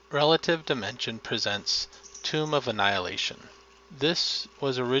Relative Dimension presents Tomb of Annihilation. This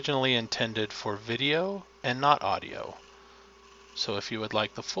was originally intended for video and not audio, so if you would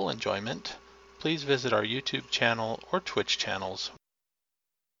like the full enjoyment, please visit our YouTube channel or Twitch channels.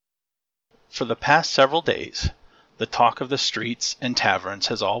 For the past several days, the talk of the streets and taverns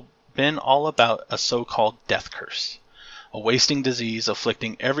has been all about a so-called death curse, a wasting disease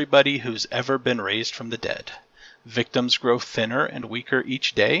afflicting everybody who's ever been raised from the dead. Victims grow thinner and weaker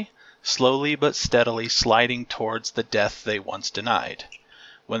each day, slowly but steadily sliding towards the death they once denied.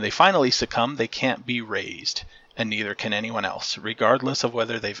 When they finally succumb, they can't be raised, and neither can anyone else, regardless of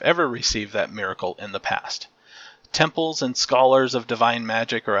whether they've ever received that miracle in the past. Temples and scholars of divine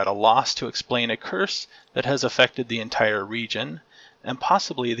magic are at a loss to explain a curse that has affected the entire region, and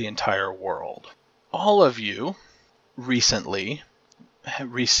possibly the entire world. All of you recently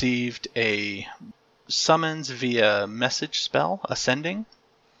received a summons via message spell, ascending,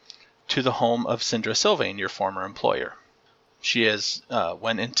 to the home of Syndra Sylvain, your former employer. She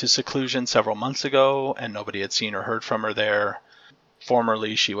went into seclusion several months ago, and nobody had seen or heard from her there.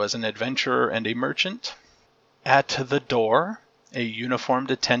 Formerly, she was an adventurer and a merchant. At the door, a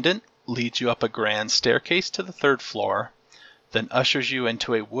uniformed attendant leads you up a grand staircase to the 3rd floor, then ushers you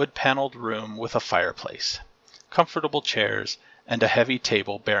into a wood-paneled room with a fireplace, comfortable chairs, and a heavy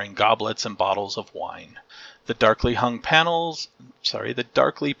table bearing goblets and bottles of wine. The darkly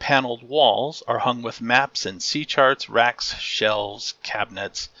paneled walls are hung with maps and sea charts, racks, shelves,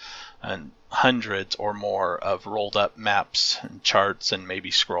 cabinets, and hundreds or more of rolled up maps and charts and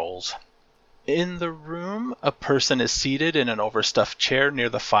maybe scrolls. In the room, a person is seated in an overstuffed chair near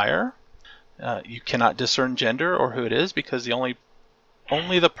the fire. You cannot discern gender or who it is because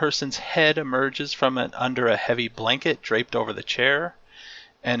only the person's head emerges from it under a heavy blanket draped over the chair,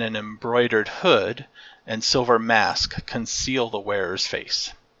 and an embroidered hood and silver mask conceal the wearer's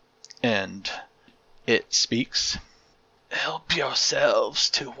face. And it speaks. "Help yourselves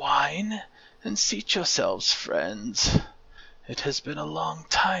to wine, and seat yourselves, friends. It has been a long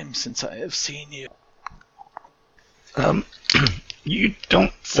time since I have seen you." You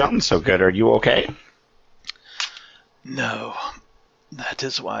don't sound so good. Are you okay? No, that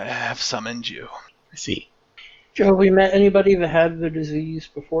is why I have summoned you. I see. Joe, have we met anybody that had the disease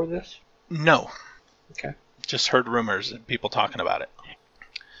before this? No. Okay. Just heard rumors and people talking about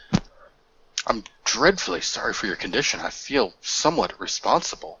it. I'm dreadfully sorry for your condition. I feel somewhat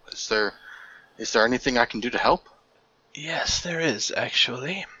responsible. Is there anything I can do to help? Yes, there is,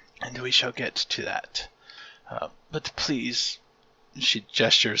 actually, and we shall get to that. But please, she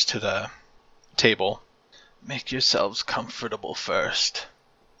gestures to the table, make yourselves comfortable first.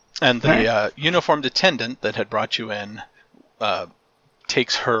 And the uniformed attendant that had brought you in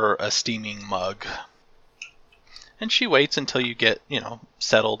takes her a steaming mug. And she waits until you get,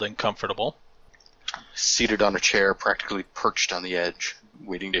 settled and comfortable. Seated on a chair, practically perched on the edge,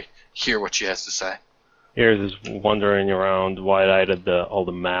 waiting to hear what she has to say. Here's is wandering around, wide-eyed at all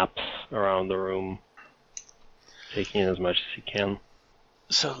the maps around the room, taking in as much as he can.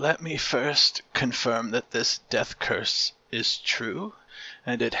 So let me first confirm that this death curse is true,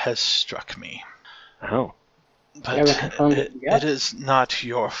 and it has struck me. Oh. But it is not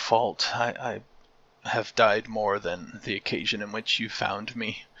your fault. I have died more than the occasion in which you found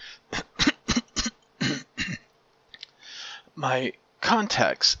me. My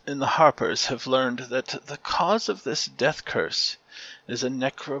contacts in the Harpers have learned that the cause of this death curse is a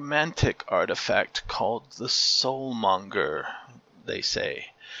necromantic artifact called the Soulmonger, they say.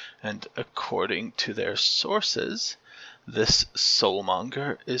 And according to their sources, this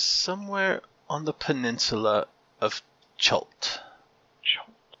Soulmonger is somewhere on the peninsula of Chult.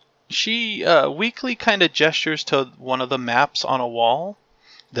 She weakly kind of gestures to one of the maps on a wall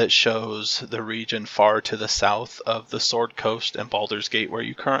that shows the region far to the south of the Sword Coast and Baldur's Gate where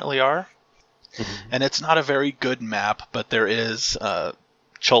you currently are. Mm-hmm. And it's not a very good map, but there is,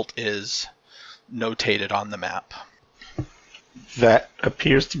 Chult is notated on the map. That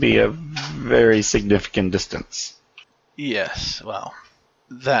appears to be a very significant distance. Yes, well,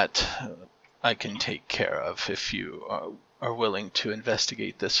 that I can take care of if you are willing to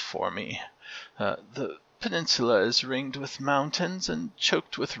investigate this for me. The peninsula is ringed with mountains and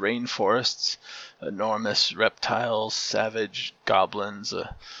choked with rainforests, enormous reptiles, savage goblins, an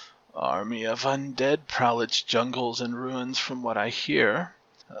army of undead prowl its jungles and ruins from what I hear.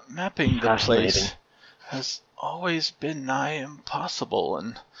 Mapping the place has always been nigh impossible,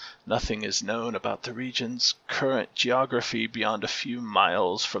 and nothing is known about the region's current geography beyond a few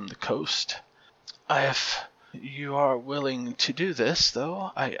miles from the coast. If you are willing to do this,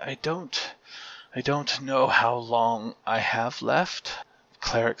 though, I don't know how long I have left.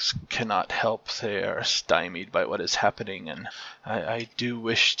 clerics cannot help. They are stymied by what is happening, and I do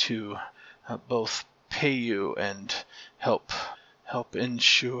wish to both pay you and help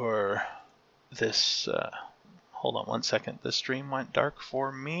ensure this. Hold on one second. The stream went dark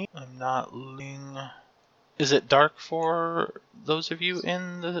for me. I'm not looking. Is it dark for those of you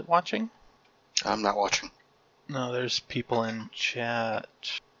in the watching? I'm not watching. No, there's people in chat.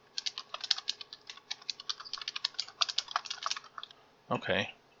 Okay,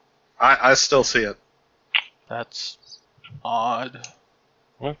 I still see it. that's odd.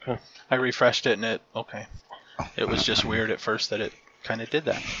 Okay. I refreshed it and it was just weird at first that it kind of did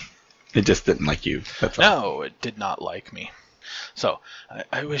that. It just didn't like you. That's all. No, it did not like me. So,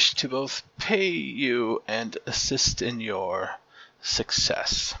 I wish to both pay you and assist in your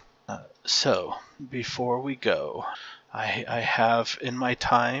success. So, before we go, I have in my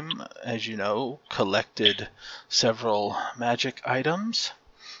time, as you know, collected several magic items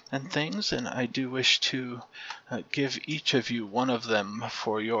and things, and I do wish to give each of you one of them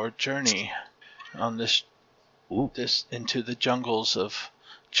for your journey on this into the jungles of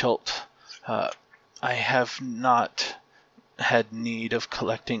Chult. I have not had need of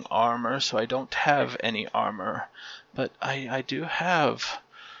collecting armor, so I don't have any armor, but I do have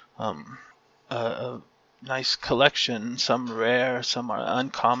a nice collection, some rare, some are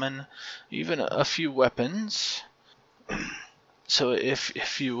uncommon, even a few weapons. So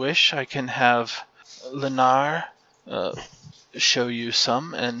if you wish, I can have Lenar show you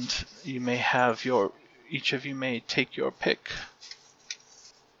some, and you may have each of you may take your pick.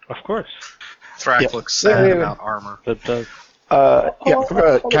 Of course. Thrak Yeah. looks sad Wait. about armor. That does.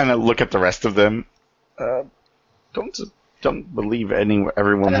 Kind of look at the rest of them. Don't believe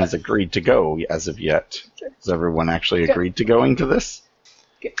everyone has agreed to go as of yet. Has everyone actually agreed to going to this?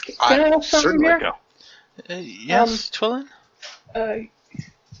 Can I have something certainly here? go. Yes, Twillin?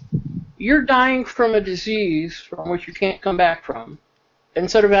 You're dying from a disease from which you can't come back from.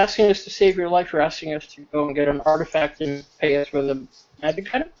 Instead of asking us to save your life, you're asking us to go and get an artifact and pay us with a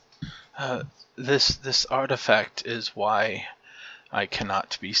magic item? This artifact is why I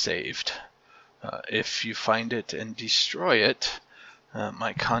cannot be saved. If you find it and destroy it,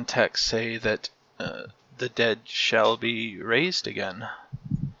 my contacts say that the dead shall be raised again.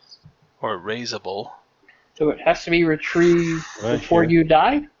 Or raisable. So it has to be retrieved Right before here. you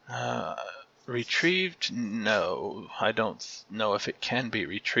die? Retrieved? No. I don't know if it can be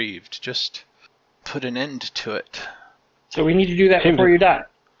retrieved. Just put an end to it. So we need to do that Tim- before you die.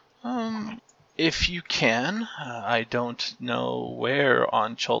 If you can. I don't know where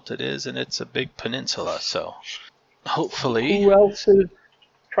on Chult it is, and it's a big peninsula, so hopefully. Who else is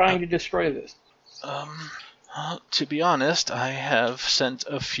trying to destroy this? To be honest, I have sent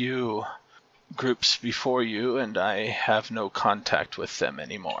a few groups before you, and I have no contact with them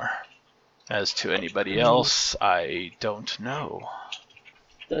anymore. As to anybody else, I don't know.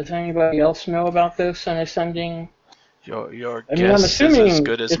 Does anybody else know about this and is sending... Your I mean, I'm guess assuming is as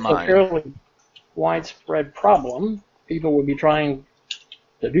good as it's a mine. fairly widespread problem. People would be trying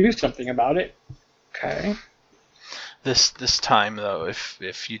to do something about it. Okay. This time, though,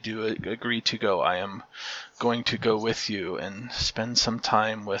 if you do agree to go, I am going to go with you and spend some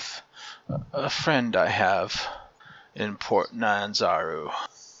time with a friend I have in Port Nanzaru.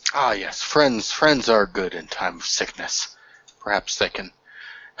 Ah, yes, friends are good in time of sickness. Perhaps they can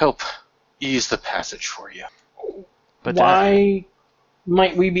help ease the passage for you. But Why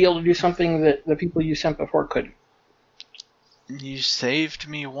might we be able to do something that the people you sent before couldn't? you saved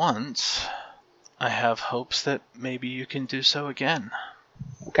me once. I have hopes that maybe you can do so again.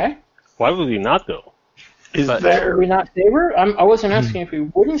 Okay. Why would we not go? Is But- Would there? we not save her? I wasn't asking if we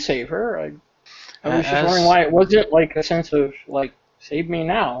wouldn't save her. I was just As- wondering why it wasn't like a sense of, like, save me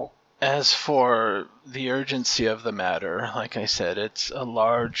now. As for the urgency of the matter, like I said, it's a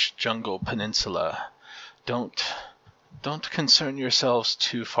large jungle peninsula. Don't concern yourselves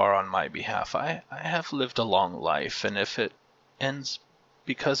too far on my behalf. I have lived a long life, and if it ends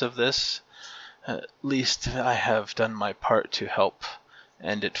because of this, at least I have done my part to help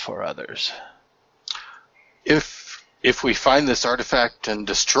end it for others. If we find this artifact and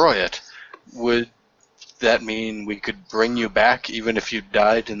destroy it, would that mean we could bring you back even if you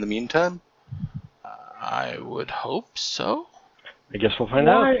died in the meantime? I would hope so. I guess we'll find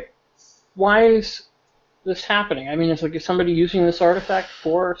out. Why is this happening? I mean, is somebody using this artifact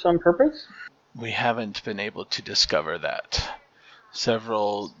for some purpose? We haven't been able to discover that.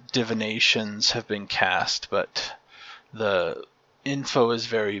 Several divinations have been cast, but the info is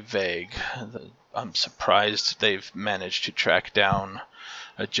very vague. I'm surprised they've managed to track down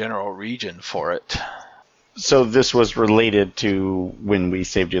a general region for it. So this was related to when we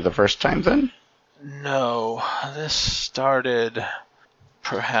saved you the first time, then? No, this started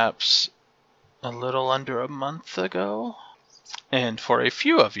perhaps a little under a month ago. And for a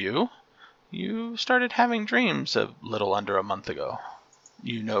few of you, you started having dreams a little under a month ago.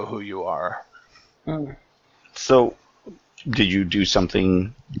 You know who you are. Hmm. So, did you do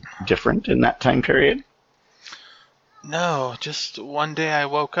something different in that time period? No, just one day I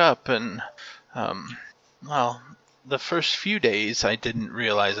woke up and, well, the first few days I didn't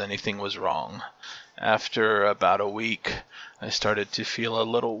realize anything was wrong. After about a week, I started to feel a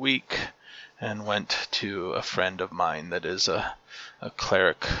little weak and went to a friend of mine that is a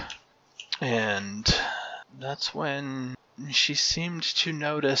cleric. And that's when she seemed to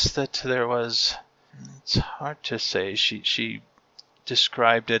notice that there was, it's hard to say, she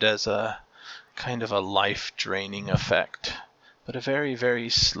described it as a kind of a life-draining effect, but a very, very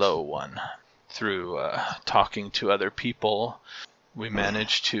slow one. Through talking to other people, we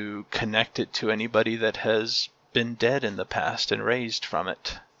managed to connect it to anybody that has been dead in the past and raised from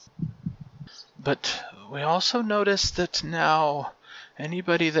it. But we also noticed that now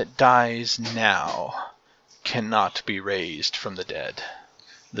anybody that dies now cannot be raised from the dead.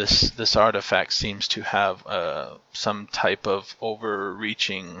 This artifact seems to have some type of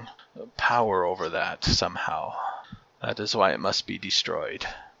overreaching power over that somehow. That is why it must be destroyed.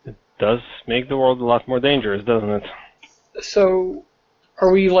 Does make the world a lot more dangerous, doesn't it? So,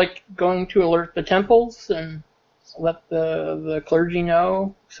 are we like going to alert the temples and let the clergy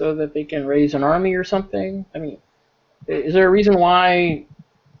know so that they can raise an army or something? I mean, is there a reason why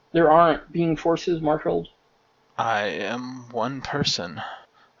there aren't being forces marshaled? I am one person.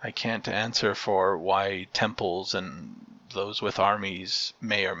 I can't answer for why temples and those with armies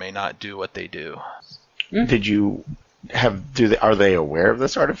may or may not do what they do. Did you are they aware of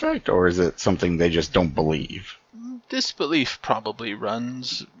this artifact, or is it something they just don't believe? Disbelief probably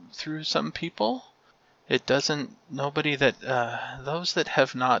runs through some people. It doesn't, nobody that, those that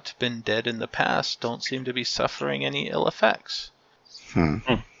have not been dead in the past don't seem to be suffering any ill effects.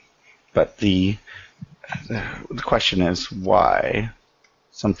 But the question is why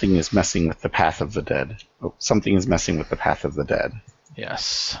something is messing with the path of the dead. Oh, something is messing with the path of the dead.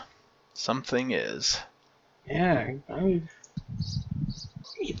 Yes, something is. Yeah, I mean,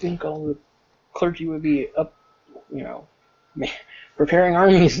 you think all the clergy would be up, preparing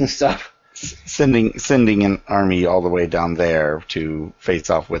armies and stuff. Sending an army all the way down there to face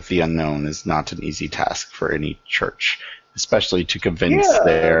off with the unknown is not an easy task for any church, especially to convince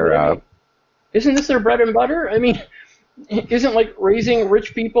their... Isn't this their bread and butter? I mean, isn't like raising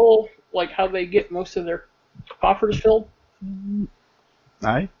rich people like how they get most of their coffers filled?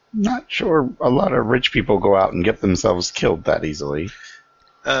 I'm not sure a lot of rich people go out and get themselves killed that easily.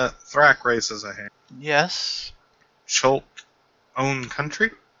 Thrak raises a hand. Yes, Shulk own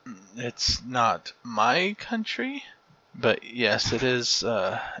country? it's not my country, but yes, it is.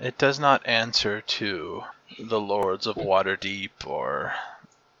 It does not answer to the lords of Waterdeep or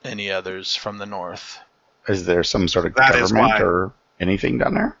any others from the north. Is there some sort of That is government why. or anything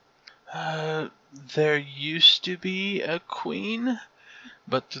down there? There used to be a queen,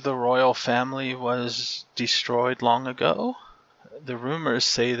 but the royal family was destroyed long ago. The rumors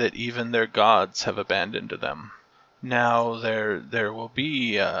say that even their gods have abandoned them. Now there will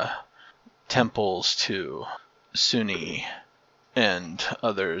be temples to Sunni and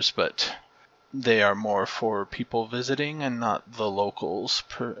others, but they are more for people visiting and not the locals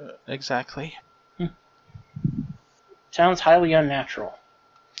exactly. Sounds highly unnatural.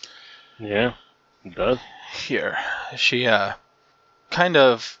 Yeah, it does. Here, she kind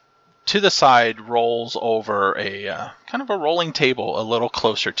of to the side rolls over a kind of a rolling table a little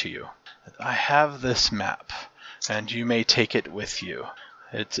closer to you. I have this map, and you may take it with you.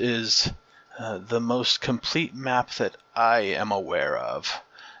 It is the most complete map that I am aware of,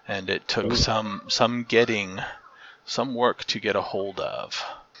 and it took some work to get a hold of.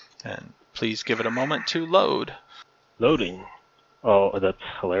 And please give it a moment to load. Loading. Oh, that's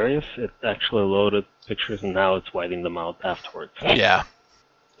hilarious. It actually loaded pictures and now it's whiting them out afterwards. Yeah.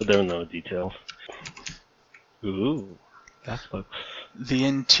 But there are no details. Ooh, that looks... The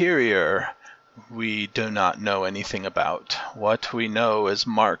interior we do not know anything about. What we know is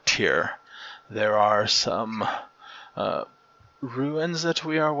marked here. There are some ruins that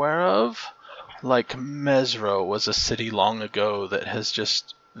we are aware of. Like Mesro was a city long ago that has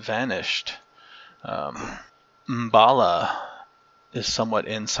just vanished. Mbala is somewhat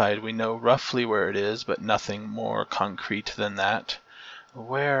inside. We know roughly where it is, but nothing more concrete than that.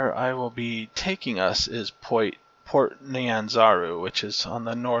 Where I will be taking us is Port Nyanzaru, which is on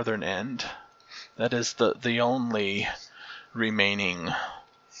the northern end. That is the only remaining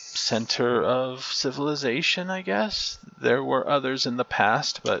center of civilization, I guess. There were others in the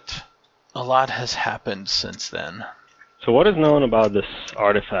past, but a lot has happened since then. So what is known about this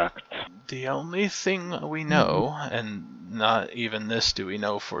artifact? The only thing we know, and not even this do we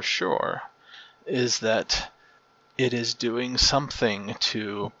know for sure, is that it is doing something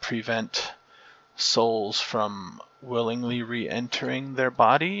to prevent souls from willingly re-entering their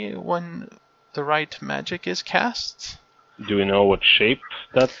body when the right magic is cast. Do we know what shape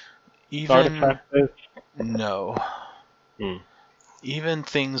that artifact is? No. Hmm. Even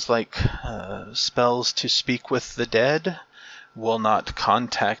things like spells to speak with the dead will not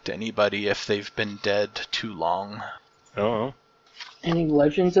contact anybody if they've been dead too long. Oh. Any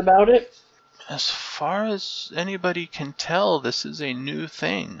legends about it? As far as anybody can tell, this is a new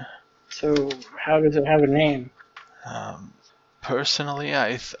thing. So how does it have a name? Personally,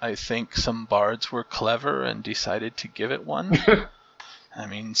 I think some bards were clever and decided to give it one. I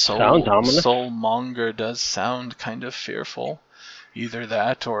mean, Sounds ominous. Soulmonger does sound kind of fearful. Either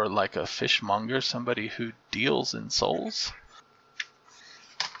that or like a fishmonger, somebody who deals in souls.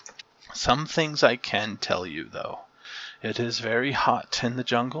 Some things I can tell you, though. It is very hot in the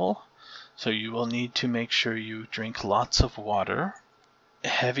jungle, so you will need to make sure you drink lots of water.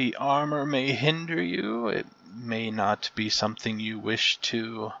 Heavy armor may hinder you. It may not be something you wish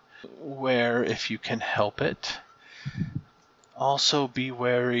to wear if you can help it. Also be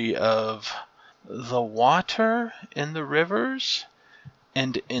wary of the water in the rivers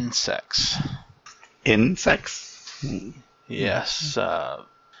and insects. Insects? Yes,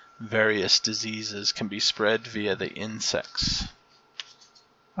 various diseases can be spread via the insects.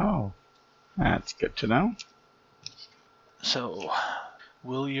 Oh, that's good to know. So,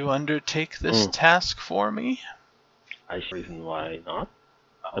 will you undertake this task for me? I see reason why not.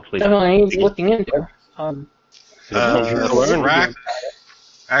 At least. Definitely needs looking into. Thrak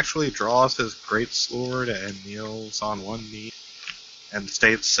actually draws his great sword and kneels on one knee and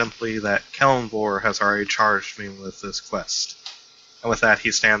states simply that Kellenvor has already charged me with this quest. And with that,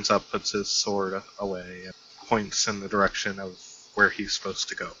 he stands up, puts his sword away, and points in the direction of where he's supposed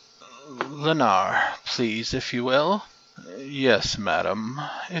to go. Lenar, please, if you will. Yes, madam.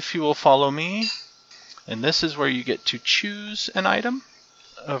 If you will follow me. And this is where you get to choose an item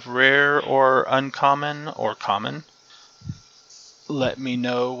of rare or uncommon or common. Let me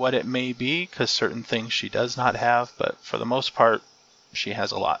know what it may be, because certain things she does not have, but for the most part, she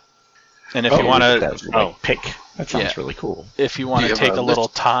has a lot. And if you want to pick, that sounds really cool. If you want to have take a a little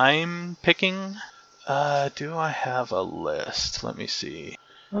time picking, do I have a list? Let me see.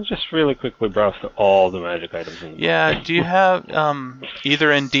 I'll just really quickly browse through all the magic items. Yeah, do you have,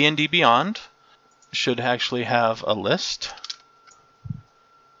 either in D&D Beyond, should actually have a list.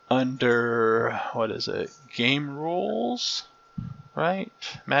 Under, what is it, game rules, right?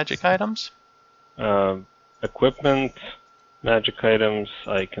 Magic items? Equipment, magic items,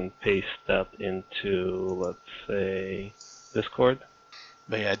 I can paste that into, let's say, Discord.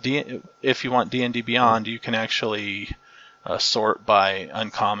 But yeah, if you want D&D Beyond, you can actually sort by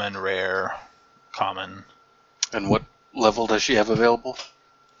uncommon, rare, common. And what level does she have available?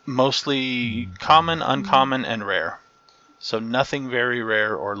 Mostly common, uncommon, and rare. So nothing very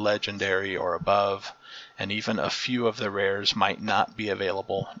rare or legendary or above, and even a few of the rares might not be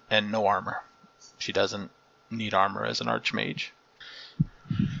available, and no armor. She doesn't need armor as an archmage.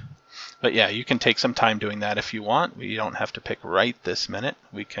 But yeah, you can take some time doing that if you want. You don't have to pick right this minute.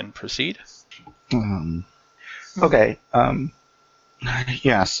 We can proceed. Okay.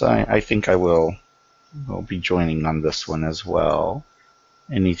 Yes, I think I will be joining on this one as well.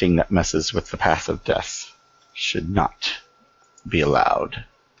 Anything that messes with the path of death should not be allowed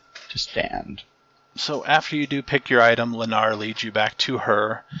to stand. So after you do pick your item, Lenar leads you back to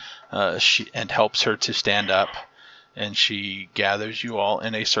her and helps her to stand up, and she gathers you all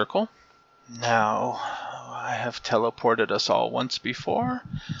in a circle. Now, I have teleported us all once before,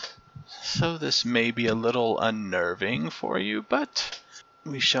 so this may be a little unnerving for you, but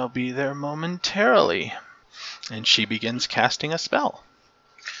we shall be there momentarily. And she begins casting a spell.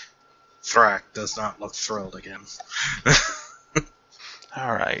 Thrak does not look thrilled again.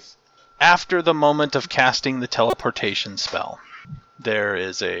 Alright. After the moment of casting the teleportation spell, there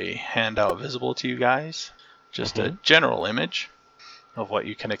is a handout visible to you guys. Just a general image of what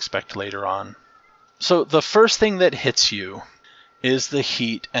you can expect later on. So the first thing that hits you is the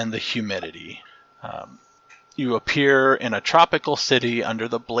heat and the humidity. You appear in a tropical city under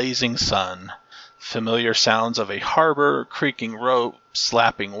the blazing sun. Familiar sounds of a harbor, creaking ropes,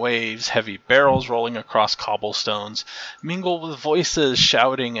 slapping waves, heavy barrels rolling across cobblestones, mingle with voices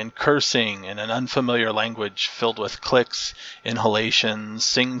shouting and cursing in an unfamiliar language filled with clicks, inhalations,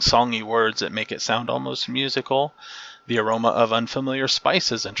 sing-songy words that make it sound almost musical. The aroma of unfamiliar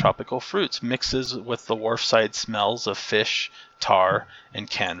spices and tropical fruits mixes with the wharfside smells of fish, tar, and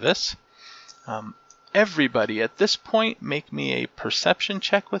canvas. Everybody at this point make me a perception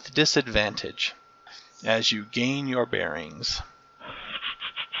check with disadvantage as you gain your bearings.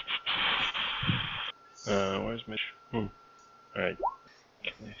 Where's my... Alright.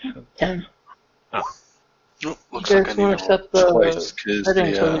 10. Oh, You looks like I guys need want to to roll set the twice because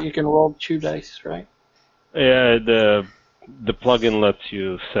setting so that you can roll 2 dice, right? Yeah, the plugin lets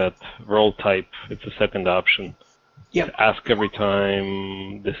you set roll type. It's a second option. Yep. Ask every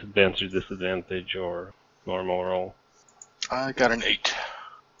time, disadvantage, or normal roll. I got an 8.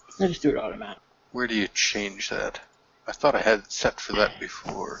 I just do it automatic. Where do you change that? I thought I had it set for that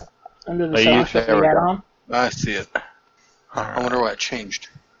before. Under the I sound use- stuff there we we got go. on. I see it. I wonder why it changed.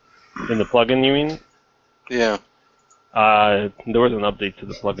 In the plugin, you mean? Yeah. There was an update to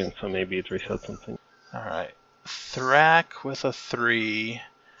the plugin, so maybe it reset something. Alright. Thrak with a 3.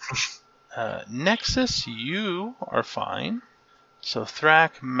 Nexus, you are fine. So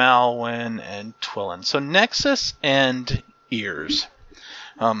Thrak, Malwyn, and Twillin. So Nexus and Ears.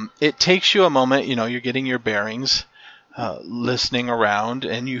 It takes you a moment, you're getting your bearings, listening around,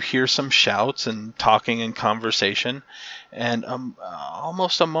 and you hear some shouts and talking and conversation. And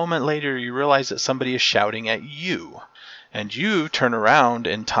almost a moment later, you realize that somebody is shouting at you. And you turn around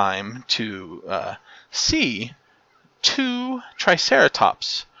in time to see 2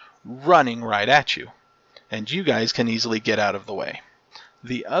 Triceratops running right at you. And you guys can easily get out of the way.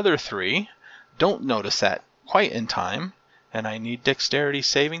 The other 3 don't notice that quite in time, and I need dexterity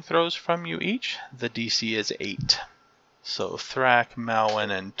saving throws from you each. The DC is 8. So Thrak,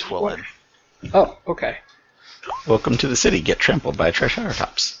 Malwyn, and Twillin. Oh, okay. Welcome to the city. Get trampled by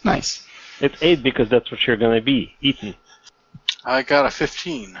Triceratops. Nice. It's 8 because that's what you're gonna be, eaten. I got a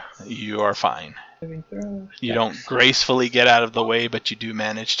 15. You are fine. Saving throws. You don't gracefully get out of the way, but you do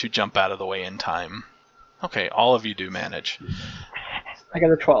manage to jump out of the way in time. Okay, all of you do manage. I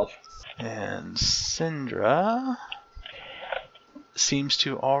got a 12. And Syndra seems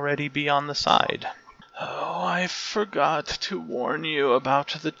to already be on the side. Oh, I forgot to warn you about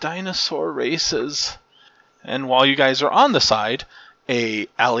the dinosaur races. And while you guys are on the side, a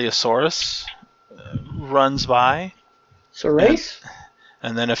Allosaurus runs by, So race?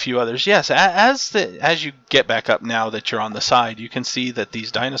 and then a few others. Yes, as you get back up now that you're on the side, you can see that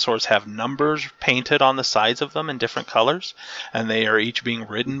these dinosaurs have numbers painted on the sides of them in different colors, and they are each being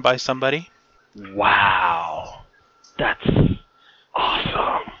ridden by somebody. Wow. That's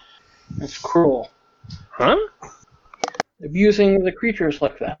awesome. That's cruel. Huh? Abusing the creatures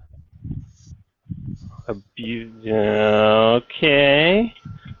like that. Okay.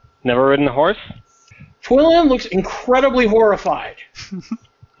 Never ridden a horse? Twillin looks incredibly horrified.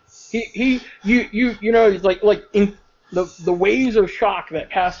 He's like in the waves of shock that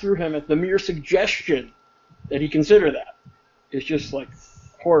pass through him at the mere suggestion that he consider that is just like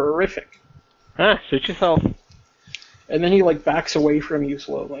horrific. Suit yourself. And then he like backs away from you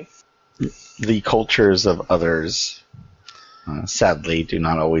slowly. The cultures of others, sadly, do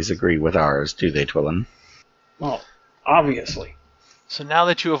not always agree with ours, do they, Twillin? Well, obviously. So now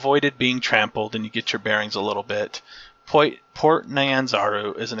that you avoided being trampled and you get your bearings a little bit, Port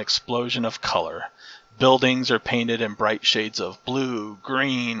Nyanzaru is an explosion of color. Buildings are painted in bright shades of blue,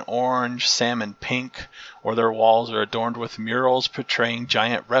 green, orange, salmon pink, or their walls are adorned with murals portraying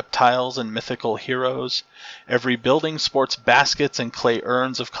giant reptiles and mythical heroes. Every building sports baskets and clay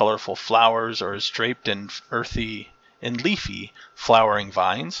urns of colorful flowers or is draped in leafy, flowering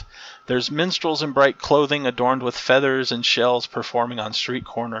vines. There's minstrels in bright clothing adorned with feathers and shells performing on street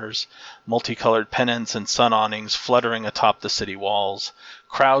corners, multicolored pennants and sun awnings fluttering atop the city walls.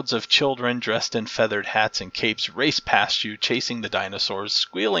 Crowds of children dressed in feathered hats and capes race past you, chasing the dinosaurs,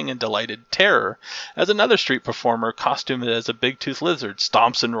 squealing in delighted terror as another street performer, costumed as a big-toothed lizard,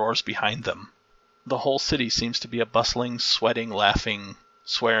 stomps and roars behind them. The whole city seems to be a bustling, sweating, laughing,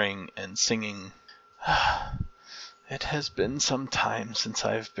 swearing, and singing. It has been some time since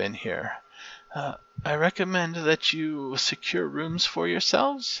I've been here. I recommend that you secure rooms for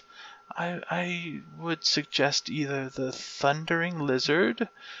yourselves. I would suggest either the Thundering Lizard,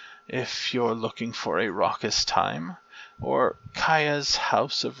 if you're looking for a raucous time, or Kaya's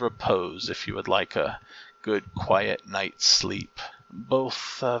House of Repose, if you would like a good, quiet night's sleep.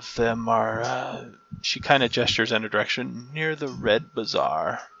 Both of them are, she kind of gestures in a direction, near the Red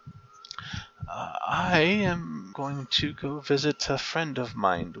Bazaar. I am going to go visit a friend of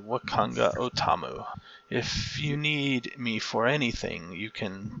mine, Wakanga Otamu. If you need me for anything, you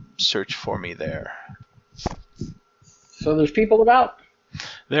can search for me there. So there's people about?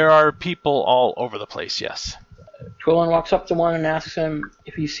 There are people all over the place, yes. Twillin walks up to one and asks him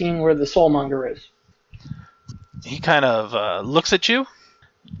if he's seen where the soulmonger is. He kind of looks at you,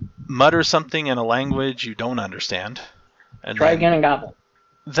 mutters something in a language you don't understand. And Try then again and gobble.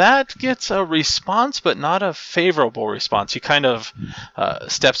 that gets a response, but not a favorable response. He kind of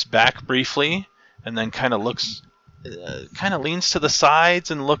steps back briefly, and then kind of looks, kind of leans to the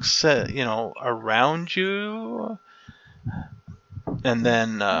sides and looks, around you. And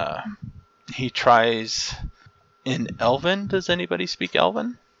then he tries in Elven. Does anybody speak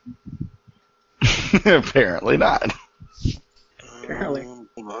Elven? Apparently not. Apparently.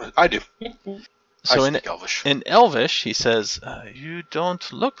 I do. So I in speak Elvish. In Elvish, he says, "You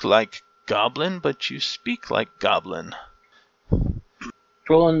don't look like goblin, but you speak like goblin."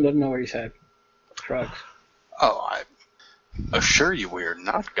 Twillin doesn't know what he said. Shrugs. Oh, I assure you we are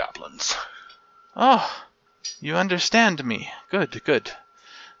not goblins. Oh, you understand me. Good, good.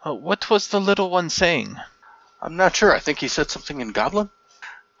 What was the little one saying? I'm not sure. I think he said something in goblin.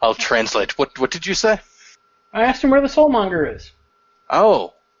 I'll translate. What did you say? I asked him where the soulmonger is.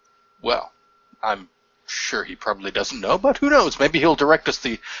 Oh, well, I'm sure he probably doesn't know, but who knows? Maybe he'll direct us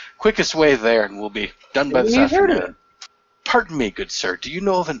the quickest way there, and we'll be done by this Maybe he's heard of afternoon. Pardon me, good sir. Do you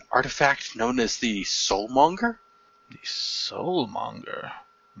know of an artifact known as the Soulmonger? The Soulmonger?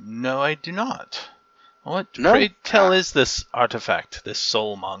 No, I do not. What, No? pray tell, is this artifact, this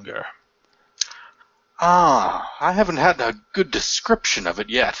Soulmonger? I haven't had a good description of it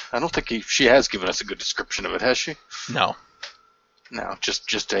yet. I don't think she has given us a good description of it, has she? No. No,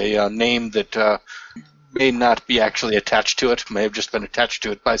 just a name that may not be actually attached to it. May have just been attached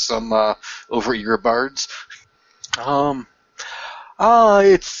to it by some over-eager bards.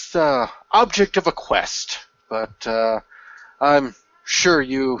 It's object of a quest, but I'm sure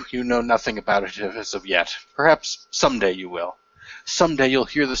you know nothing about it as of yet. Perhaps someday you will. Someday you'll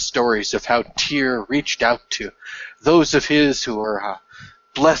hear the stories of how Tyr reached out to those of his who were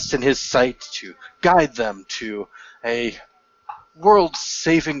blessed in his sight to guide them to a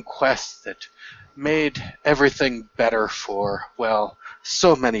world-saving quest that made everything better for, well,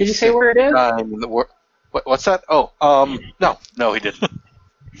 so many. Did you say where it is? In the what's that? Oh, no, he didn't.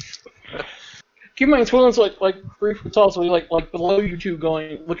 Keep in mind, Twillin's like briefly also like below you two,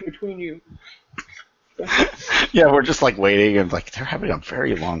 going looking between you. Yeah, we're just like waiting and like they're having a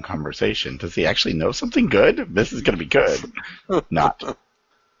very long conversation. Does he actually know something good? This is gonna be good. Not.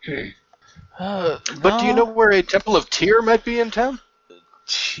 But do you know where a Temple of Tyr might be in town?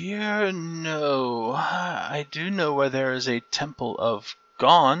 Tyr, no. I do know where there is a Temple of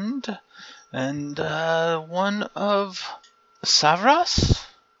Gond, and one of Savras?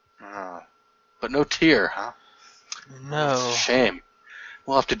 But no Tyr, huh? No. It's a shame.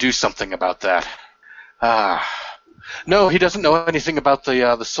 We'll have to do something about that. No, he doesn't know anything about the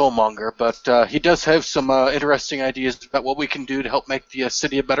Soulmonger, but he does have some interesting ideas about what we can do to help make the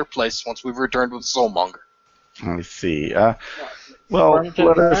city a better place once we've returned with Soulmonger. Let me see. Burn it to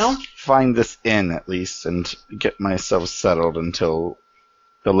Let the us ground? find this inn at least and get myself settled until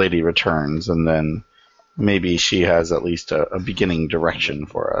the lady returns, and then maybe she has at least a beginning direction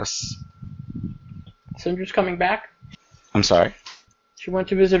for us. Cinder's coming back. I'm sorry? She went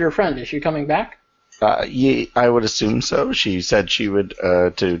to visit her friend. Is she coming back? Yeah, I would assume so. She said she would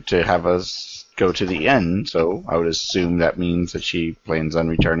to have us go to the inn, so I would assume that means that she plans on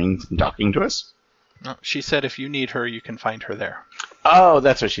returning and talking to us. No, she said if you need her, you can find her there. Oh,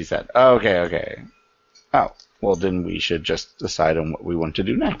 that's what she said. Okay. Oh, well then we should just decide on what we want to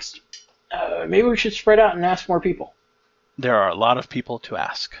do next. Maybe we should spread out and ask more people. There are a lot of people to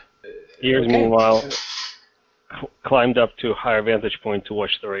ask. Ears, Okay. meanwhile, climbed up to a higher vantage point to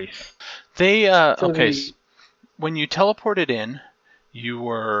watch the race. They, So okay, the- when you teleported in, you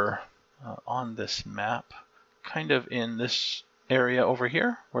were on this map, kind of in this area over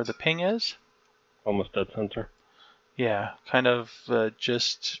here, where the ping is. Almost dead center. Yeah, kind of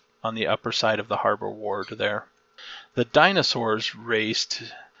just on the upper side of the harbor ward there. The dinosaurs raced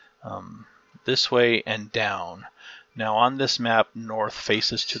this way and down. Now on this map, north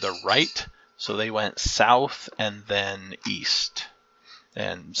faces to the right, so they went south and then east,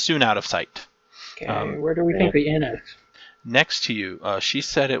 and soon out of sight. Okay, where do we think the inn is? Next to you, she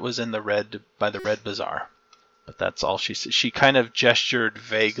said it was in the by the Red Bazaar, but that's all she said. She kind of gestured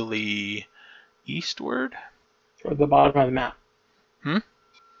vaguely eastward. Toward the bottom of the map.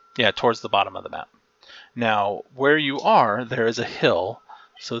 Yeah, towards the bottom of the map. Now, where you are, there is a hill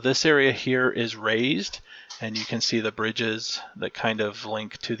So this area here is raised, and you can see the bridges that kind of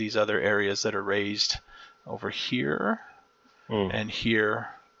link to these other areas that are raised over here and here.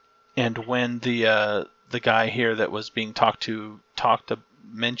 And when the guy here that was being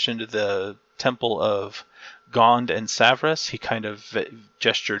mentioned the temple of Gond and Savras, he kind of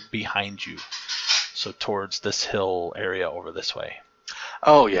gestured behind you, so towards this hill area over this way.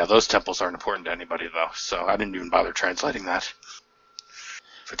 Oh yeah, those temples aren't important to anybody though, so I didn't even bother translating that.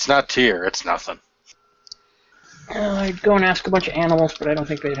 If it's not Tyr, it's nothing. I'd go and ask a bunch of animals, but I don't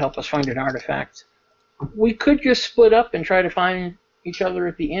think they'd help us find an artifact. We could just split up and try to find each other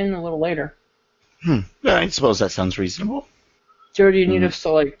at the inn a little later. I suppose that sounds reasonable. So do you need us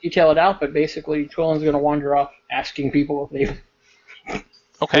to detail it out? But basically, Twillen's going to wander off asking people if they've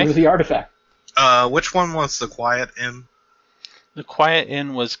Okay. the artifact. Which one was the Quiet Inn? The Quiet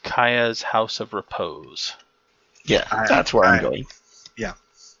Inn was Kaya's House of Repose. Yeah, that's where I'm going. Yeah.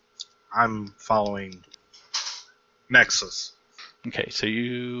 I'm following Nexus. Okay, so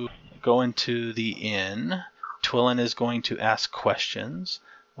you go into the inn. Twillen is going to ask questions.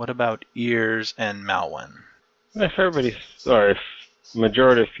 What about Ears and Malwyn? If if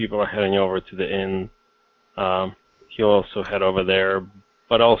majority of people are heading over to the inn, he'll also head over there.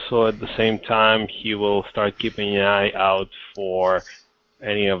 But also at the same time, he will start keeping an eye out for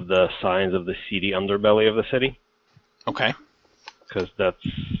any of the signs of the seedy underbelly of the city. Okay. Because that's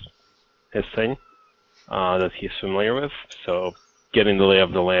his thing that he's familiar with. So getting the lay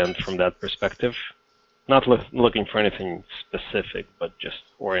of the land from that perspective. Not looking for anything specific, but just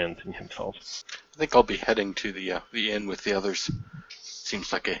orienting himself. I think I'll be heading to the inn with the others.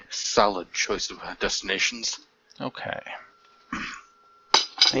 Seems like a solid choice of destinations. Okay.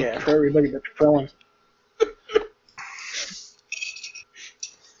 Yeah, for everybody but Twillen.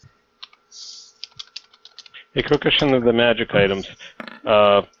 A quick question of the magic items.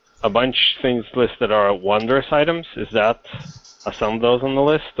 A bunch of things listed are wondrous items. Is that some of those on the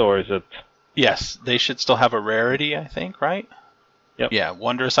list, or is it? Yes, they should still have a rarity, I think, right? Yep. Yeah,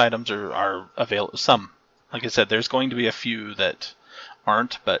 wondrous items are available. Some. Like I said, there's going to be a few that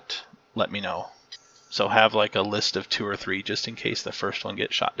aren't, but let me know. So have like a list of 2 or 3 just in case the first one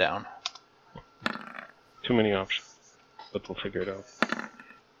gets shot down. Too many options, but we'll figure it out.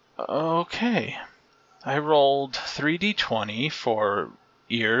 Okay. I rolled 3d20 for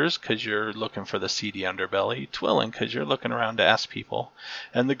Ears, because you're looking for the seedy underbelly. Twillen, because you're looking around to ask people.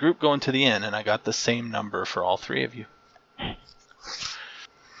 And the group going to the inn, and I got the same number for all 3 of you. Not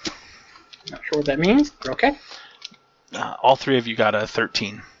sure what that means, but okay. All 3 of you got a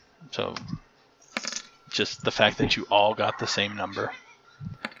 13. So just the fact that you all got the same number.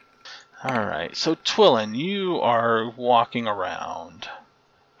 Alright, so Twillen, you are walking around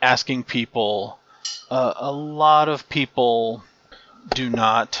asking people. A lot of people do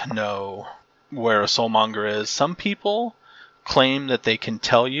not know where a soulmonger is. Some people claim that they can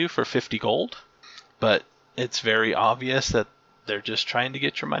tell you for 50 gold, but it's very obvious that they're just trying to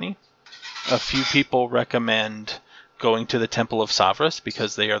get your money. A few people recommend going to the Temple of Savras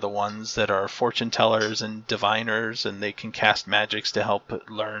because they are the ones that are fortune tellers and diviners, and they can cast magics to help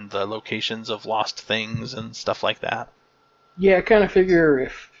learn the locations of lost things and stuff like that. Yeah, I kind of figure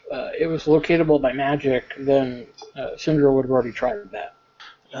if it was locatable by magic, then Syndra would have already tried that.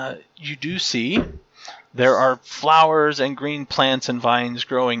 You do see there are flowers and green plants and vines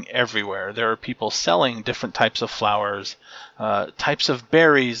growing everywhere. There are people selling different types of flowers, types of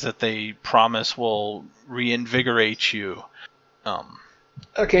berries that they promise will reinvigorate you.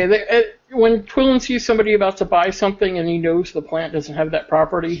 Okay, when Twillen sees somebody about to buy something and he knows the plant doesn't have that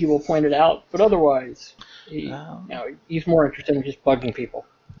property, he will point it out. But otherwise, he's more interested in just bugging people.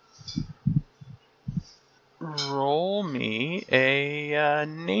 Roll me a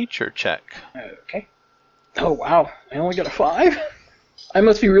nature check. Okay. Oh, wow. I only got a 5? I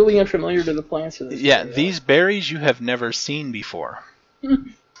must be really unfamiliar to the plants of this area. These berries you have never seen before.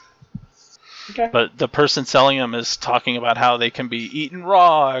 Okay. But the person selling them is talking about how they can be eaten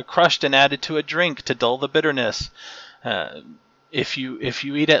raw, or crushed and added to a drink to dull the bitterness. If you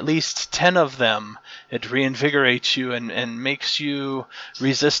eat at least 10 of them, it reinvigorates you and makes you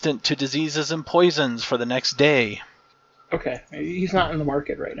resistant to diseases and poisons for the next day. Okay. He's not in the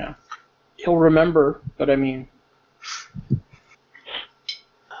market right now. He'll remember, but I mean...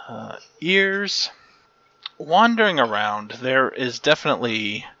 Ears. Wandering around, there is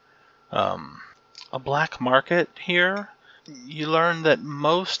definitely a black market here. You learn that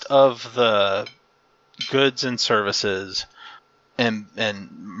most of the goods and services and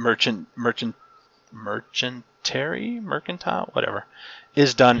mercantile, whatever,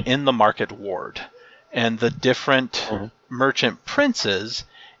 is done in the market ward. And the different merchant princes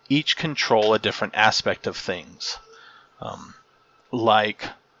each control a different aspect of things. Like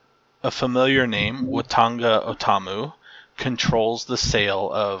a familiar name, Watanga Otamu, controls the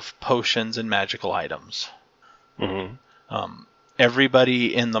sale of potions and magical items. Mm-hmm.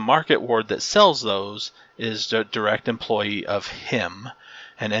 Everybody in the market ward that sells those is a direct employee of him,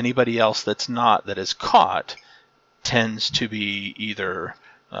 and anybody else that's not, that is caught, tends to be either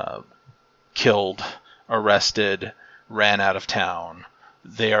killed, arrested, ran out of town.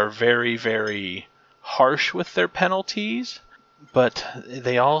 They are very, very harsh with their penalties, but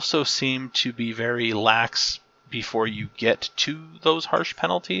they also seem to be very lax before you get to those harsh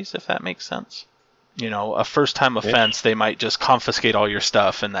penalties, if that makes sense. You know, a first-time offense, they might just confiscate all your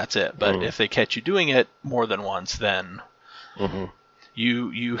stuff and that's it. But if they catch you doing it more than once, then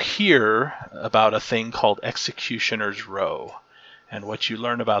you hear about a thing called Executioner's Row. And what you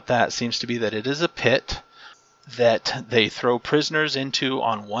learn about that seems to be that it is a pit that they throw prisoners into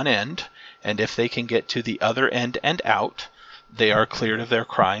on one end, and if they can get to the other end and out, they are cleared of their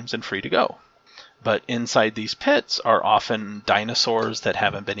crimes and free to go. But inside these pits are often dinosaurs that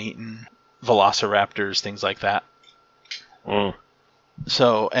haven't been eaten, velociraptors, things like that.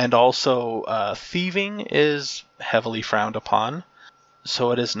 So, and also thieving is heavily frowned upon,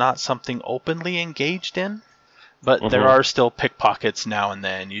 so it is not something openly engaged in. But there are still pickpockets now and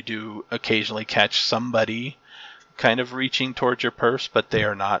then. You do occasionally catch somebody kind of reaching towards your purse, but they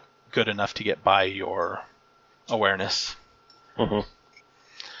are not good enough to get by your awareness. And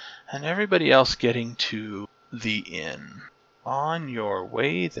everybody else getting to the inn. On your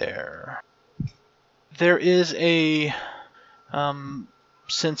way there, there is a...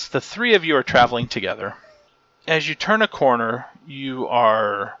 since the three of you are traveling together, as you turn a corner, you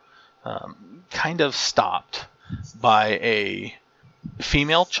are kind of stopped by a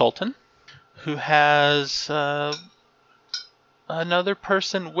female Chultan who has another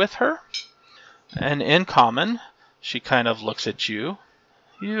person with her. And in common, she kind of looks at you.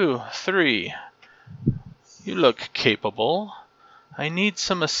 You three, you look capable. I need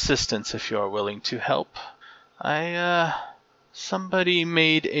some assistance if you're willing to help. Somebody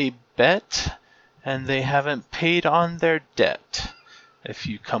made a bet and they haven't paid on their debt. If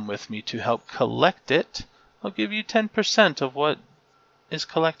you come with me to help collect it, I'll give you 10% of what is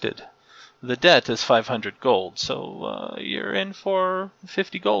collected. The debt is 500 gold, so you're in for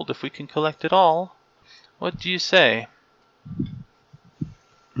 50 gold if we can collect it all. What do you say?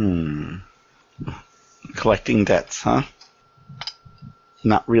 Collecting debts, huh?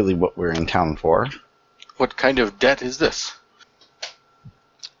 Not really what we're in town for. What kind of debt is this?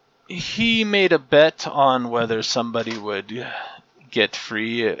 He made a bet on whether somebody would get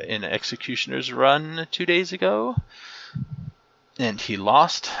free in Executioner's Run 2 days ago, and he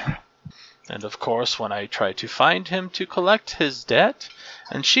lost. And of course, when I tried to find him to collect his debt,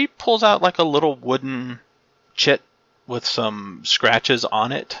 and she pulls out like a little wooden chit with some scratches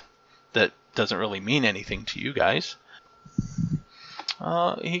on it that doesn't really mean anything to you guys.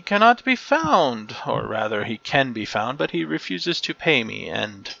 He cannot be found, or rather, he can be found, but he refuses to pay me,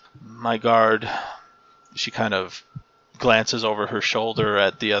 and my guard, she kind of glances over her shoulder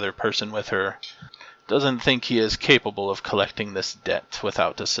at the other person with her, doesn't think he is capable of collecting this debt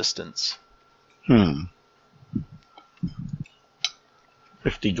without assistance.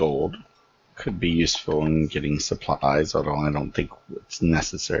 50 gold. Could be useful in getting supplies, although I don't think it's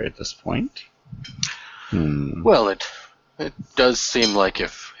necessary at this point. Well, it does seem like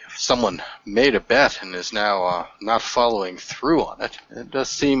if someone made a bet and is now not following through on it, it does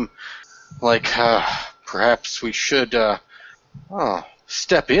seem like perhaps we should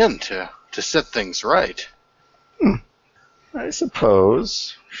step in to set things right. I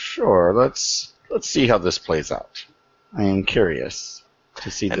suppose. Sure, let's see how this plays out. I am curious to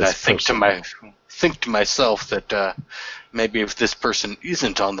see and this I think to myself that maybe if this person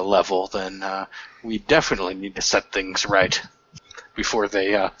isn't on the level, then we definitely need to set things right before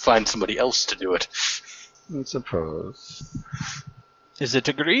they find somebody else to do it. I suppose. Is it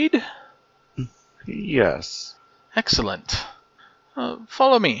agreed? Yes. Excellent.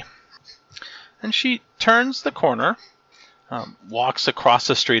 Follow me. And she turns the corner, walks across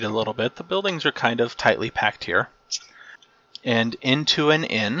the street a little bit. The buildings are kind of tightly packed here. And into an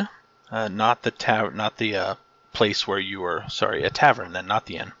inn, not the place where you were, sorry, a tavern then, not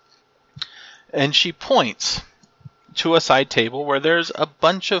the inn. And she points to a side table where there's a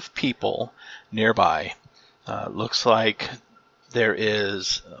bunch of people nearby. Looks like there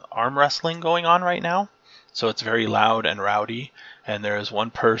is arm wrestling going on right now, so it's very loud and rowdy, and there is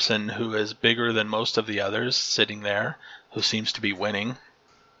one person who is bigger than most of the others sitting there who seems to be winning.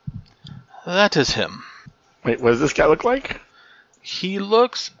 That is him. Wait, what does this guy look like? He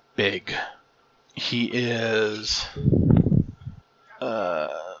looks big. He is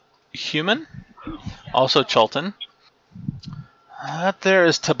human, also Chultan. That there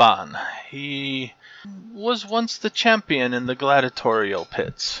is Taban. He was once the champion in the gladiatorial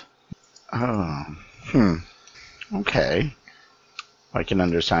pits. Oh, okay. I can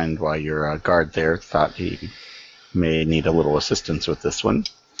understand why your guard there thought he may need a little assistance with this one.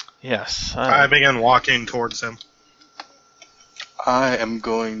 Yes. I begin walking towards him. I am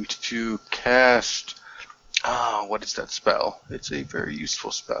going to cast... what is that spell? It's a very useful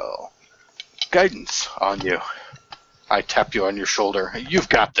spell. Guidance on you. I tap you on your shoulder. You've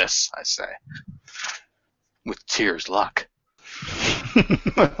got this, I say. With Tyr's luck.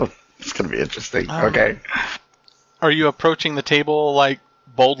 It's going to be interesting. Okay. Are you approaching the table, like,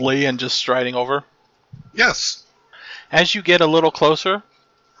 boldly and just striding over? Yes. As you get a little closer,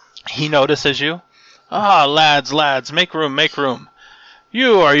 he notices you. Ah, lads, make room.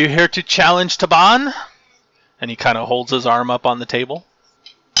 Are you here to challenge Taban? And he kind of holds his arm up on the table.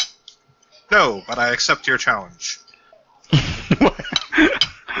 No, but I accept your challenge.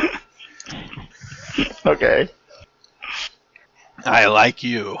 Okay. I like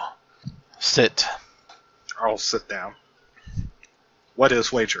you. Sit. I'll sit down. What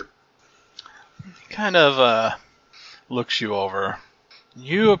is wager? He kind of looks you over.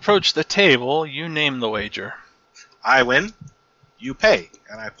 You approach the table, you name the wager. I win, you pay.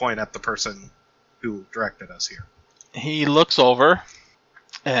 And I point at the person who directed us here. He looks over,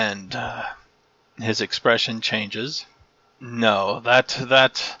 and his expression changes. No,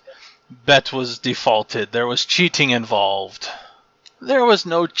 that bet was defaulted. There was cheating involved. There was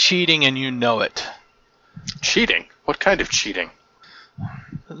no cheating, and you know it. Cheating? What kind of cheating?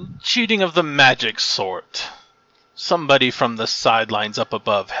 Cheating of the magic sort. Somebody from the sidelines up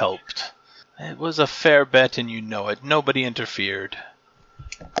above helped. It was a fair bet, and you know it. Nobody interfered.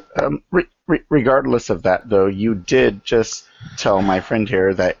 Regardless of that, though, you did just tell my friend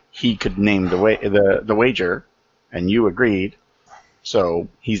here that he could name the wager, and you agreed. So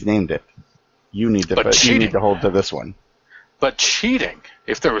he's named it. You need to hold to this one. But cheating?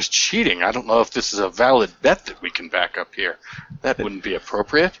 If there was cheating, I don't know if this is a valid bet that we can back up here. That wouldn't be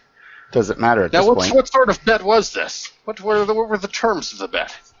appropriate. Doesn't matter at this Now, point. what sort of bet was this? What were the terms of the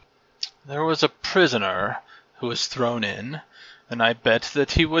bet? There was a prisoner who was thrown in, and I bet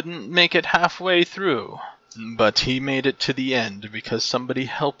that he wouldn't make it halfway through. But he made it to the end because somebody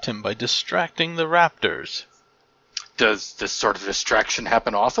helped him by distracting the raptors. Does this sort of distraction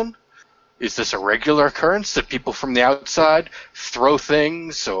happen often? Is this a regular occurrence that people from the outside throw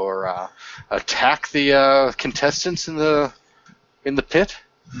things or attack the contestants in the pit?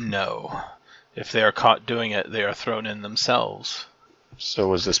 No. If they are caught doing it, they are thrown in themselves. So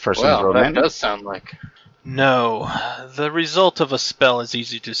was this person Well, romantic? that does sound like... No. The result of a spell is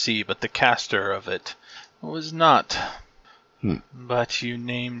easy to see, but the caster of it was not. But you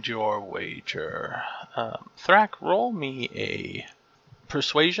named your wager. Thrak, roll me a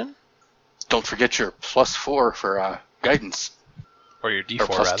persuasion. Don't forget your +4 for guidance. Or your D4, Or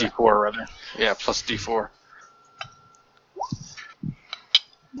plus rather. D4, rather. Yeah, plus D4.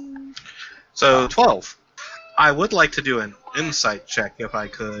 So 12. I would like to do an insight check if I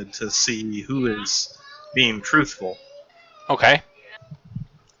could to see who is being truthful. Okay.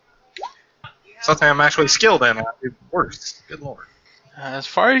 Something I'm actually skilled in. I'd be worse. Good lord. As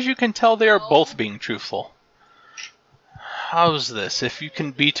far as you can tell, they are both being truthful. How's this? If you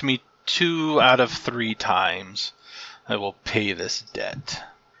can beat me 2 out of 3 times, I will pay this debt.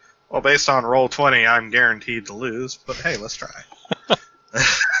 Well, based on roll 20, I'm guaranteed to lose, but hey, let's try.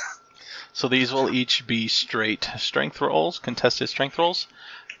 So these will each be straight strength rolls, contested strength rolls.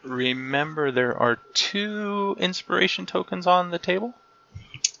 Remember, there are 2 inspiration tokens on the table.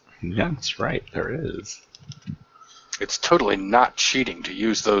 Yeah, that's right. There is. It's totally not cheating to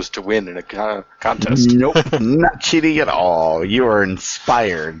use those to win in a contest. Nope, not cheating at all. You are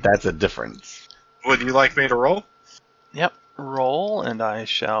inspired. That's a difference. Would you like me to roll? Yep, roll, and I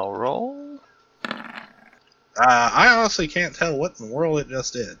shall roll. I honestly can't tell what in the world it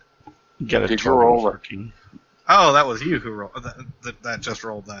just did. You get a Did you total roll? working. Oh, that was you who rolled. That just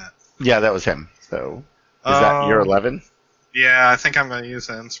rolled that. Yeah, that was him. So, is that your 11? Yeah, I think I'm going to use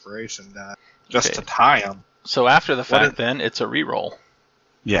an inspiration die just Okay. to tie him. So after the What fact, is- then, it's a reroll.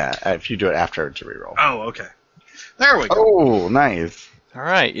 Yeah, if you do it after, it's a reroll. Oh, okay. There we go. Oh, nice. All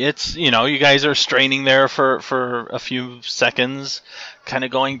right, it's, you guys are straining there for a few seconds, kind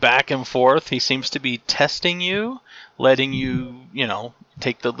of going back and forth. He seems to be testing you, letting you,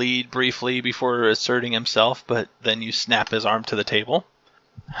 take the lead briefly before asserting himself, but then you snap his arm to the table.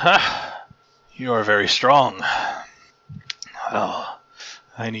 Ha! You are very strong. Well,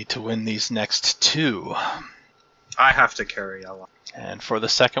 I need to win these next 2. I have to carry a lot. And for the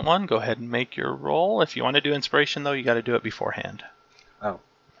second one, go ahead and make your roll. If you want to do inspiration, though, you got to do it beforehand. Oh.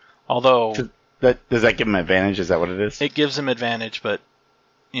 Although Does that give him advantage? Is that what it is? it gives him advantage, but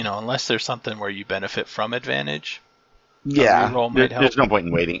unless there's something where you benefit from advantage, Yeah. reroll might help. There's no point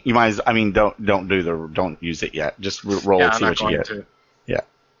in waiting. You might. Don't use it yet. Just roll Yeah, and I'm see not what you going get. to. Yeah.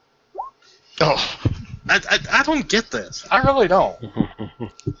 Oh. I don't get this. I really don't.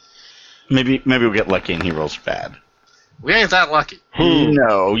 Maybe we'll get lucky and he rolls bad. We ain't that lucky.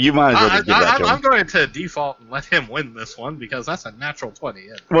 No, you might as well just give that to him. I'm going to default and let him win this one because that's a natural 20.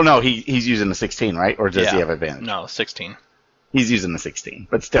 Well, no, he's using the 16, right? Or does he have advantage? No, 16. He's using the 16,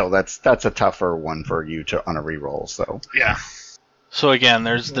 but still, that's a tougher one for you to on a reroll. So Yeah. So again,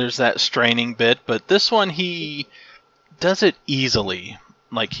 there's that straining bit, but this one he does it easily.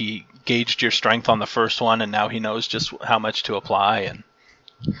 Like he gauged your strength on the first one, and now he knows just how much to apply, and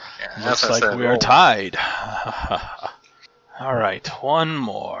looks like we are tied. All right, one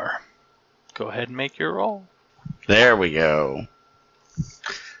more. Go ahead and make your roll. there we go.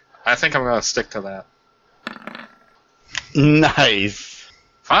 I think I'm going to stick to that. Nice.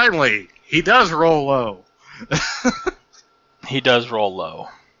 Finally, he does roll low. He does roll low.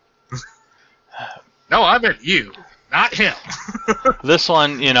 No, I meant you, not him. This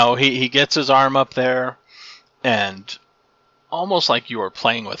one, he gets his arm up there, and almost like you were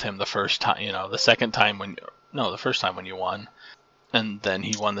playing with him the first time, the second time the first time when you won, and then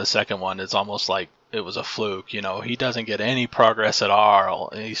he won the second one. It's almost like it was a fluke. He doesn't get any progress at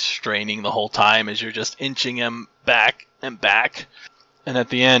all. He's straining the whole time as you're just inching him back and back, and at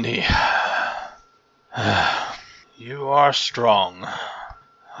the end he, you are strong.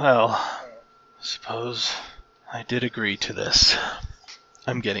 Well, suppose I did agree to this.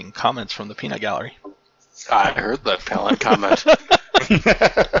 I'm getting comments from the peanut gallery. I heard that Palin comment.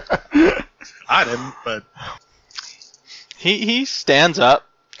 I didn't, but He stands up,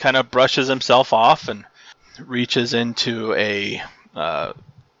 kind of brushes himself off, and reaches into a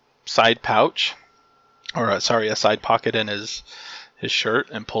side pouch, or a side pocket in his shirt,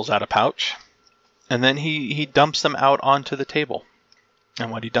 and pulls out a pouch. And then he dumps them out onto the table.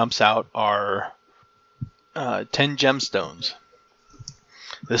 And what he dumps out are 10 gemstones.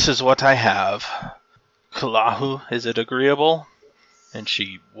 This is what I have. Kalahu, is it agreeable? And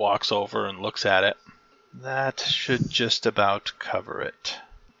she walks over and looks at it. That should just about cover it.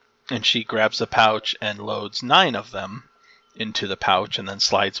 And she grabs the pouch and loads 9 of them into the pouch and then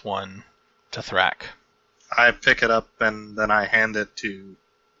slides one to Thrak. I pick it up and then I hand it to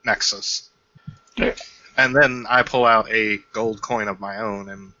Nexus. Okay. And then I pull out a gold coin of my own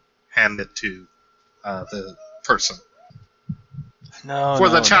and hand it to the person. For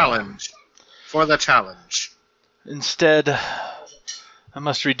the challenge. For the challenge. Instead, I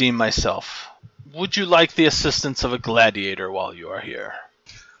must redeem myself. Would you like the assistance of a gladiator while you are here?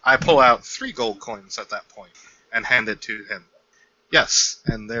 I pull out 3 gold coins at that point and hand it to him. Yes,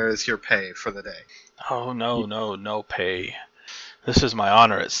 and there is your pay for the day. Oh, no pay. This is my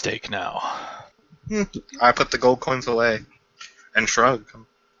honor at stake now. I put the gold coins away and shrug.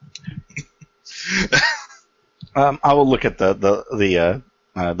 I will look at the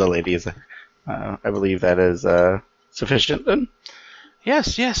ladies. I believe that is sufficient then.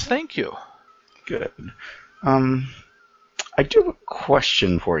 Yes, thank you. Good. I do have a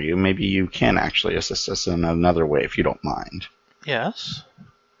question for you. Maybe you can actually assist us in another way if you don't mind. Yes?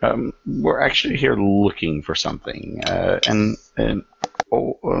 We're actually here looking for something, an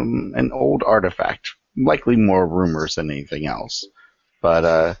old artifact, likely more rumors than anything else.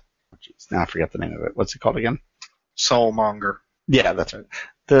 But now I forget the name of it. What's it called again? Soulmonger. Yeah, that's right.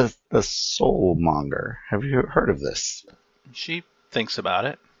 The Soulmonger. Have you heard of this? She thinks about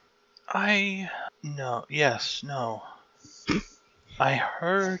it. No. I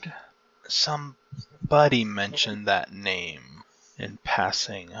heard somebody mention that name in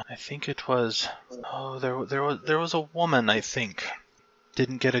passing. I think it was. Oh, there was a woman. I think.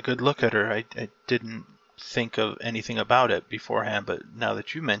 Didn't get a good look at her. I didn't think of anything about it beforehand, but now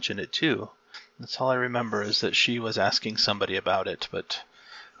that you mention it too, that's all I remember is that she was asking somebody about it. But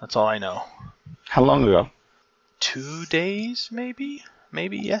that's all I know. How long ago? 2 days, maybe.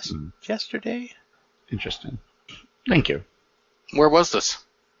 Yesterday. Interesting. Thank you. Where was this?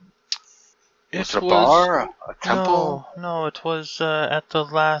 Was it a bar? A temple? No, it was at the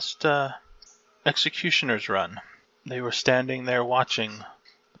last Executioner's Run. They were standing there watching.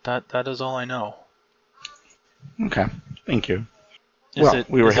 That is all I know. Okay. Thank you.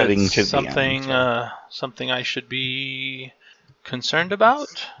 We were heading to something, the end. something I should be concerned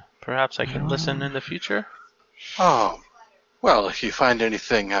about? Perhaps I can listen in the future? Oh, Well, if you find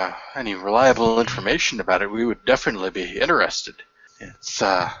anything, any reliable information about it, we would definitely be interested. It's,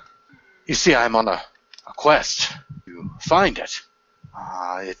 you see, I'm on a quest to find it.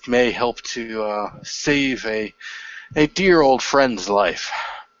 It may help to save a dear old friend's life.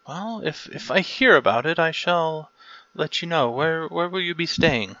 Well, if I hear about it, I shall let you know. Where will you be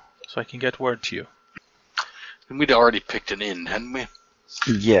staying, so I can get word to you? And we'd already picked an inn, hadn't we?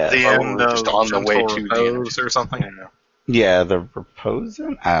 Yeah. The Well, end we're of just on the way Gentle to the end. Repose or something. Yeah. Yeah, the Repose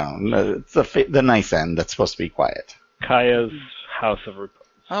Inn? I don't know. It's the nice end that's supposed to be quiet. Kaya's House of Repose.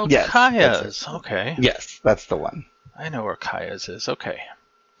 Oh, Yes, Kaya's. that's Okay. Yes, that's the one. I know where Kaya's is. Okay.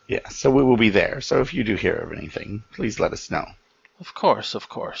 Yeah, so we will be there. So if you do hear of anything, please let us know. Of course, of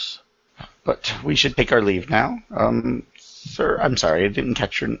course. But we should take our leave now. Sir, I'm sorry, I didn't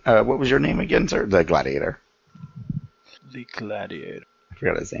catch your... what was your name again, sir? The Gladiator. The Gladiator. I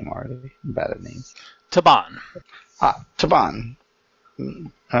forgot his name already. I'm bad at names. Taban. Taban.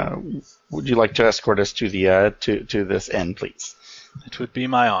 Would you like to escort us to the to this inn, please? It would be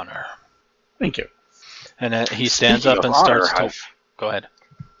my honor. Thank you. And he stands Speaking up of and honor, starts to... Go ahead.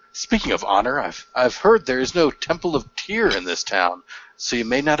 Speaking of honor, I've heard there is no Temple of Tyr in this town, so you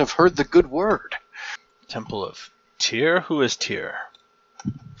may not have heard the good word. Temple of Tyr? Who is Tyr?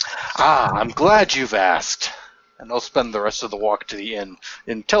 I'm glad you've asked. And I'll spend the rest of the walk to the inn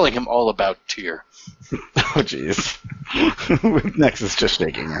in telling him all about Tyr. Oh, jeez. Nex is just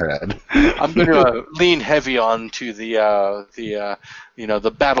shaking her head. I'm going to lean heavy on to the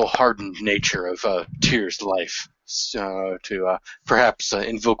battle-hardened nature of Tyr's life, to perhaps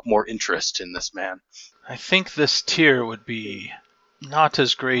invoke more interest in this man. I think this Tyr would be not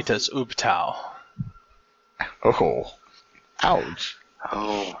as great as Ubtao. Oh. Ouch.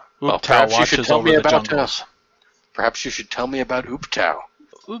 Oh, well, Ubtao perhaps you should watches tell over me the about. jungles. Perhaps you should tell me about Ubtao.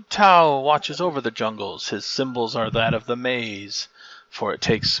 Ubtao watches over the jungles. His symbols are that of the maze, for it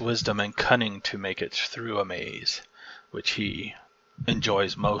takes wisdom and cunning to make it through a maze, which he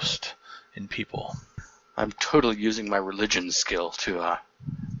enjoys most in people. I'm totally using my religion skill to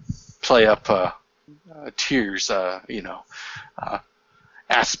play up Tyr's,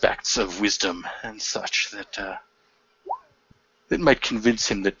 aspects of wisdom and such that might convince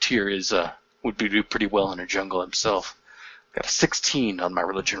him that Tyr would do pretty well in a jungle himself. Got a 16 on my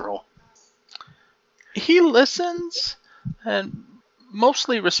religion roll. He listens, and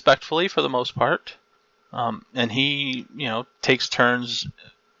mostly respectfully for the most part. And he, takes turns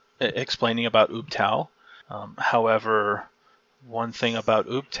explaining about Ubtao. However, one thing about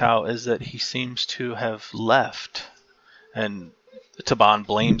Ubtao is that he seems to have left, and Taban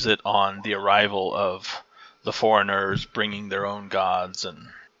blames it on the arrival of the foreigners bringing their own gods and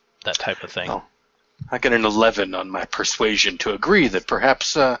that type of thing. Oh. I get an 11 on my persuasion to agree that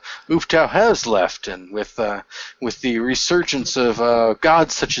perhaps Ubtao has left, and with the resurgence of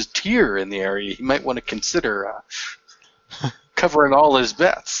gods such as Tyr in the area, he might want to consider covering all his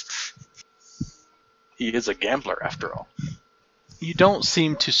bets. He is a gambler, after all. You don't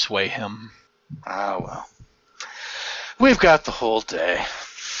seem to sway him. Ah, well. We've got the whole day.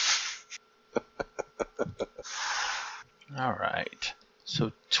 All right.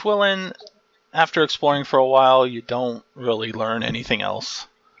 So, Twillin, after exploring for a while, you don't really learn anything else.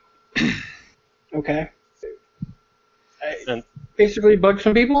 Okay. And- Basically bug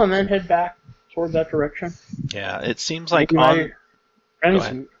some people and then head back toward that direction. Yeah, it seems like Maybe my friends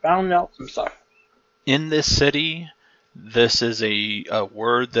ahead. found out some stuff. in this city, this is a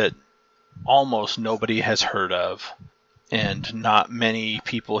word that almost nobody has heard of, and not many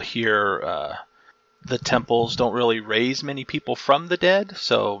people here. The temples don't really raise many people from the dead,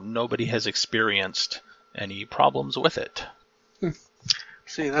 so nobody has experienced any problems with it.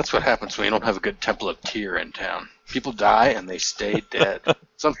 See, that's what happens when you don't have a good Temple of Tyr in town. People die and they stay dead.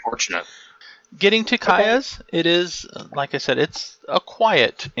 It's unfortunate. Getting to Kaya's, it is, like I said, it's a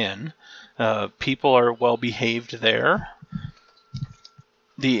quiet inn. People are well behaved there.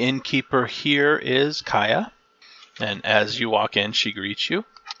 The innkeeper here is Kaya, and as you walk in, she greets you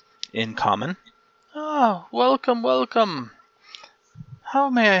in common. Ah, welcome, welcome. How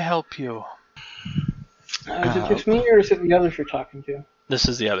may I help you? Is it just me or is it the others you're talking to? This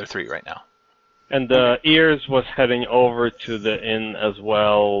is the other three right now. And Ears was heading over to the inn as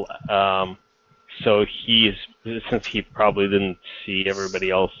well. So since he probably didn't see everybody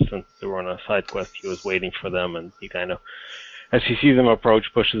else since they were on a side quest, he was waiting for them, and he kind of, as he sees them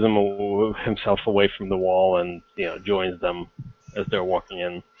approach, pushes himself away from the wall and joins them as they're walking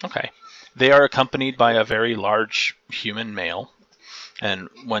in. Okay. They are accompanied by a very large human male, and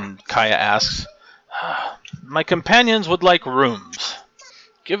when Kaya asks, "My companions would like rooms.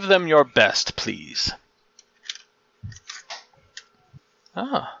 Give them your best, please."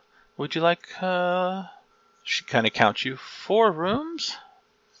 Ah, would you like, she kind of counts you, 4 rooms?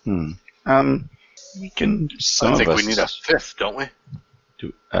 We can. Some I think of we us need a 5th, don't we?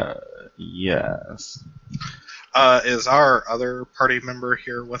 do. Yes. Is our other party member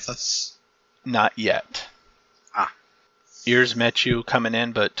here with us? Not yet. Ah. Ears met you coming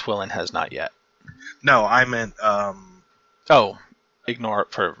in, but Twillin has not yet. No, I meant, Oh, ignore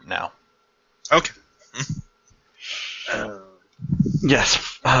it for now. okay. Yes.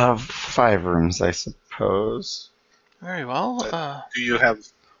 5 rooms, I suppose. Very well. Do you have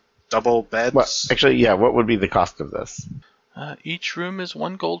double beds? Well, actually, yeah. What would be the cost of this? Each room is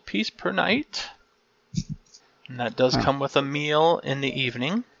 1 gold piece per night. And that does Huh. come with a meal in the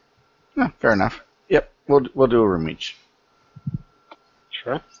evening. Fair enough. Yep. We'll do a room each.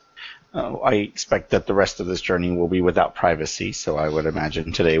 Sure. I expect that the rest of this journey will be without privacy, so I would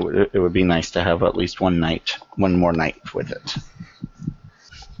imagine today it would be nice to have at least one more night with it.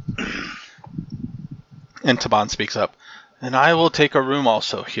 And Taban speaks up. And I will take a room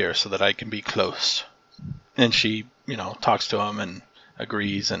also here so that I can be close. And she, talks to him and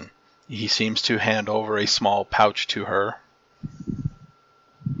agrees, and he seems to hand over a small pouch to her.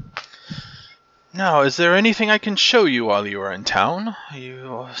 Now, is there anything I can show you while you are in town?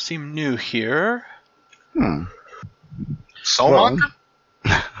 You seem new here. Soulmonger?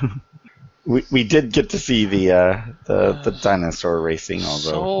 We did get to see the dinosaur racing,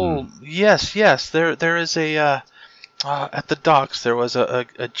 although. Yes. There is a at the docks. There was a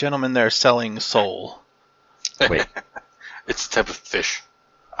gentleman there selling soul. Wait. It's a type of fish.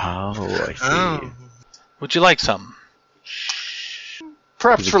 Oh, I see. Oh. Would you like some?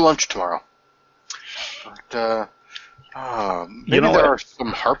 Perhaps for lunch tomorrow. But, maybe know there what? are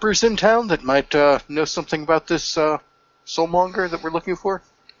some Harpers in town that might know something about this soulmonger that we're looking for.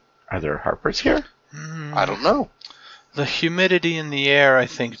 Are there Harpers here? I don't know. The humidity in the air, I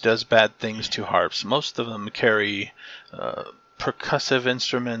think, does bad things to harps. Most of them carry percussive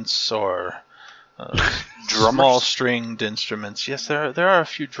instruments or small stringed instruments. Yes, there are a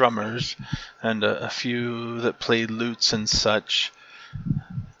few drummers and a few that play lutes and such.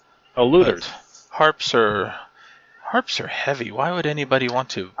 Oh, looters. But harps are heavy. Why would anybody want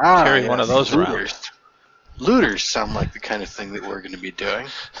to carry one of those around? Looters sound like the kind of thing that we're going to be doing.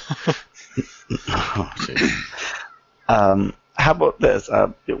 How about this?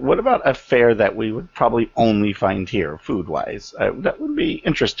 What about a fare that we would probably only find here, food-wise? That would be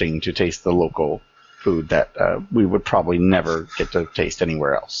interesting to taste the local food that we would probably never get to taste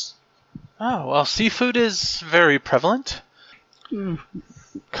anywhere else. Oh, well, seafood is very prevalent.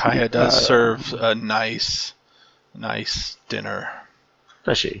 Kaya does serve a nice dinner.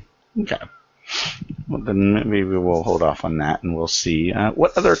 Does she? Okay. Well, then maybe we will hold off on that and we'll see.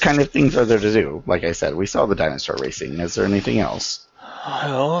 What other kind of things are there to do? Like I said, we saw the dinosaur racing. Is there anything else?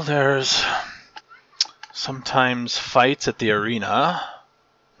 Well, there's sometimes fights at the arena,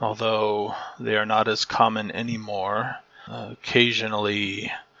 although they are not as common anymore. Occasionally,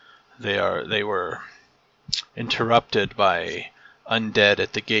 they were interrupted by undead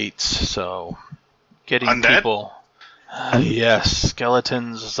at the gates, so getting Undead? people... yes,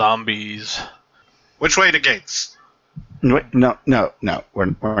 skeletons, zombies... Which way to gates? Wait, no. We're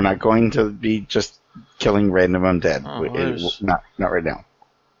not going to be just killing random undead. Not right now.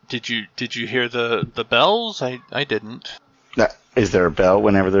 Did you hear the bells? I didn't. Is there a bell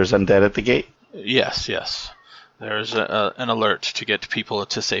whenever there's undead at the gate? Yes. There's an alert to get people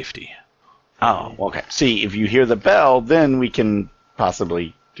to safety. Oh, okay. See, if you hear the bell, then we can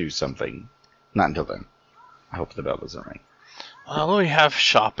possibly do something. Not until then. I hope the bell doesn't ring. Well, we have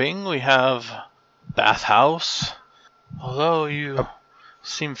shopping. We have bathhouse. Although you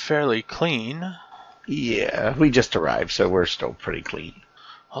seem fairly clean. Yeah, we just arrived, so we're still pretty clean.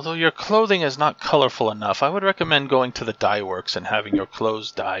 Although your clothing is not colorful enough, I would recommend going to the dye works and having your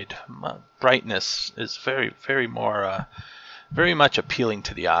clothes dyed. Brightness is very much appealing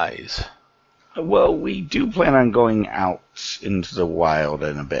to the eyes. Well, we do plan on going out into the wild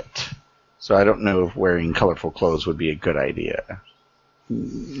in a bit, so I don't know if wearing colorful clothes would be a good idea.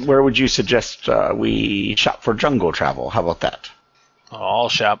 Where would you suggest we shop for jungle travel? How about that? All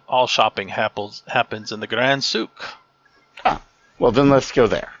shopping happens in the Grand Souk. Well, then let's go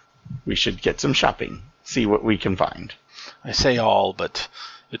there. We should get some shopping, see what we can find. I say all, but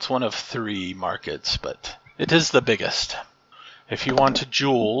it's one of 3 markets, but it is the biggest. If you want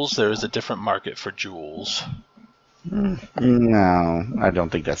jewels, there is a different market for jewels. No, I don't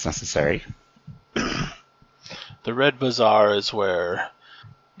think that's necessary. The Red Bazaar is where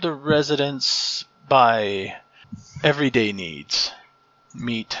the residents buy everyday needs.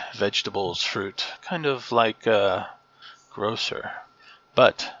 Meat, vegetables, fruit. Kind of like a grocer.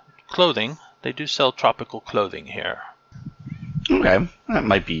 But clothing, they do sell tropical clothing here. Okay, that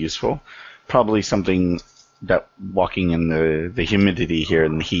might be useful. Probably something that walking in the humidity here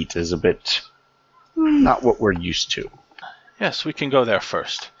and the heat is a bit not what we're used to. Yes, we can go there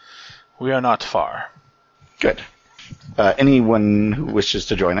first. We are not far. Good. Anyone who wishes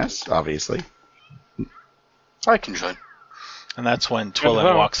to join us, obviously. I can join. And that's when Twillin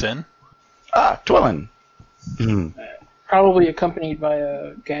Hello. walks in. Ah, Twillin. Probably accompanied by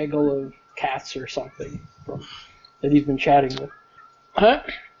a gaggle of cats or something that he's been chatting with. Huh?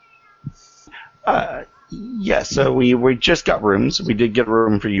 Yes, so we just got rooms. We did get a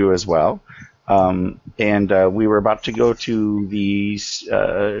room for you as well. And we were about to go to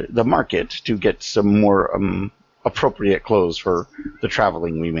the market to get some more appropriate clothes for the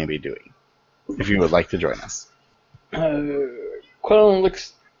traveling we may be doing, if you would like to join us. Quillen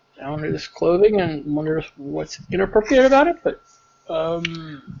looks down at his clothing and wonders what's inappropriate about it, but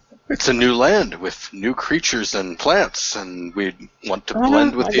It's a new land with new creatures and plants, and we want to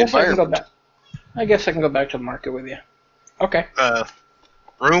blend with the environment. I guess I can go back to the market with you. Okay.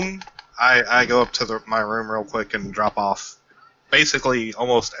 Room. I go up to my room real quick and drop off basically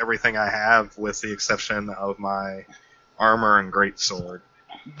almost everything I have, with the exception of my armor and greatsword.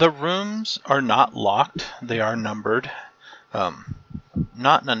 The rooms are not locked. They are numbered.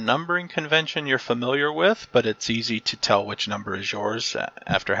 Not in a numbering convention you're familiar with, but it's easy to tell which number is yours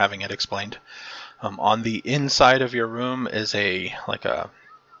after having it explained. On the inside of your room is a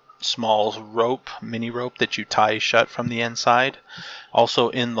small mini rope that you tie shut from the inside. Also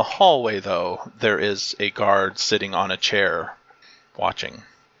in the hallway, though, there is a guard sitting on a chair watching.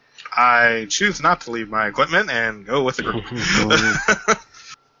 I choose not to leave my equipment and go with the group.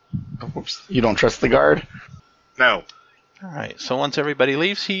 Oops. You don't trust the guard? No. Alright, so once everybody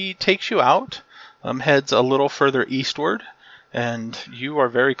leaves, he takes you out, heads a little further eastward, and you are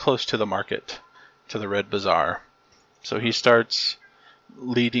very close to the market, to the Red Bazaar. So he starts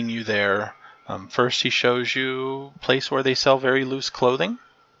leading you there. First he shows you a place where they sell very loose clothing.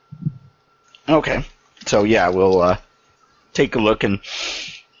 Okay. So yeah, we'll take a look and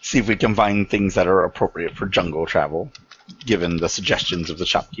see if we can find things that are appropriate for jungle travel, given the suggestions of the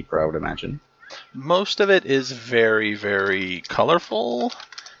shopkeeper, I would imagine. Most of it is very, very colorful,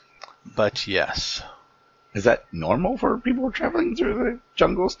 but yes. Is that normal for people traveling through the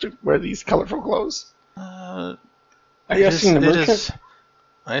jungles to wear these colorful clothes? Are you asking the merchant?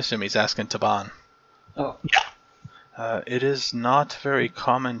 I assume he's asking Taban. Oh. It is not very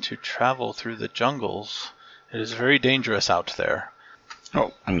common to travel through the jungles. It is very dangerous out there.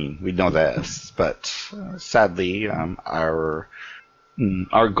 Oh, I mean, we know this, but sadly, our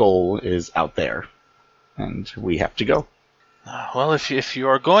goal is out there, and we have to go. Well, if you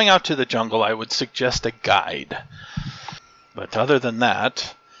are going out to the jungle, I would suggest a guide. But other than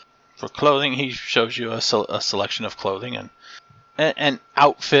that, for clothing, he shows you a selection of clothing, and an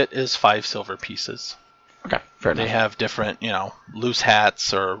outfit is 5 silver pieces. Okay, fair enough. They have different, loose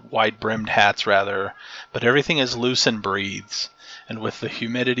hats, or wide-brimmed hats, rather, but everything is loose and breathes. And with the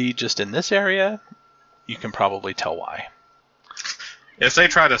humidity just in this area, you can probably tell why. If they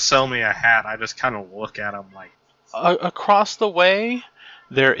try to sell me a hat, I just kind of look at them like... Across the way,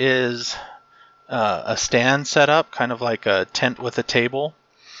 there is a stand set up, kind of like a tent with a table.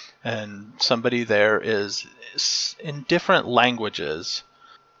 And somebody there is, in different languages,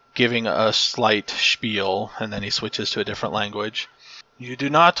 giving a slight spiel, and then he switches to a different language. You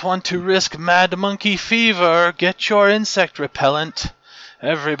do not want to risk mad monkey fever. Get your insect repellent.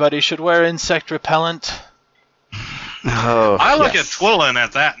 Everybody should wear insect repellent. Oh, I look yes. at Twillin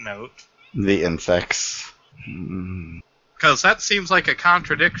at that note, The insects. because that seems like a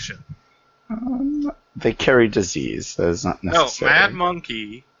contradiction. They carry disease. That is not No, necessary. mad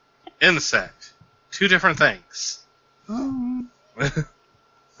monkey, insect. 2 different things. What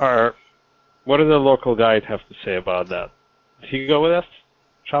do the local guide have to say about that? Did he go with us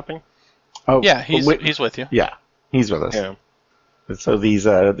shopping? Oh, Yeah, he's wait, with you. yeah, he's with us. Yeah. So these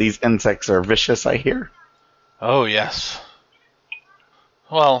insects are vicious, I hear. Oh, yes.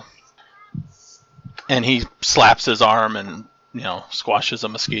 Well, and he slaps his arm and, squashes a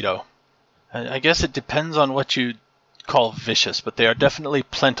mosquito. I guess it depends on what you call vicious, but they are definitely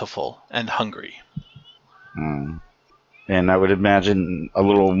plentiful and hungry. And I would imagine a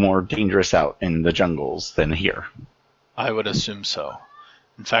little more dangerous out in the jungles than here. I would assume so.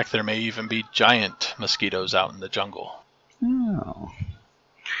 In fact, there may even be giant mosquitoes out in the jungle. Oh.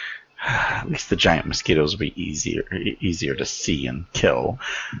 At least the giant mosquitoes will be easier to see and kill.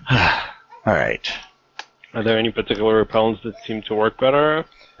 All right. Are there any particular repellents that seem to work better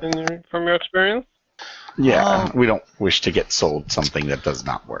from your experience? Yeah, Oh. we don't wish to get sold something that does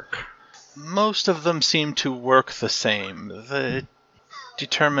not work. Most of them seem to work the same. It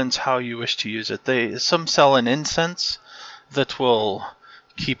determines how you wish to use it. Some sell an incense that will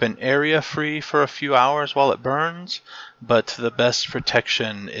keep an area free for a few hours while it burns, but the best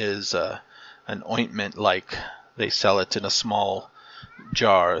protection is an ointment like they sell it in a small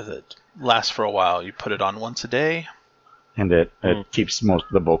jar that lasts for a while. You put it on once a day. And it keeps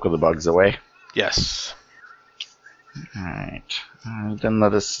the bulk of the bugs away. Yes. Alright. Then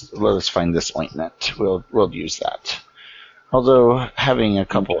let us find this ointment. We'll use that. Although having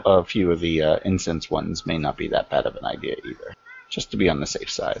a few of the incense ones may not be that bad of an idea either. Just to be on the safe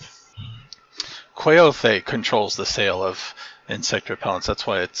side. Queothe controls the sale of insect repellents. That's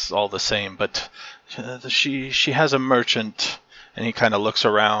why it's all the same. But she has a merchant, and he kind of looks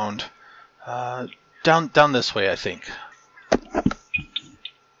around. Down this way, I think.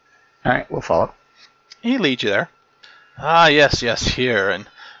 Alright, we'll follow. He leads you there. Ah, yes, here. And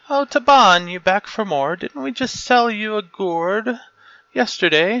oh, Taban, you back for more? Didn't we just sell you a gourd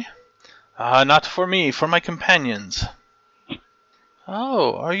yesterday? Not for me, for my companions.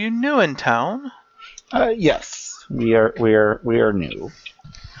 Oh, are you new in town? Yes, we are new.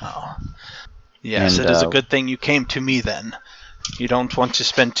 Oh, yes, And, it is a good thing you came to me then. You don't want to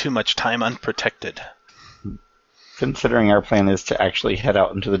spend too much time unprotected. Considering our plan is to actually head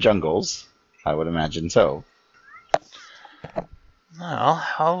out into the jungles, I would imagine so. Well,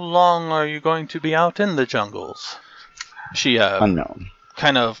 how long are you going to be out in the jungles? She Unknown.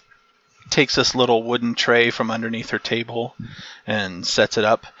 kind of takes this little wooden tray from underneath her table and sets it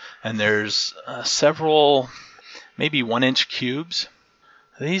up, and there's several maybe 1-inch cubes.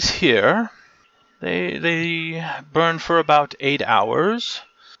 These here, they burn for about 8 hours.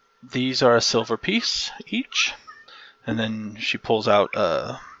 These are a silver piece each. And then she pulls out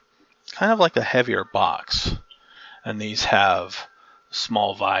kind of like a heavier box, and these have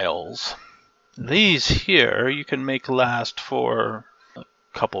small vials. These here you can make last for a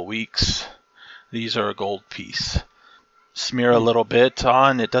couple weeks. These are a gold piece. Smear a little bit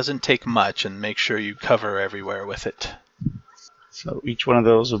on, it doesn't take much, and make sure you cover everywhere with it. So each one of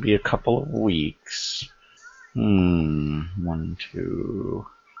those will be a couple of weeks. 1, 2.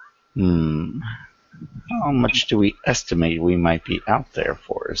 How much do we estimate we might be out there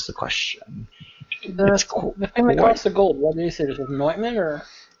for is the question. The thing that costs the gold, what is it? Is it an ointment or?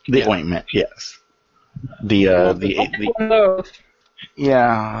 The ointment, yes. The One of those.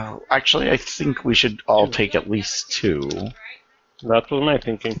 yeah, actually I think we should all take at least 2 That was my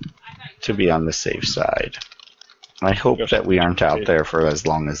thinking. to be on the safe side. I hope that we aren't out there for as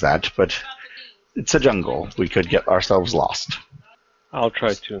long as that, but it's a jungle. We could get ourselves lost. I'll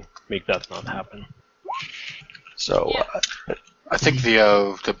try to make that not happen. So, I think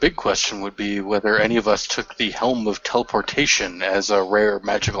the big question would be whether any of us took the Helm of Teleportation as a rare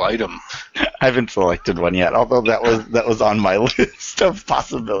magical item. I haven't selected one yet, although that was on my list of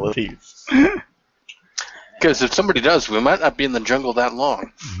possibilities. Because if somebody does, we might not be in the jungle that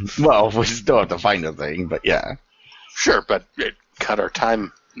long. Well, we still have to find a thing, but yeah. Sure, but it cut our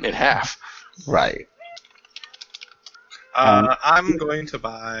time in half. Right. I'm going to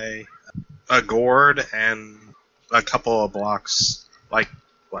buy a gourd and a couple of blocks,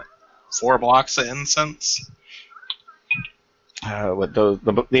 4 blocks of incense. What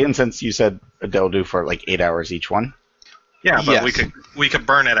the incense you said they'll do for like 8 hours each one? Yeah, but Yes. we could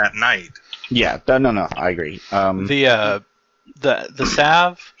burn it at night. Yeah, no, I agree. The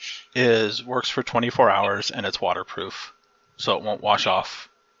salve works for 24 hours, and it's waterproof, so it won't wash off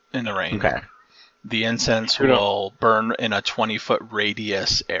in the rain. Okay. The incense will burn in a 20-foot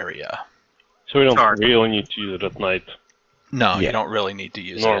radius area. So we don't Sorry. really need to use it at night. No, Yeah. you don't really need to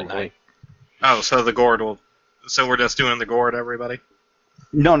use it at Normally. night. Oh, so the gourd will. So we're just doing the gourd, everybody.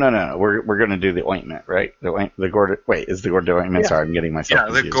 No. We're gonna do the ointment, right? The gourd. Wait, is the gourd the ointment? Yeah. Sorry, I'm getting myself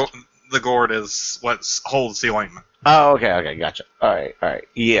Yeah, confused. the gourd is what holds the ointment. Oh, okay, gotcha. All right.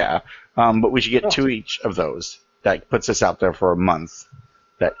 Yeah. But we should get 2 each of those. That puts us out there for a month.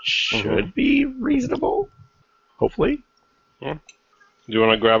 That should be reasonable. Hopefully. Do you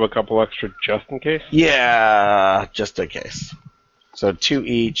want to grab a couple extra just in case? Yeah, just in case. So 2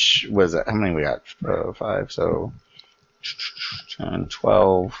 each. Was it? How many we got? 5. So 10,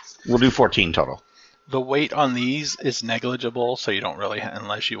 12. We'll do 14 total. The weight on these is negligible, so you don't really,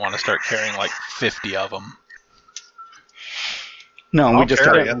 unless you want to start carrying like 50 of them. No, we I'll just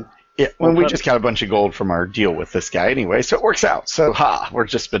carry got. it. Yeah, well, we just got a bunch of gold from our deal with this guy anyway, so it works out. So we're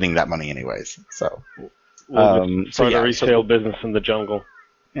just spending that money anyways. So We'll just so start yeah, a retail business in the jungle.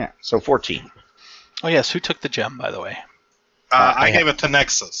 yeah, so 14. Oh yes, who took the gem, by the way? I I gave it to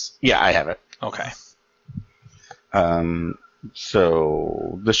Nexus. Yeah, I have it. Okay.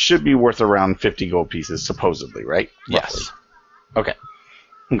 So this should be worth around 50 gold pieces, supposedly, right? Roughly. Yes. Okay.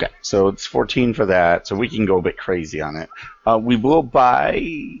 Okay, so it's 14 for that, so we can go a bit crazy on it. We will buy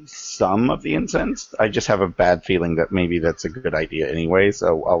some of the incense. I just have a bad feeling that maybe that's a good idea anyway,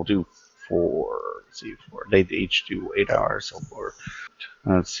 so I'll do 4. Let's see, 4. They each do 8 hours, so 4.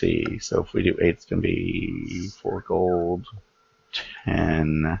 Let's see, so if we do 8, it's going to be 4 gold,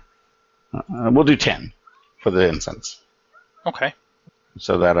 10. We'll do 10 for the incense. Okay.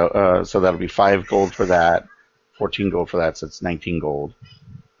 So that'll be 5 gold for that, 14 gold for that, so it's 19 gold.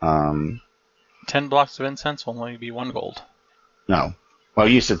 10 blocks of incense will only be 1 gold. No. Well,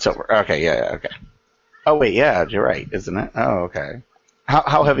 you said silver. Okay, yeah, okay. Oh, wait, yeah, you're right, isn't it? Oh, okay.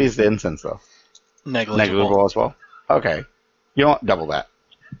 How heavy is the incense, though? Negligible. As well? Okay. You don't double that.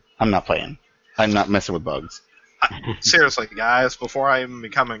 I'm not playing. I'm not messing with bugs. Seriously, guys, before I even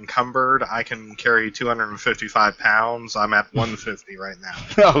become encumbered, I can carry 255 pounds. I'm at 150 right now.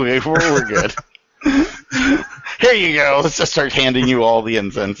 Okay, we're good. Here you go. Let's just start handing you all the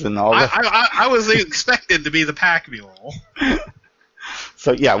incense and all the... I was expected to be the pack mule.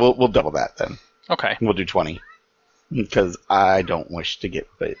 So, yeah, we'll double that then. Okay. We'll do 20. Because I don't wish to get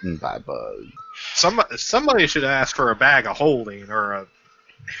bitten by bugs. Somebody should ask for a bag of holding or a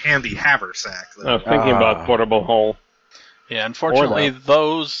handy haversack. I was thinking about portable hole. Yeah, unfortunately,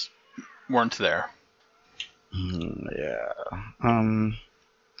 those weren't there. Yeah.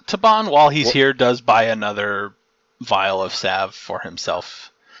 Taban, while he's here, does buy another vial of salve for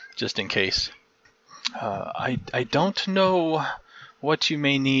himself, just in case. I don't know what you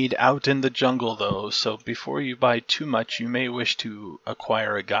may need out in the jungle, though, so before you buy too much, you may wish to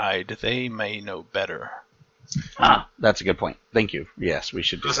acquire a guide. They may know better. That's a good point. Thank you. Yes, we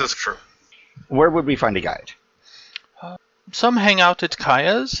should do This that. is true. Where would we find a guide? Some hang out at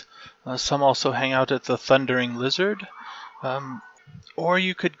Kaya's. Some also hang out at the Thundering Lizard. Or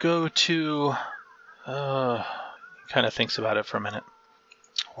you could go to... kind of thinks about it for a minute.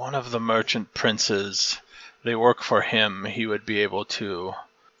 One of the merchant princes. They work for him. He would be able to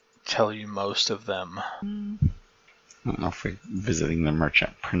tell you most of them. I don't know if we're visiting the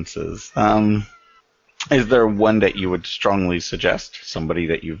merchant princes. Is there one that you would strongly suggest? Somebody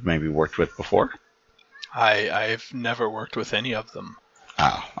that you've maybe worked with before? I've never worked with any of them.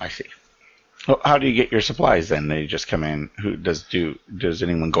 Oh, I see. Well, how do you get your supplies then? They just come in. Does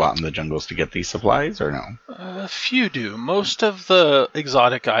anyone go out in the jungles to get these supplies or no? A few do. Most of the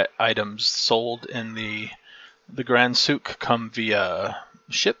exotic items sold in the Grand Souk come via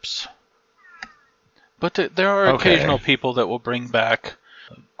ships. But there are occasional people that will bring back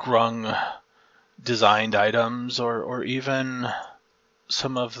grung designed items or even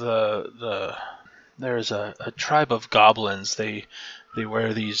some of the there's a tribe of goblins. They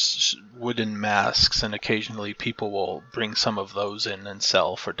wear these wooden masks, and occasionally people will bring some of those in and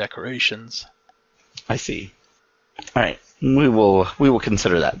sell for decorations. I see. All right, we will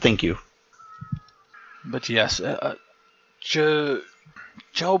consider that. Thank you. But yes, Jobal,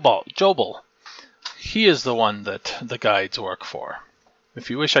 he is the one that the guides work for.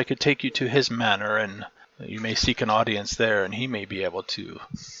 If you wish, I could take you to his manor, and you may seek an audience there, and he may be able to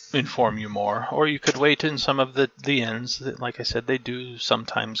inform you more. Or you could wait in some of the inns. Like I said, they do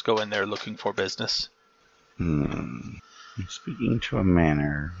sometimes go in there looking for business. Speaking to a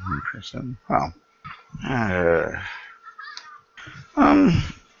manor in person. Well,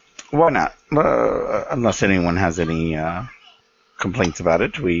 why not? Unless anyone has any complaints about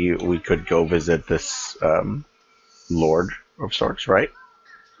it, we could go visit this lord of sorts, right?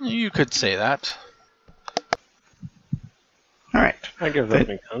 You could say that. All right. I guess that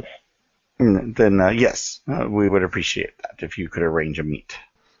makes sense. Then yes, we would appreciate that if you could arrange a meet.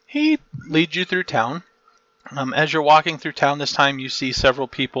 He leads you through town. As you're walking through town this time, you see several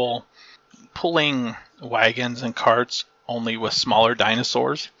people pulling wagons and carts, only with smaller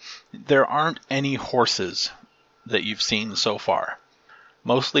dinosaurs. There aren't any horses that you've seen so far.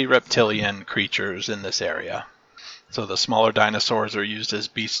 Mostly reptilian creatures in this area. So the smaller dinosaurs are used as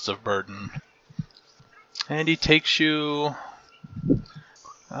beasts of burden. And he takes you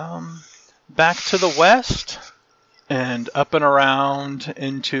back to the west and up and around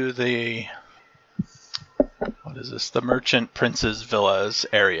into the the Merchant Prince's Villas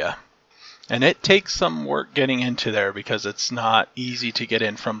area. And it takes some work getting into there because it's not easy to get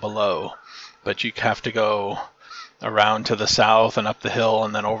in from below. But you have to go around to the south and up the hill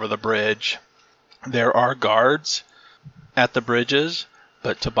and then over the bridge. There are guards at the bridges,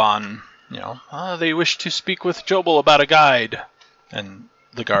 but Taban, they wish to speak with Jobal about a guide. And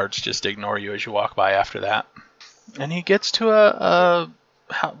the guards just ignore you as you walk by after that. And he gets to a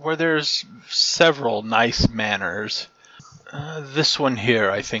where there's several nice manors. This one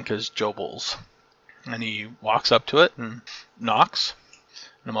here, I think, is Jobal's. And he walks up to it and knocks.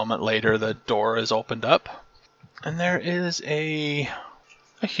 And a moment later, the door is opened up. And there is a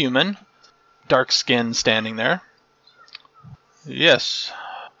human, dark skin, standing there. Yes.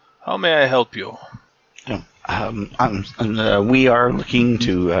 How may I help you? We are looking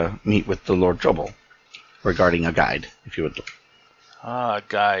to meet with the Lord Jobal regarding a guide, if you would look. Ah,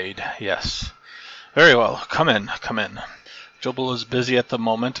 guide, yes. Very well, come in. Jobal is busy at the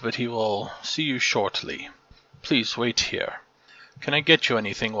moment, but he will see you shortly. Please wait here. Can I get you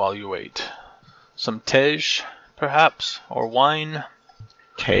anything while you wait? Some tej, perhaps, or wine?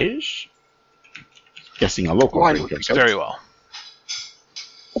 Tej? Guessing a local Wine drink would be of good. sorts. Very well.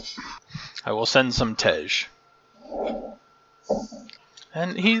 I will send some tej.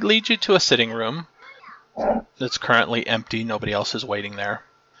 And he leads you to a sitting room that's currently empty. Nobody else is waiting there.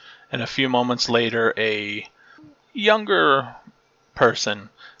 And a few moments later, a younger person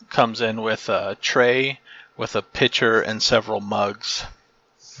comes in with a tray with a pitcher and several mugs.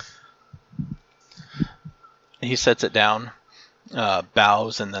 He sets it down,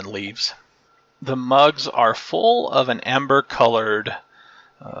 bows, and then leaves. The mugs are full of an amber-colored,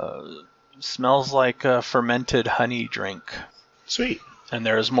 smells like a fermented honey drink. Sweet. And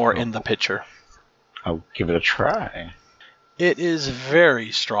there is more in the pitcher. I'll give it a try. It is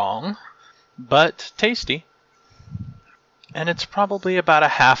very strong, but tasty. And it's probably about a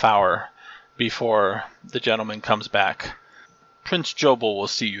half hour before the gentleman comes back. Prince Jobal will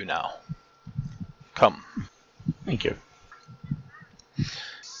see you now. Come. Thank you.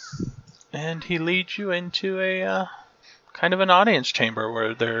 And he leads you into a kind of an audience chamber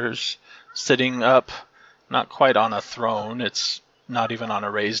where there's sitting up, not quite on a throne, it's not even on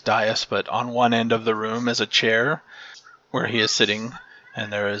a raised dais, but on one end of the room is a chair where he is sitting,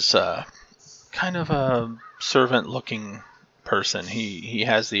 and there is kind of a servant-looking person. He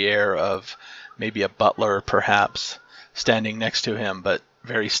has the air of maybe a butler, perhaps, standing next to him, but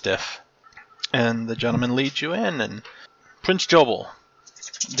very stiff. And the gentleman leads you in, and Prince Jobal,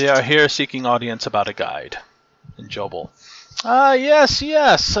 they are here seeking audience about a guide. And Jobal, yes,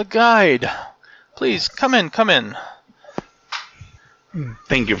 a guide. Please, come in.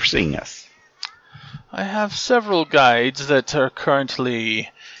 Thank you for seeing us. I have several guides that are currently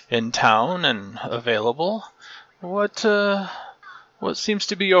in town and available. What seems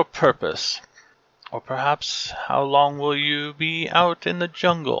to be your purpose? Or perhaps how long will you be out in the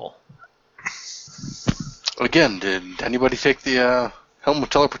jungle? Again, did anybody take the helm of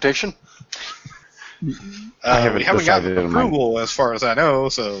teleportation? I haven't we haven't decided gotten in my- approval as far as I know,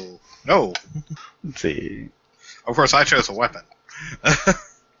 so no. Let's see. Of course, I chose a weapon.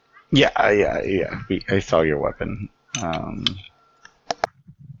 Yeah. I saw your weapon.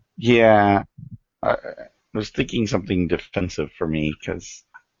 Yeah. I was thinking something defensive for me because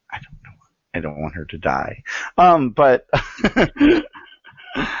I don't know. I don't want her to die. But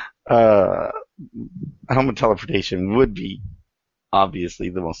helmet teleportation would be obviously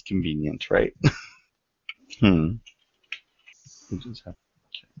the most convenient, right? What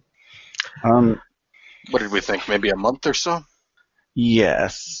did we think? Maybe a month or so?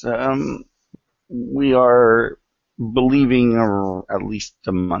 Yes. We are believing at least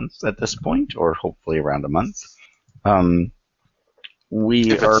a month at this point, or hopefully around a month. If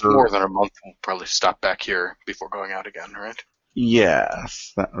it's more than a month, we'll probably stop back here before going out again, right?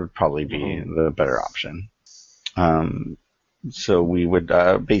 Yes, that would probably be the better option. So we would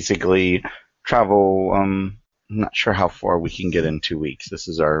basically travel. I'm not sure how far we can get in 2 weeks. This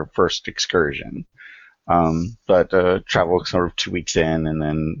is our first excursion. But travel sort of 2 weeks in, and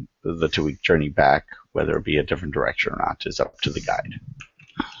then the 2-week journey back, whether it be a different direction or not, is up to the guide.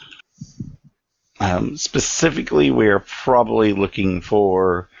 Specifically, we're probably looking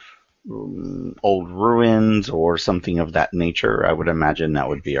for old ruins or something of that nature. I would imagine that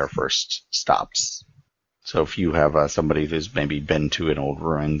would be our first stops. So if you have somebody who's maybe been to an old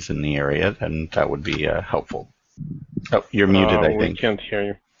ruins in the area, then that would be helpful. Oh, you're muted, I We think. can't hear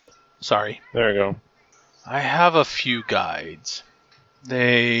you. Sorry. There you go. I have a few guides.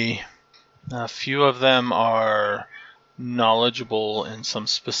 A few of them are knowledgeable in some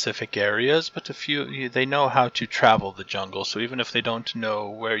specific areas, but a few, they know how to travel the jungle, so even if they don't know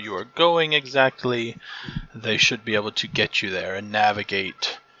where you are going exactly, they should be able to get you there and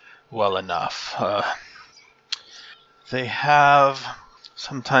navigate well enough.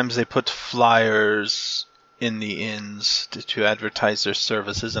 Sometimes they put flyers in the inns to advertise their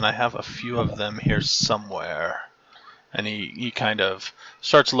services, and I have a few of them here somewhere. And he kind of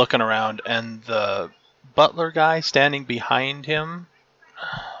starts looking around, and the butler guy standing behind him,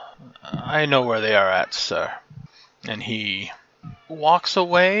 I know where they are at, sir. And he walks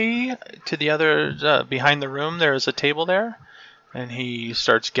away to the other, behind the room. There is a table there. And he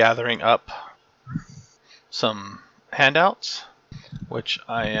starts gathering up some handouts, which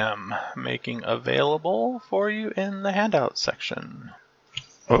I am making available for you in the handout section.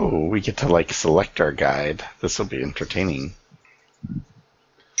 Oh, we get to like select our guide. This will be entertaining.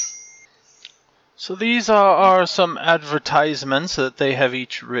 So these are some advertisements that they have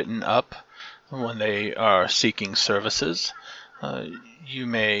each written up when they are seeking services. You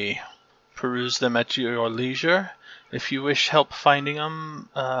may peruse them at your leisure. If you wish help finding them,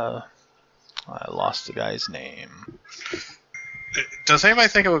 I lost the guy's name. Does anybody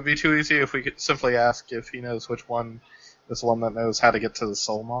think it would be too easy if we could simply ask if he knows which one is the one that knows how to get to the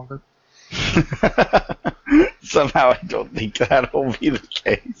Soulmonger? Somehow I don't think that'll be the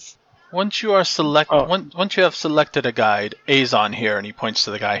case. Once you are once you have selected a guide, Azon here, and he points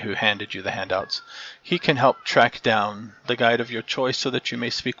to the guy who handed you the handouts, he can help track down the guide of your choice so that you may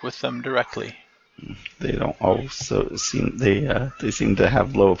speak with them directly. They don't also seem they seem to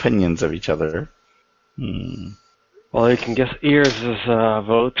have low opinions of each other. Well, you can guess ears is a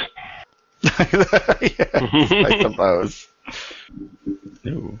vote. Yes, I suppose.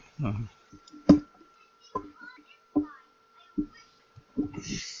 Ooh.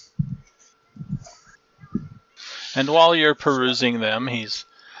 And while you're perusing them, he's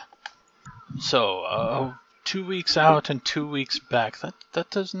 2 weeks out and 2 weeks back.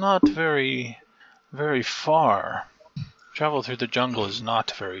 That is not very far. Travel through the jungle is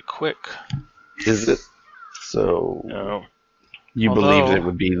not very quick. Is it? So No. you believe it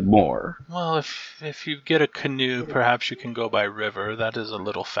would be more? Well, if you get a canoe, perhaps you can go by river. That is a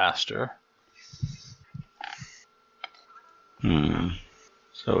little faster.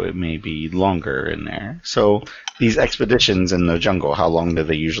 So it may be longer in there. So these expeditions in the jungle, how long do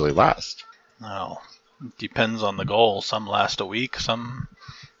they usually last? Well, it depends on the goal. Some last a week. Some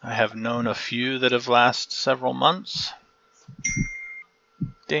I have known a few that have lasted several months.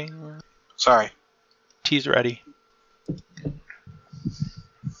 Ding. Sorry. Tea's ready.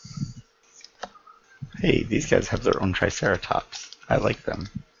 Hey, these guys have their own Triceratops. I like them.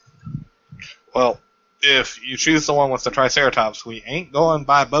 Well, if you choose the one with the Triceratops, we ain't going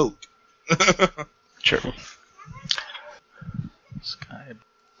by boat. Sure. Sky.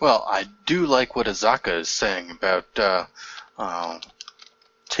 Well, I do like what Azaka is saying about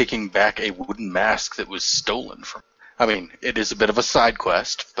taking back a wooden mask that was stolen from. I mean, it is a bit of a side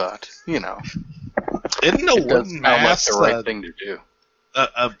quest, but Isn't a it does wooden sound like mask the right thing to do.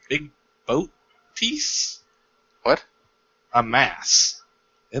 a big boat piece? What? A mass.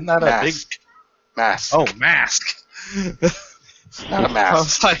 Isn't that Mask. a big... Mask. Oh, mask. It's not a I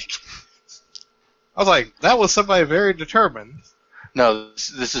mask. was like, that was somebody very determined. No,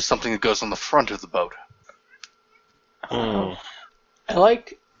 this is something that goes on the front of the boat. Hmm. I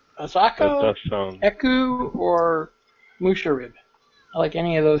like That Azako, does sound. Eku, or Musharib. I like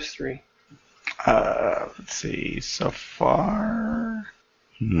any of those three. Let's see. So far,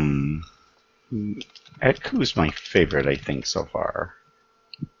 Edku's my favorite, I think, so far.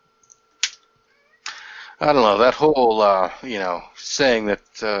 I don't know, that whole, saying that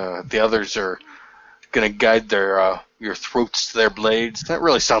the others are going to guide their your throats to their blades, that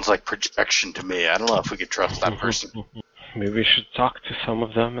really sounds like projection to me. I don't know if we could trust that person. Maybe we should talk to some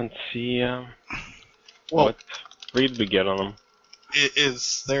of them and see Well, what read we get on them.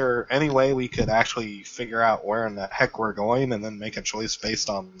 is there any way we could actually figure out where in the heck we're going and then make a choice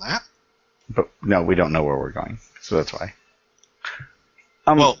based on that? But no, we don't know where we're going, so that's why.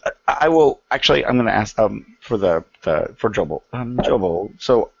 Well- I will actually. I'm going to ask for Jobel. Jobel.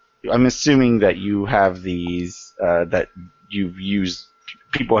 So I'm assuming that you have these that you've used.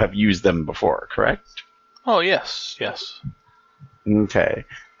 People have used them before, correct? Oh, yes. Okay.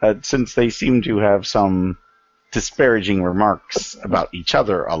 Since they seem to have some disparaging remarks about each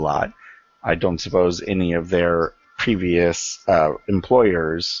other a lot, I don't suppose any of their previous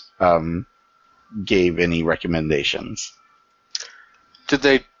employers gave any recommendations. Did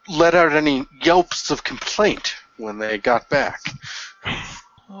they let out any yelps of complaint when they got back?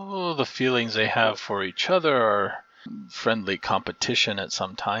 Oh, the feelings they have for each other are friendly competition at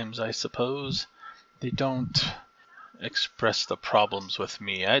some times, I suppose. They don't express the problems with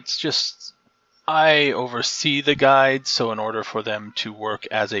me. It's just I oversee the guides, so in order for them to work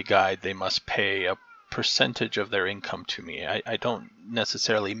as a guide, they must pay a percentage of their income to me. I don't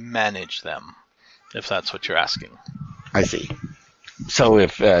necessarily manage them, if that's what you're asking. I see. So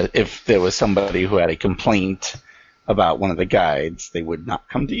if there was somebody who had a complaint about one of the guides, they would not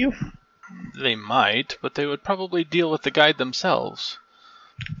come to you? They might, but they would probably deal with the guide themselves.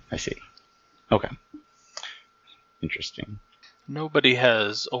 I see. Okay. Interesting. Nobody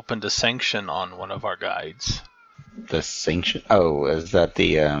has opened a sanction on one of our guides. The sanction? Oh, is that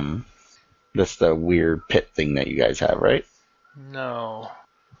that's the weird pit thing that you guys have, right? No.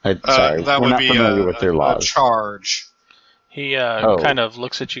 Sorry, that we're would not be familiar with their a laws. charge. He Oh. kind of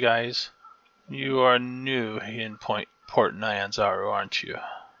looks at you guys. You are new in Port Nyanzaru, aren't you?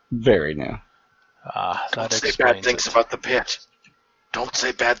 Very new. Ah, Don't that say explains bad things it. about the pit. Don't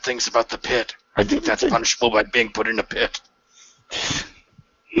say bad things about the pit. I I think didn't that's say- punishable by being put in a pit.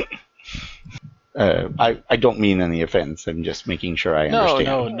 I don't mean any offense. I'm just making sure I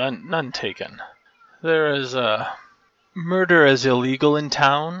understand. No, none taken. There is murder is illegal in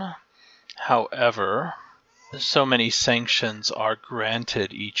town. However, so many sanctions are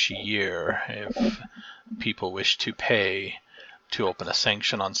granted each year if people wish to pay to open a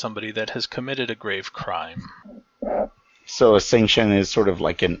sanction on somebody that has committed a grave crime. So a sanction is sort of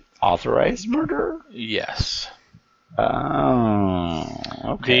like an authorized murder? Yes. Oh,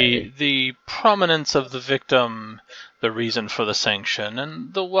 okay. The prominence of the victim, the reason for the sanction,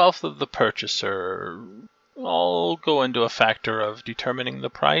 and the wealth of the purchaser all go into a factor of determining the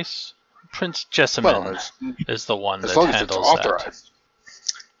price. Prince Jessamine Well, is the one as that long as it's handles authorized.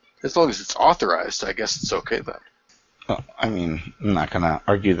 As long as it's authorized, I guess it's okay then. Well, I mean, I'm not going to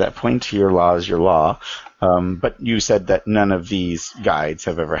argue that point. Your law is your law. But you said that none of these guides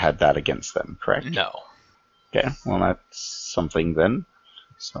have ever had that against them, correct? that. No. Okay, well, that's something then.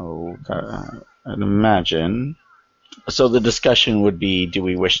 So, I'd imagine. So the discussion would be, do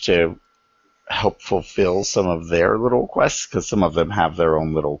we wish to help fulfill some of their little quests? Because some of them have their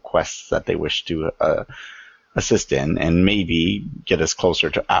own little quests that they wish to assist in, and maybe get us closer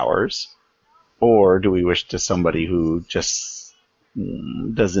to ours. Or do we wish to somebody who just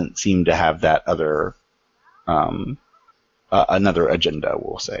doesn't seem to have that other, another agenda,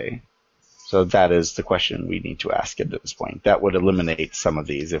 we'll say. So that is the question we need to ask at this point. That would eliminate some of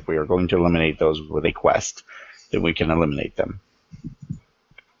these. If we are going to eliminate those with a quest, then we can eliminate them.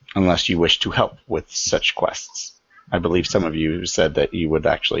 Unless you wish to help with such quests. I believe some of you said that you would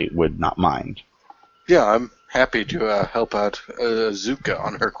not mind. Yeah, I'm happy to help out Azuka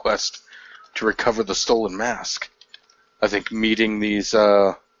on her quest to recover the stolen mask. I think meeting these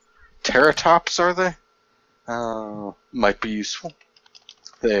Teratops, are they? Might be useful.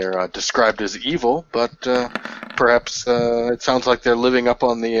 They're described as evil, but perhaps it sounds like they're living up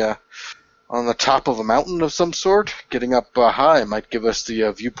on the top of a mountain of some sort. Getting up high might give us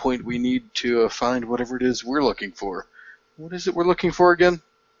the viewpoint we need to find whatever it is we're looking for. What is it we're looking for again?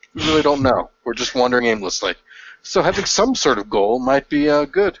 We really don't know. We're just wandering aimlessly. So having some sort of goal might be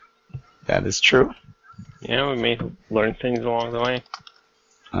good. That is true. Yeah, we may learn things along the way.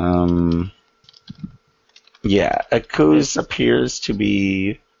 Yeah, Akuz appears to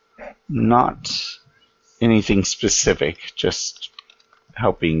be not anything specific, just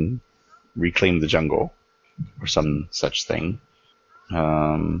helping reclaim the jungle or some such thing.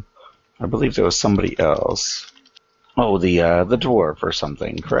 I believe there was somebody else. Oh, the dwarf or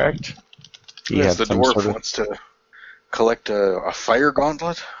something, correct? He Yes, had the some dwarf sort of- wants to collect a fire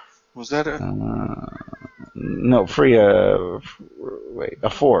gauntlet. Was that it? No, free a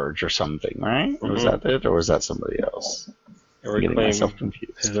forge or something, right? Mhm. Was that it, or was that somebody else? I'm getting Reclaim myself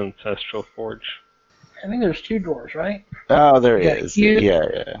confused. his ancestral forge. I think there's two doors, right? Oh, there he Yeah, is. you-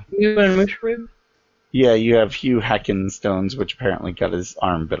 Yeah. You and Mushrib? Yeah, you have Hugh Hackenstones, which apparently got his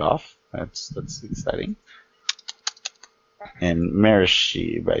arm bit off. That's exciting. And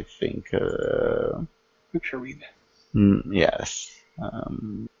Marishib, I think. Mushrib. Yes.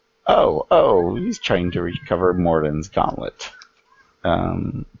 He's trying to recover Morden's gauntlet.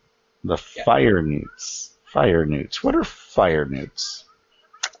 The fire newts. Fire newts. What are fire newts?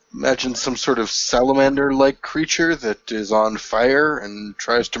 Imagine some sort of salamander-like creature that is on fire and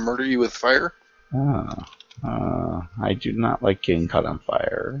tries to murder you with fire. I do not like getting caught on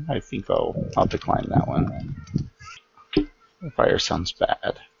fire. I think I'll decline that one. Fire sounds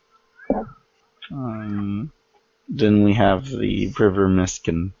bad. Then we have the River Mist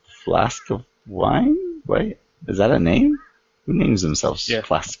and Flask of Wine? Wait, is that a name? Who names themselves Yeah.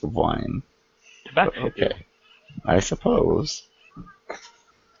 Flask of Wine? Tobacco. Okay, I suppose.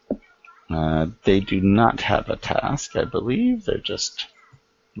 They do not have a task, I believe. They're just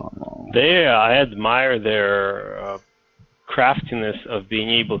normal. I admire their craftiness of being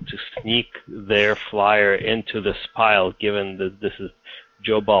able to sneak their flyer into this pile, given that this is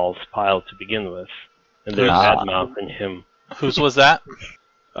Jobal's pile to begin with, and they're bad-mouthing him. Whose was that?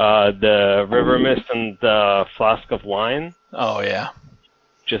 The River Mist and the Flask of Wine, Oh, yeah.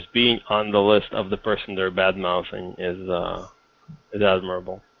 just being on the list of the person they're bad-mouthing is is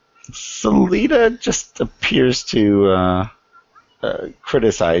admirable. Selita just appears to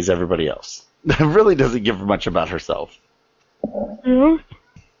criticize everybody else. Really doesn't give much about herself. All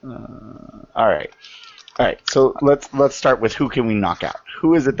right. So let's start with who can we knock out?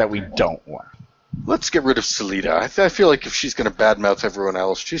 Who is it that we don't want? Let's get rid of Selita. I feel like if she's going to badmouth everyone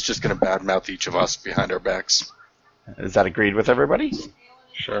else, she's just going to badmouth each of us behind our backs. Is that agreed with everybody?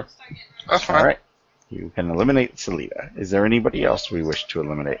 Sure. That's fine. All right. You can eliminate Selita. Is there anybody else we wish to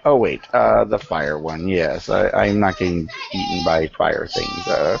eliminate? Oh, wait. The fire one. Yes. I'm not getting eaten by fire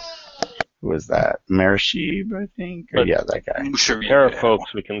things. Who was that? Marashib, I think? But yeah, that guy. Sure. There are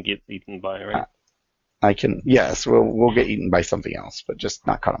folks we can get eaten by, right? I can. Yes, we'll get eaten by something else, but just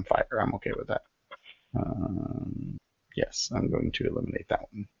not caught on fire. I'm okay with that. Yes, I'm going to eliminate that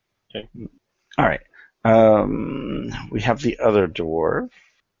one. Okay. All right. We have the other dwarf,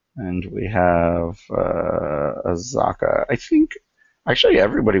 and we have Azaka. I think actually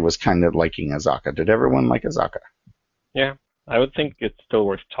everybody was kind of liking Azaka. Did everyone like Azaka? Yeah, I would think it's still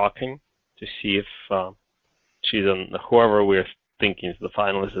worth talking to see if she's on whoever we're thinking is the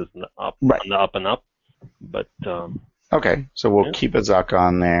finalist is on the up and up. But okay, so we'll yeah. keep Azaka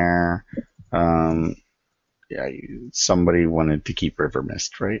on there. Somebody wanted to keep River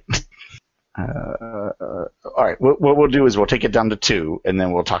Mist, right? All right. What we'll do is we'll take it down to 2, and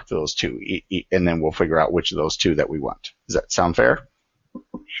then we'll talk to those 2, and then we'll figure out which of those 2 that we want. Does that sound fair?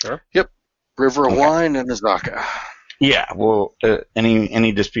 Sure. Yep. River of Okay. Wine and Azaka. Yeah. Well,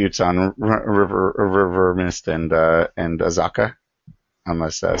 any disputes on River Mist and Azaka,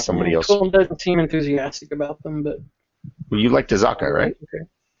 unless somebody else. Quillen doesn't seem enthusiastic about them, but Well, you liked Azaka, right? Okay.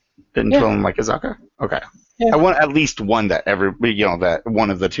 Didn't Yeah. Quillen like Azaka? Okay. Yeah. I want at least one that that one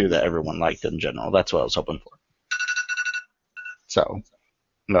of the 2 that everyone liked in general. That's what I was hoping for. So,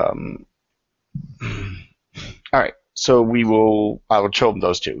 all right. So I will show them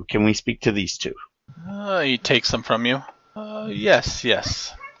those 2. Can we speak to these 2? He takes them from you. Yes.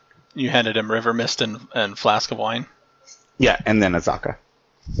 You handed him River Mist and Flask of Wine. Yeah, and then Azaka.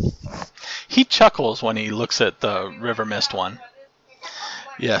 He chuckles when he looks at the River Mist one.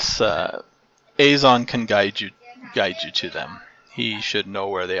 Yes, Azon can guide you to them. He should know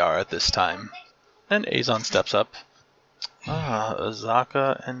where they are at this time. Then Azon steps up.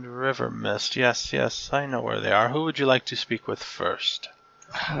 Azaka and River Mist. Yes, I know where they are. Who would you like to speak with first?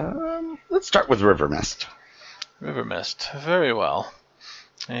 Let's start with River Mist. River Mist. Very well.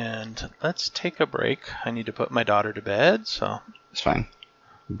 And let's take a break. I need to put my daughter to bed, so... It's fine.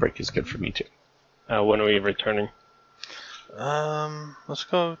 Break is good for me too. When are we returning? Let's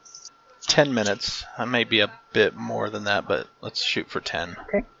go 10 minutes. I may be a bit more than that, but let's shoot for 10.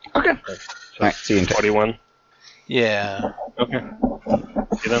 Okay. So Alright, see you in 10. 41. Yeah. Okay.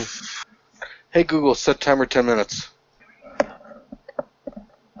 See you then. Hey Google, set timer 10 minutes.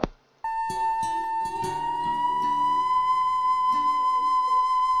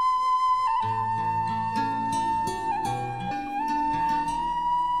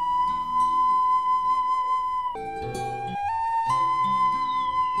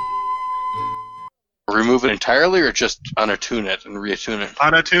 Remove it entirely, or just unattune it and reattune it?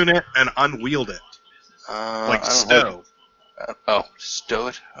 Unattune it and unwield it. Like I don't stow. Stow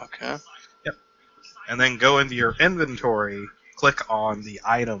it. Okay. And then go into your inventory, click on the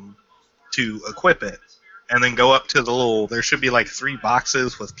item to equip it, and then go up to the there should be like 3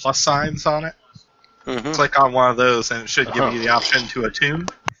 boxes with plus signs on it. Mm-hmm. Click on one of those, and it should give you the option to attune,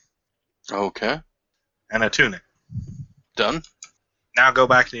 Okay. and attune it. Done. Now go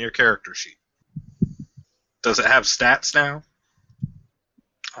back to your character sheet. Does it have stats now?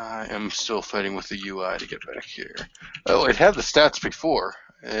 I am still fighting with the UI to get back here. Oh, it had the stats before.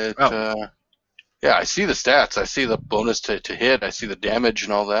 Yeah, I see the stats. I see the bonus to hit. I see the damage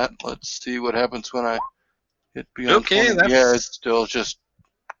and all that. Let's see what happens when I hit beyond. Okay, 20. that's- Yeah, it's still just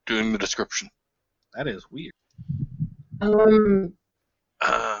doing the description. That is weird.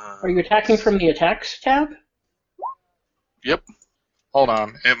 Are you attacking from the attacks tab? Yep. Hold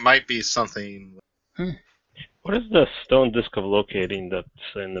on. It might be something. What is the stone disc of locating that's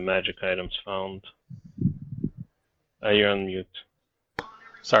in the magic items found? You're on mute.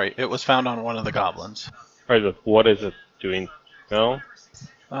 Sorry, it was found on one of the goblins. What is it doing? No?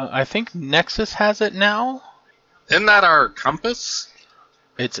 I think Nexus has it now. Isn't that our compass?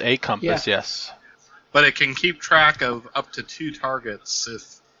 It's a compass, yes. But it can keep track of up to 2 targets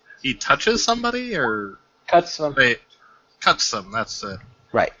if he touches somebody or Cuts them. cuts them. That's it.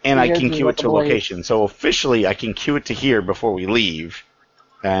 Right, and I Here's can the queue it to blade. location. So officially, I can queue it to here before we leave,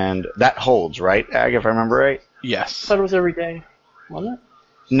 and that holds, right, Ag, if I remember right? I Yes. thought it was every day, wasn't it?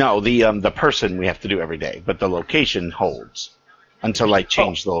 No, the person we have to do every day, but the location holds. until I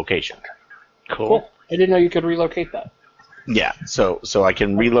change the location. Cool. I didn't know you could relocate that. Yeah, so I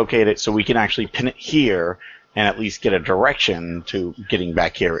can relocate it so we can actually pin it here and at least get a direction to getting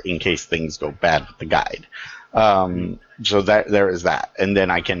back here in case things go bad with the guide. So that there is that, and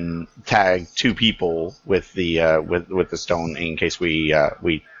then I can tag 2 people with the with the stone in case we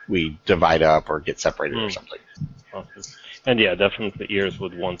divide up or get separated or something. Awesome. And yeah, definitely ears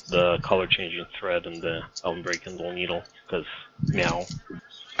would want the color changing thread and the unbreaking little needle because meow.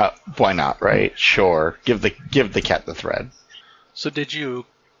 Why not, right? Sure. Give the cat the thread. So did you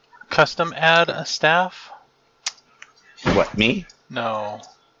custom add a staff? What, me? No,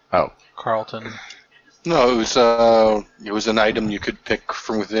 Oh. Carlton. No, it was an item you could pick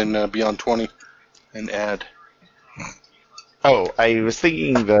from within Beyond 20 and add. Oh, I was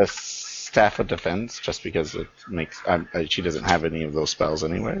thinking the Staff of Defense, just because it makes... she doesn't have any of those spells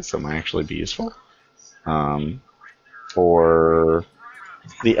anyway, so it might actually be useful. Or...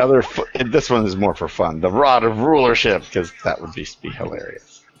 the other... this one is more for fun. The Rod of Rulership, because that would be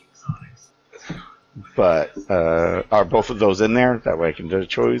hilarious. But are both of those in there? That way I can do a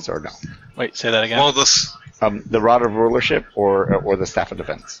choice, or no? Wait, say that again. Well, this The Rod of Rulership or the Staff of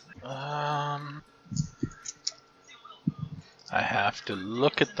Defense? I have to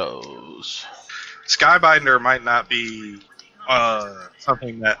look at those. Skybinder might not be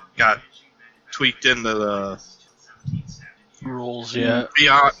something that got tweaked into the Rules yet.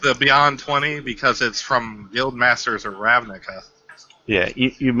 Beyond 20 because it's from Guildmasters of Ravnica. Yeah,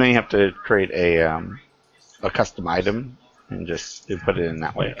 you may have to create a custom item and just put it in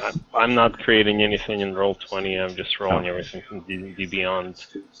that way. I'm not creating anything in Roll20. I'm just rolling everything from D&D Beyond.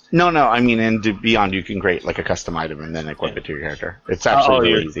 No, I mean in Beyond you can create like a custom item and then equip it to your character. It's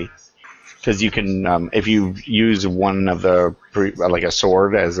actually really easy. Because you can, if you use one of the like a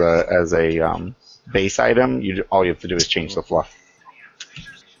sword as a base item, all you have to do is change the fluff.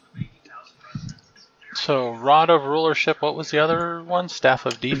 So, Rod of Rulership, what was the other one? Staff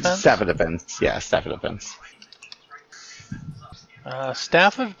of Defense? Staff of Defense, yeah, Staff of Defense.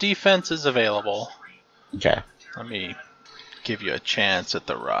 Staff of Defense is available. Okay. Let me give you a chance at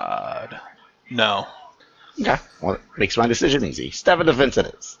the Rod. No. Okay, well, it makes my decision easy. Staff of Defense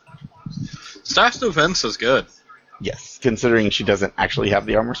it is. Staff Defense is good. Yes, considering she doesn't actually have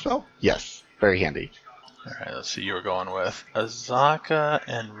the armor spell, yes, very handy. Alright, let's see, you were going with Azaka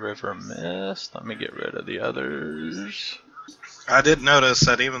and River Mist. Let me get rid of the others. I did notice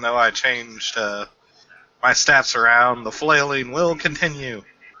that even though I changed my stats around, the flailing will continue.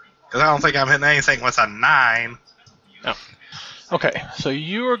 Because I don't think I'm hitting anything with a 9. Oh. Okay, so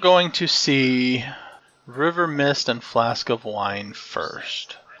you are going to see River Mist and Flask of Wine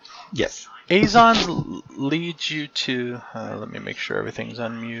first. Yes. Azon leads you to... let me make sure everything's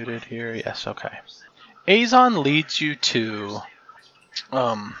unmuted here. Yes, okay. Azon leads you to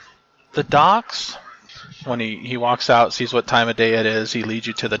the docks. When he walks out, sees what time of day it is, he leads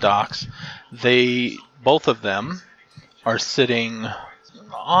you to the docks. Both of them are sitting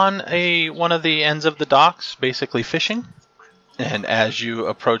on one of the ends of the docks, basically fishing. And as you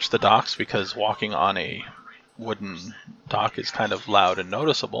approach the docks, because walking on a wooden dock is kind of loud and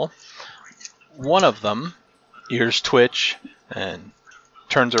noticeable, one of them, ears twitch and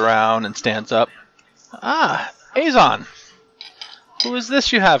turns around and stands up. Ah, Azon! Who is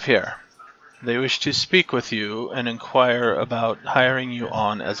this you have here? They wish to speak with you and inquire about hiring you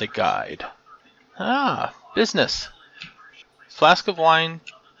on as a guide. Ah, business. Flask of wine.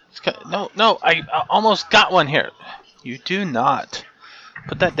 No, I almost got one here. You do not.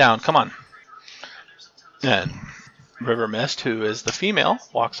 Put that down, come on. And River Mist, who is the female,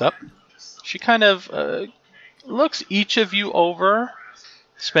 walks up. She kind of looks each of you over,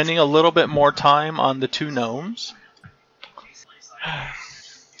 spending a little bit more time on the 2 gnomes.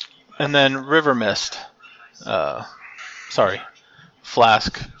 And then River Mist,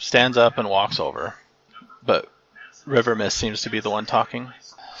 Flask stands up and walks over. But River Mist seems to be the one talking.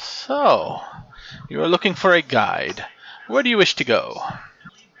 So, you are looking for a guide. Where do you wish to go?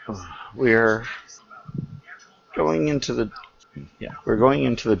 We're going into the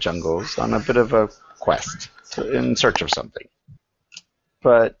jungles on a bit of a quest in search of something.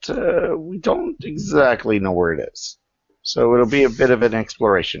 But we don't exactly know where it is. So it'll be a bit of an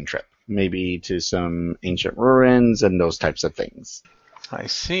exploration trip. Maybe to some ancient ruins and those types of things. I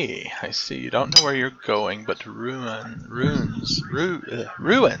see. You don't know where you're going, but ruins.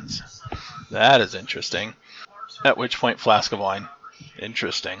 That is interesting. At which point, Flask of Wine.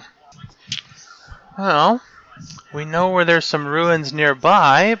 Interesting. Well, we know where there's some ruins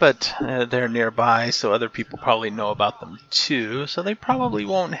nearby, but they're nearby, so other people probably know about them too, so they probably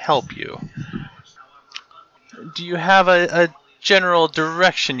won't help you. Do you have a general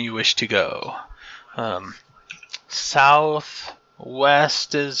direction you wish to go. South,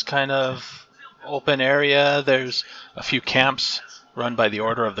 west is kind of open area. There's a few camps run by the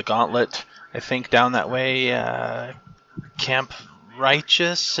Order of the Gauntlet. I think down that way, Camp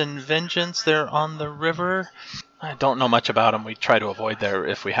Righteous and Vengeance, they're on the river. I don't know much about them. We try to avoid there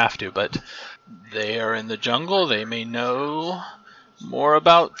if we have to, but they are in the jungle. They may know more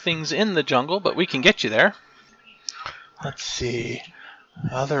about things in the jungle, but we can get you there. Let's see.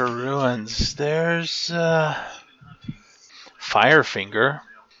 Other ruins. There's Firefinger.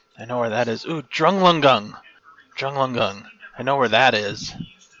 I know where that is. Ooh, Drunglungung. Drunglungung. I know where that is.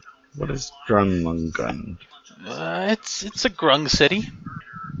 What is Drunglungung? It's a grung city.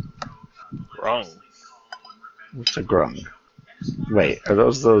 Wrong. What's a grung? Wait, are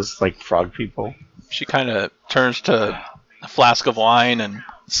those like frog people? She kind of turns to a flask of wine and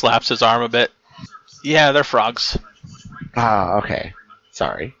slaps his arm a bit. Yeah, they're frogs. Ah, okay.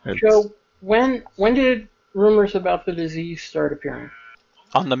 Sorry. Joe, when did rumors about the disease start appearing?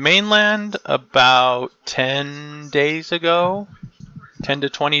 On the mainland, about 10 days ago. 10 to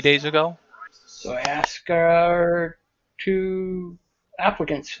 20 days ago. So I ask our two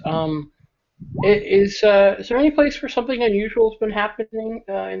applicants, is there any place where something unusual has been happening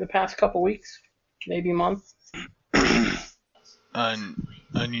in the past couple weeks, maybe month?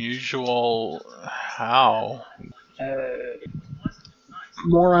 Unusual how?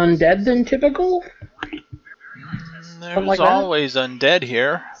 More undead than typical? There's like that? always undead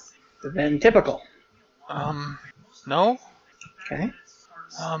here. Than typical. No? Okay.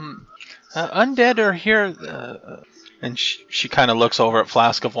 Undead are here, and she kind of looks over at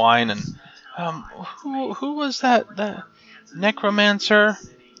Flask of Wine, and who was that necromancer?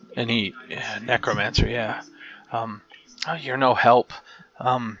 And necromancer, yeah. Oh, you're no help.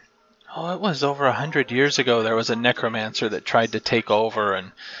 It was over 100 years ago. There was a necromancer that tried to take over,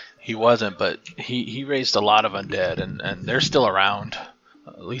 and he wasn't, but he raised a lot of undead, and they're still around.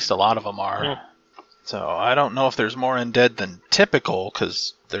 At least a lot of them are. Yeah. So I don't know if there's more undead than typical,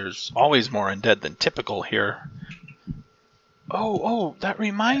 because there's always more undead than typical here. Oh, that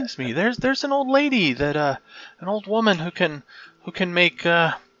reminds me. There's an old lady that an old woman who can make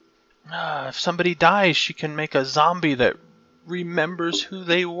if somebody dies, she can make a zombie that remembers who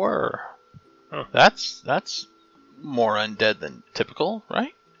they were. Huh. That's more undead than typical,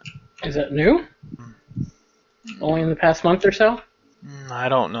 right? Is that new? Only in the past month or so? I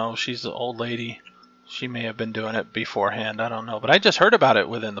don't know. She's an old lady. She may have been doing it beforehand. I don't know. But I just heard about it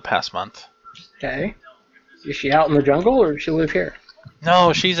within the past month. Okay. Is she out in the jungle or does she live here?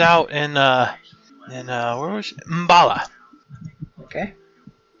 No, she's out in where was she? Mbala. Okay.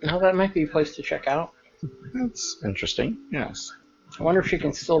 Now that might be a place to check out. That's interesting. Yes. I wonder if she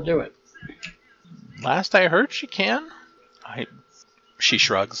can still do it. Last I heard, she can. She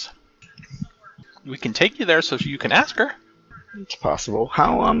shrugs. We can take you there so you can ask her. It's possible.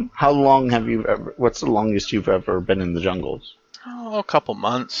 How long have you ever? What's the longest you've ever been in the jungles? Oh, a couple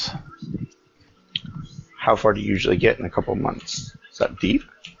months. How far do you usually get in a couple months? Is that deep?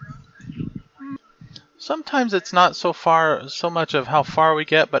 Sometimes it's not so much of how far we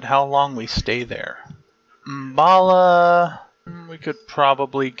get, but how long we stay there. Mbala, we could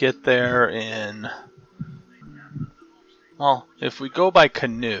probably get there in... Well, if we go by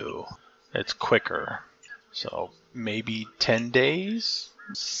canoe, it's quicker. So maybe 10 days?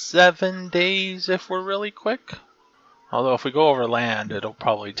 7 days if we're really quick. Although if we go over land, it'll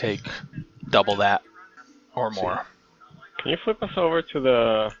probably take double that or more. Can you flip us over to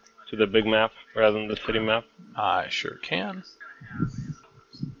the big map rather than the city map? I sure can.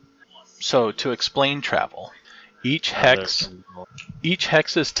 So to explain travel, each hex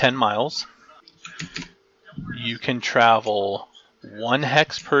is 10 miles. You can travel 1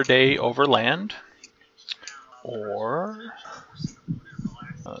 hex per day over land, or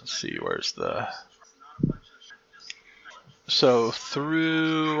let's see, so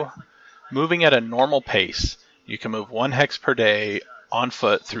through moving at a normal pace, you can move 1 hex per day on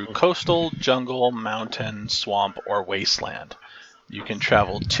foot through coastal, jungle, mountain, swamp, or wasteland. You can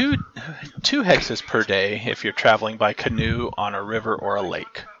travel two hexes per day if you're traveling by canoe on a river or a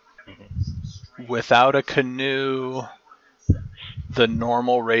lake. Without a canoe, the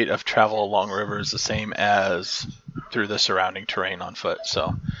normal rate of travel along river is the same as through the surrounding terrain on foot.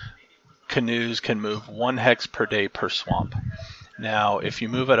 So canoes can move 1 hex per day per swamp. Now, if you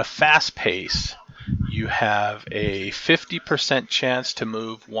move at a fast pace, you have a 50% chance to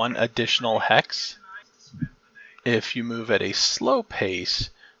move 1 additional hex. If you move at a slow pace,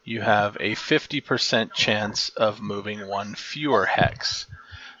 you have a 50% chance of moving 1 fewer hex.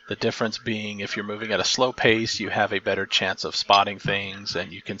 The difference being if you're moving at a slow pace, you have a better chance of spotting things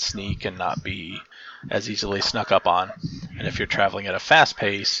and you can sneak and not be as easily snuck up on. And if you're traveling at a fast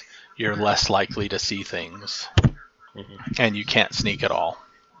pace, you're less likely to see things. And you can't sneak at all.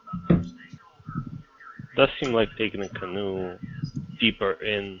 Does seem like taking a canoe deeper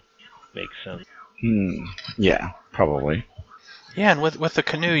in makes sense. Yeah, probably. Yeah, and with the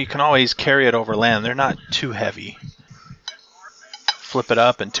canoe, you can always carry it over land. They're not too heavy. Flip it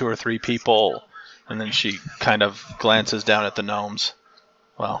up and 2 or 3 people, and then she kind of glances down at the gnomes.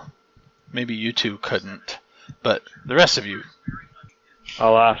 Well, maybe you two couldn't, but the rest of you.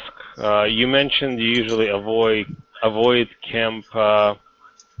 I'll ask. You mentioned you usually avoid camp, the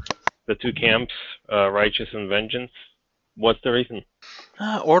 2 camps, Righteous and Vengeance. What's the reason?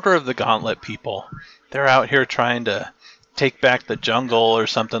 Order of the Gauntlet people. They're out here trying to take back the jungle or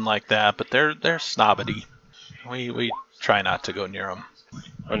something like that, but they're snobbity. We try not to go near them.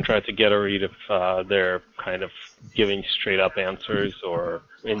 And try to get a read if they're kind of giving straight up answers, or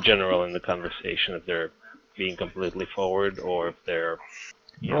in general in the conversation if they're being completely forward, or if they're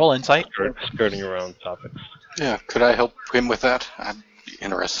Roll insight. skirting around topics. Yeah, could I help him with that? I'd be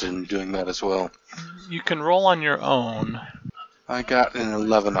interested in doing that as well. You can roll on your own. I got an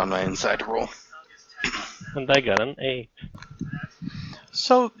 11 on my inside roll. And I got an 8.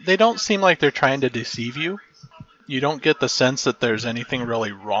 So they don't seem like they're trying to deceive you. You don't get the sense that there's anything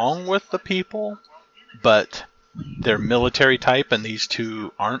really wrong with the people, but they're military type and these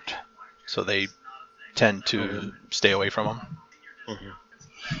 2 aren't, so they tend to stay away from them.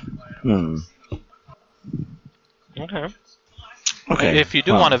 Okay. Okay. If you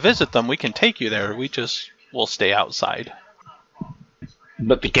do want to visit them, we can take you there. We'll stay outside.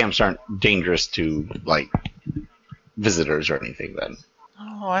 But the camps aren't dangerous to, like, visitors or anything then?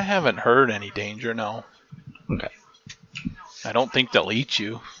 Oh, I haven't heard any danger, no. Okay. I don't think they'll eat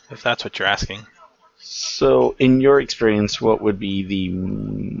you, if that's what you're asking. So, in your experience, what would be the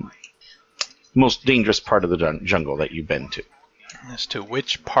most dangerous part of the jungle that you've been to? As to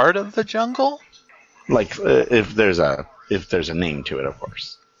which part of the jungle? Like, if there's a name to it, of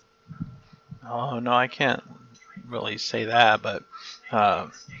course. Oh, no, I can't really say that, but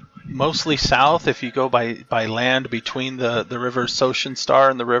mostly south, if you go by land between the river Soshinstar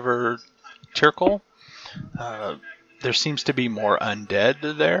and the river Tirkul, there seems to be more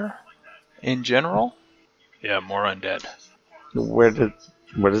undead there, in general. Yeah, more undead. Where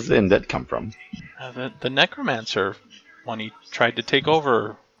does the undead come from? The necromancer, when he tried to take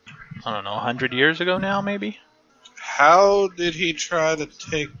over, I don't know, 100 years ago now, maybe? How did he try to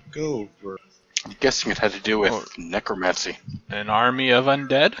take over? I'm guessing it had to do with necromancy. An army of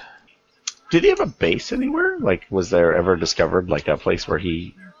undead? Did he have a base anywhere? Like, was there ever discovered, like, a place where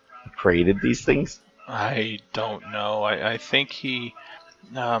he created these things? I don't know. I think he,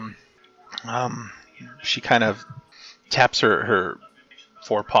 she kind of taps her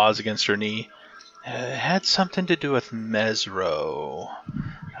forepaws against her knee. It had something to do with Mesro.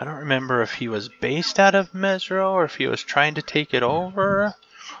 I don't remember if he was based out of Mesro or if he was trying to take it over.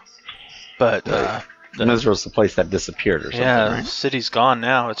 But Mesro's the place that disappeared or something, yeah, right? the city's gone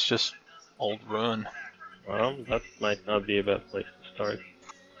now. It's just old ruin. Well, that might not be a bad place to start.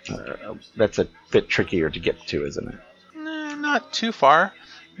 That's a bit trickier to get to, isn't it? Not too far.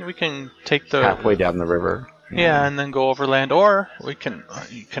 We can take the Halfway down the river. Yeah, and then go overland, or you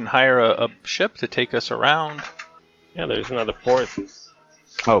can hire a ship to take us around. Yeah, there's another port.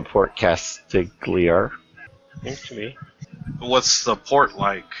 Oh, Port Castigliar. Seems to be. What's the port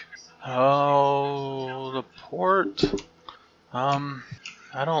like? Oh, the port. I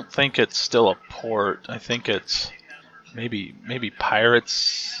don't think it's still a port. I think it's maybe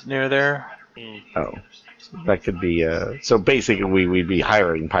pirates near there. Oh, that could be. So basically, we'd be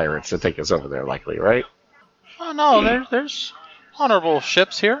hiring pirates to take us over there, likely, right? Oh no, there's honorable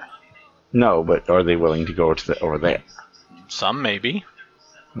ships here. No, but are they willing to go to over there? Some maybe.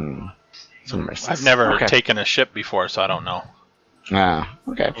 Some risks. I've never Okay. taken a ship before, so I don't know. Ah,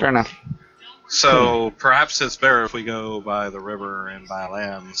 okay, fair enough. So perhaps it's better if we go by the river and by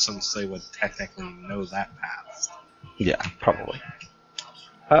land, since they would technically know that path. Yeah, probably.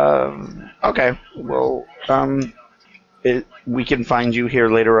 Okay, well, we can find you here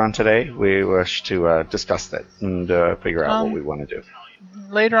later on today. We wish to discuss that and figure out what we want to do.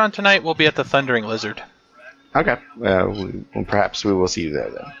 Later on tonight, we'll be at the Thundering Lizard. Okay, perhaps we will see you there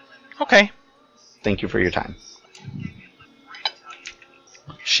then. Okay. Thank you for your time.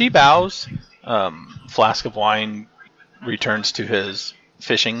 She bows. Flask of wine returns to his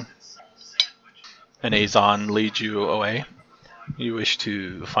fishing. And Azon leads you away. You wish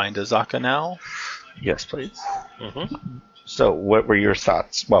to find Azaka now? Yes, please. So, what were your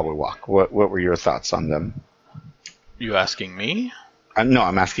thoughts while we walk? What were your thoughts on them? You asking me? No,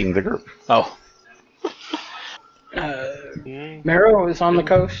 I'm asking the group. Oh, Marrow is on the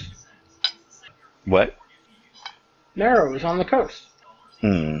coast. What? Marrow is on the coast.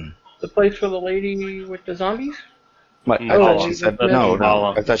 Hmm. The place for the lady with the zombies? What? No, I thought she said that's no.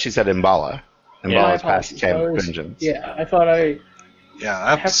 Imbala. I thought she said Imbala. Yeah. Imbala's past Camp Vengeance. Yeah, I thought I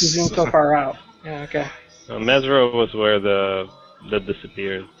Yeah, have to zoom so far out. Yeah, okay. Mesro was where that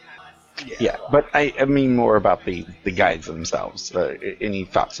disappeared. Yeah, but I mean more about the guides themselves. Any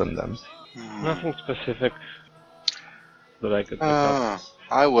thoughts on them? Nothing specific that I could pick up.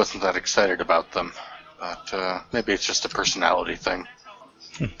 I wasn't that excited about them, but maybe it's just a personality thing.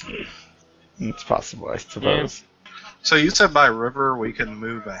 It's possible, I suppose. So you said by river we can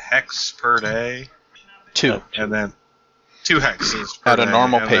move a hex per day, 2. and then 2 hexes per At a day,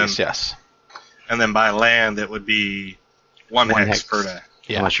 normal and pace, then, yes. And then by land it would be one hex per day.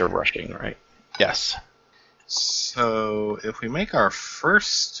 Yeah. Unless you're rushing, right? Yes. So if we make our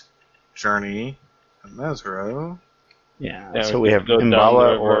first journey to Mesro, Yeah. So we just have go down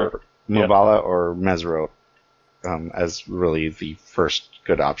Imbala the or river. Mubala or Mesro as really the first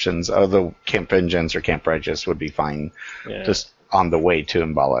good options. Although Camp Vengeance or Camp Righteous would be fine, Yeah. just on the way to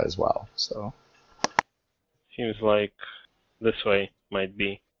Imbala as well. So Seems like this way might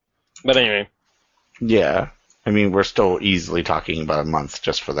be. But anyway, yeah, I mean we're still easily talking about a month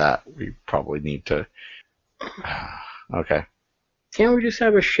just for that. We probably need to. Okay. Can't we just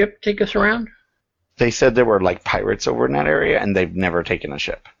have a ship take us around? They said there were like pirates over in that area, and they've never taken a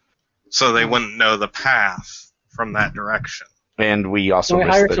ship. so they wouldn't know the path from that direction. And we also Can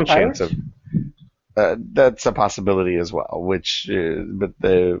we hire risk the some chance pirates? of. That's a possibility as well. But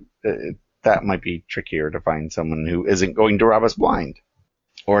that might be trickier to find someone who isn't going to rob us blind,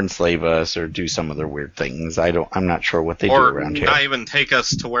 or enslave us, or do some other weird things. I'm not sure what they do Or around here. not even take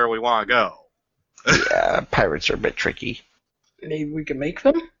us to where we want to go. Yeah, pirates are a bit tricky, Maybe we can make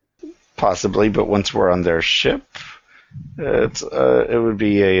them? possibly. But once we're on their ship, it would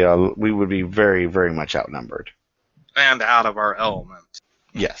be we would be very, very much outnumbered. And out of our element.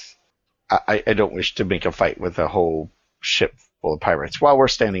 Yes. I don't wish to make a fight with a whole ship full of pirates while we're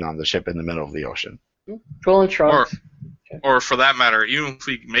standing on the ship in the middle of the ocean. Joel and shrugs. Or for that matter, even if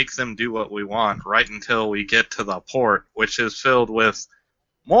we make them do what we want right until we get to the port, which is filled with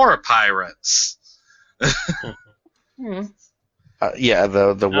more pirates. Hmm. Yeah,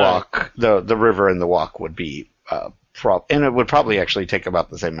 the walk, the river and the walk would be and it would probably actually take about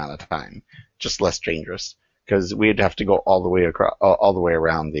the same amount of time, just less dangerous, because we'd have to go all the way across, all the way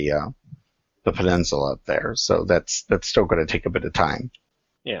around the peninsula up there. So that's still going to take a bit of time.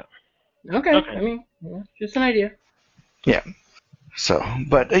 Okay. I mean, yeah, just an idea. So,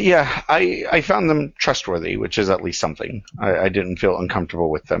 but yeah, I found them trustworthy, which is at least something. I didn't feel uncomfortable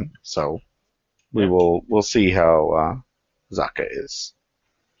with them, so we'll see how Zaka is.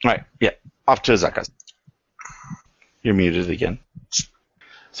 All right, yeah, off to Zaka. You're muted again.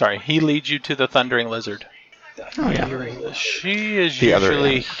 Sorry, he leads you to the Thundering Lizard. Oh yeah. She is The other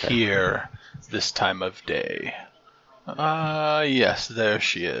usually end, okay. here this time of day. Yes, there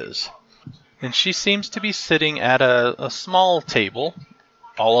she is. And she seems to be sitting at a small table,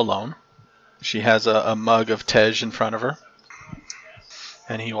 all alone. She has a mug of Tej in front of her.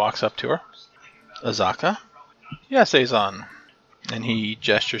 And he walks up to her. Azaka? Yes, Azan. And he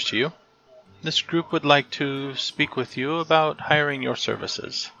gestures to you. This group would like to speak with you about hiring your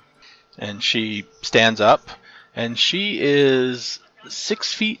services. And she stands up, and she is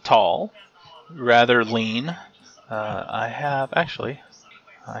 6 feet tall, rather lean. I had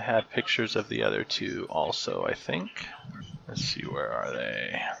pictures of the other two also, I think. Let's see, where are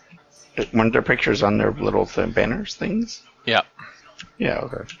they? Weren't there pictures on their little banners things? Yep. Yeah,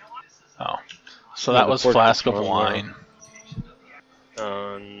 okay. Oh. So Yeah, that the was portraits Flask of on there. Wine.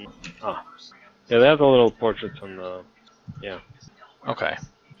 Yeah, they have the little portraits on the. Yeah. Okay.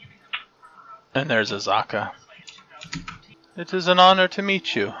 And there's Azaka. It is an honor to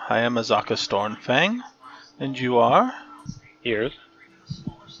meet you. I am Azaka Stormfang. And you are? Ears.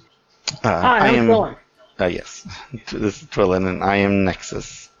 Hi, I I'm am. Dylan. Yes, this is Twillin, and I am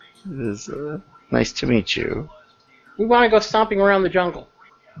Nexus. It is nice to meet you. We want to go stomping around the jungle.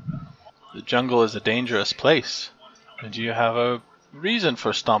 The jungle is a dangerous place. And do you have a reason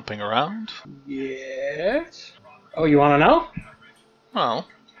for stomping around? Yes. Oh, you want to know? Well,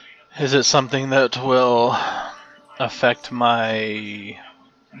 is it something that will affect my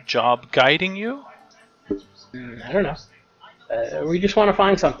job guiding you? I don't know. We just want to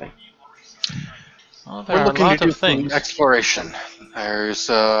find something. Well, there We're are a looking to lot do of some things. exploration. There's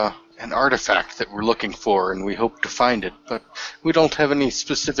a an artifact that we're looking for, and we hope to find it, but we don't have any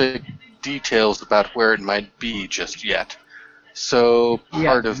specific details about where it might be just yet. So Yeah,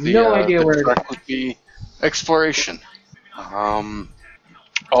 part of the, no idea the where it trek would be exploration.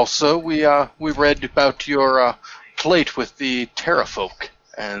 Also, we read about your plate with the Terrafolk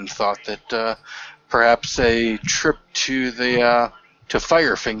and thought that perhaps a trip to the to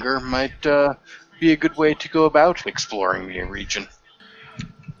Firefinger might be a good way to go about exploring the region.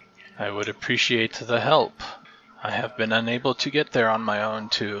 I would appreciate the help. I have been unable to get there on my own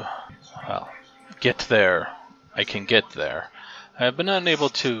get there. I can get there. I have been unable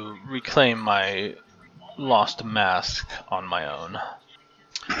to reclaim my lost mask on my own.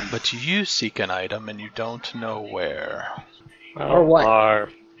 But you seek an item and you don't know where. Well, Or what?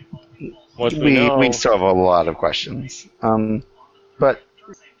 What we know, We still have a lot of questions. But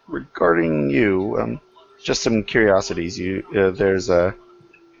regarding you, just some curiosities. There's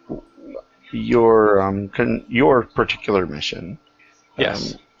your particular mission.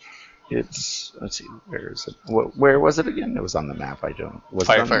 Yes. Let's see, where is it? Where was it again? It was on the map. Was it on the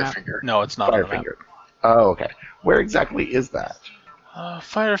map? Firefinger. No, it's not on the map. Firefinger. Oh, okay. Where exactly is that?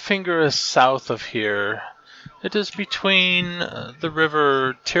 Firefinger is south of here. It is between the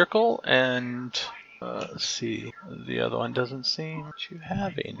river Tirkle and... let's see. The other one doesn't seem to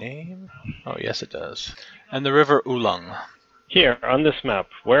have a name. Oh, yes, it does. And the river Ulung. here on this map,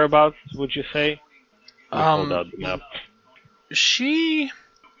 whereabouts would you say? Hold out the map. She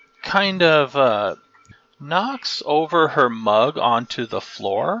kind of knocks over her mug onto the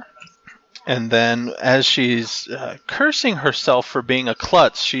floor, and then as she's cursing herself for being a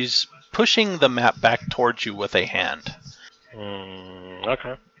klutz, she's pushing the map back towards you with a hand.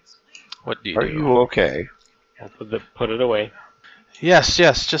 Okay. What do you Are do? you okay? I'll put it away. Yes,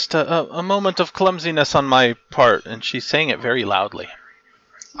 just a moment of clumsiness on my part, and she's saying it very loudly.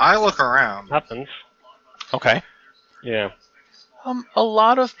 I look around. Happens. Okay. Yeah. A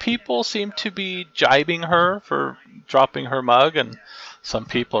lot of people seem to be jibing her for dropping her mug, and some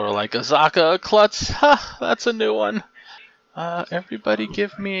people are like, Azaka, a klutz, ha, that's a new one. Everybody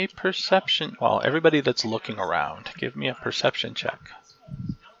give me a perception, well, everybody that's looking around, give me a perception check.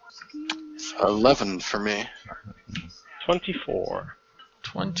 11 for me. 24.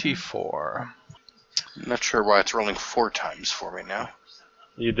 24. I'm not sure why it's rolling 4 times for me now.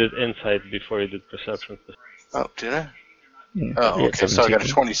 You did insight before you did perception. Oh, did I? Hmm. Oh, Yeah, okay, so I got a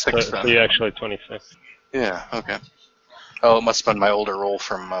 17. 26 So then. you actually 26. Yeah, okay. Oh, it must have been my older roll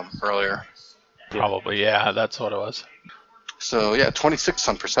from earlier. Probably, yeah, that's what it was. So, yeah, 26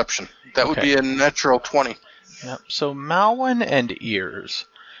 on perception. That would Okay. be a natural 20. Yep. So Malwyn and Ears,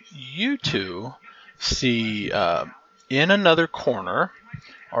 you two see in another corner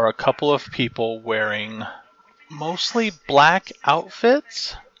are a couple of people wearing mostly black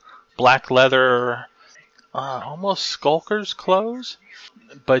outfits, black leather, almost skulkers' clothes.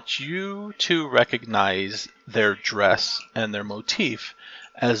 But you two recognize their dress and their motif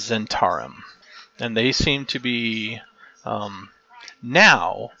as Zentarim, and they seem to be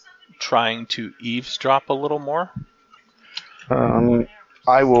now trying to eavesdrop a little more.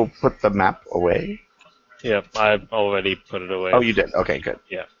 I will put the map away. Yep, I already put it away. Oh, you did. Okay, good.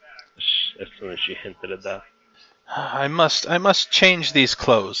 As soon as she hinted at that. I must change these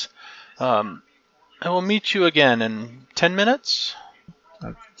clothes. I will meet you again in 10 minutes.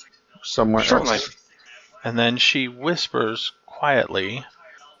 Somewhere Certainly. else. And then she whispers quietly,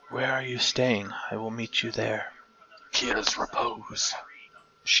 "Where are you staying? I will meet you there." Kia's repose.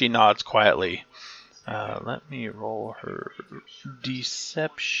 She nods quietly. Let me roll her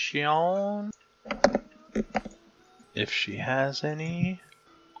deception. If she has any.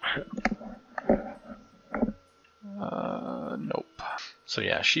 Nope. So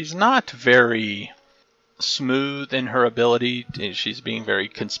yeah, she's not very smooth in her ability. She's being very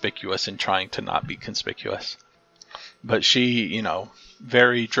conspicuous and trying to not be conspicuous. But she,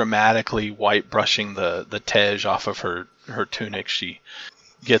 very dramatically white brushing the tej off of her tunic, she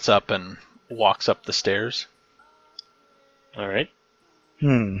gets up and walks up the stairs. Alright.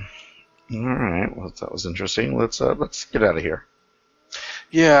 All right. Well, that was interesting. Let's get out of here.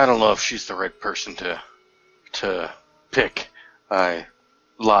 Yeah, I don't know if she's the right person to pick. I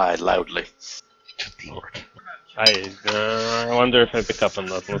lied loudly. Good Lord. I wonder if I pick up on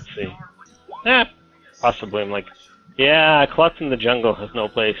that. Let's see. Possibly. I'm like, yeah, Klutz in the jungle has no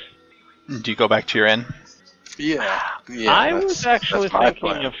place. Do you go back to your inn? Yeah. I was actually that's my thinking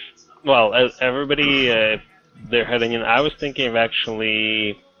plan. of, well, as everybody, they're heading in, I was thinking of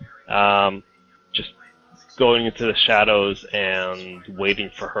actually just going into the shadows and waiting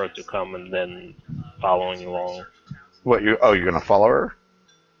for her to come and then following along. What you're gonna follow her?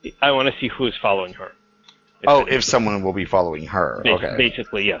 I want to see who's following her. If someone will be following her. Okay.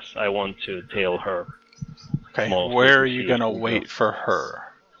 Basically, yes. I want to tail her. Okay. Mostly Where to are you see gonna who wait goes. for her?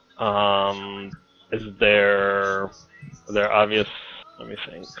 Is there obvious? Let me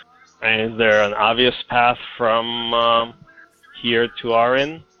think. Is there an obvious path from here to our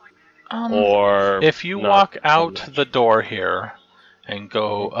inn, or If you not walk so out much? the door here and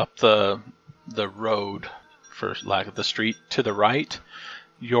go up the road, for lack of the street, to the right,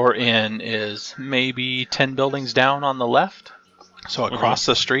 your inn is maybe 10 buildings down on the left. So across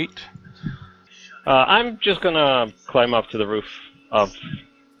the street. I'm just gonna climb up to the roof of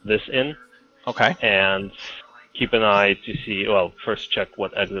this inn Okay. and keep an eye to see. Well, first check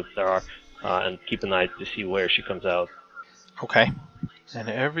what exits there are, and keep an eye to see where she comes out. Okay. And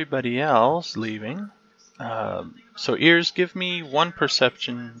everybody else leaving. So Ears, give me one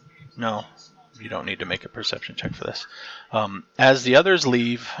perception. No, you don't need to make a perception check for this. As the others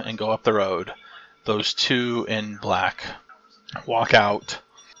leave and go up the road, those two in black walk out,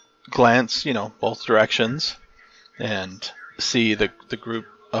 glance, both directions, and see the group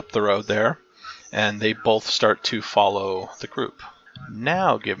up the road there, and they both start to follow the group.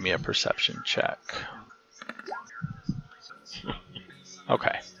 Now give me a perception check.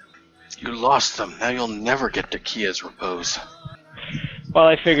 Okay. You lost them. Now you'll never get to Kia's repose. Well,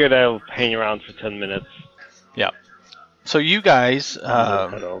 I figured I'll hang around for 10 minutes. So you guys, And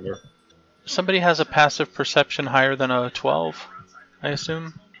then head over. somebody has a passive perception higher than a 12, I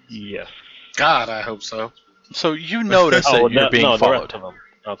assume? Yes. God, I hope so. So you notice that you're being no, the followed. rest of them.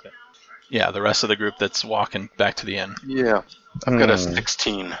 Okay. Yeah, the rest of the group that's walking back to the inn. Yeah. I've got a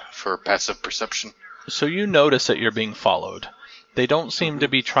 16 for passive perception. So you notice that you're being followed. They don't seem to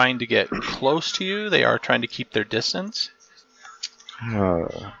be trying to get close to you. They are trying to keep their distance.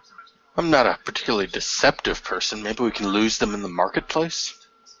 I'm not a particularly deceptive person. Maybe we can lose them in the marketplace?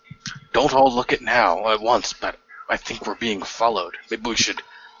 Don't all look at now at once, but I think we're being followed. Maybe we should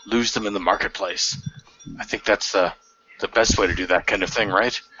lose them in the marketplace. I think that's the best way to do that kind of thing,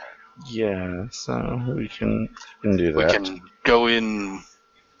 right? Yeah, so we can do that. We can go in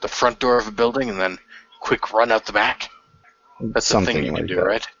the front door of a building and then quick run out the back. That's the thing you can do,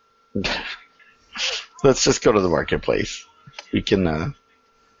 right? Let's just go to the marketplace. We can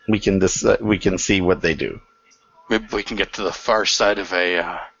see what they do. Maybe we can get to the far side of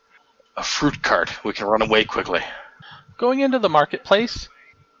a fruit cart. We can run away quickly. Going into the marketplace,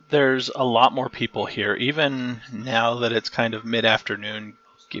 there's a lot more people here. Even now that it's kind of mid-afternoon,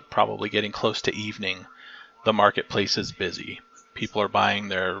 probably getting close to evening, the marketplace is busy. People are buying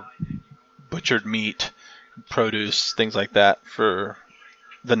their butchered meat, produce, things like that for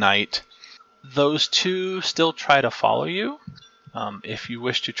the night. Those two still try to follow you. If you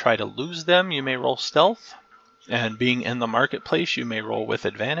wish to try to lose them, you may roll stealth. And being in the marketplace, you may roll with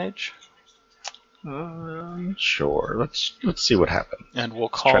advantage. Sure. Let's see what happens. And we'll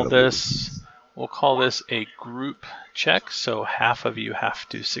try call to this a group check. So half of you have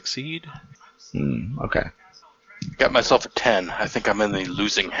to succeed. Okay. Got myself a 10. I think I'm in the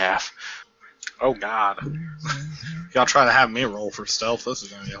losing half. Oh God. Y'all try to have me roll for stealth. This is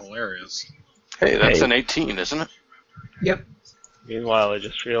gonna be hilarious. Hey, that's Hey. an 18, isn't it? Yep. Meanwhile, I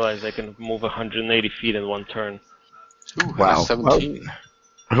just realized I can move 180 feet in one turn. Ooh, Wow. 17.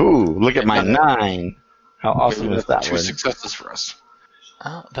 Ooh, look at my 9. How awesome Maybe is that's that two one? successes for us.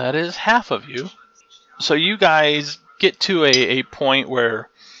 That is half of you. So you guys get to a point where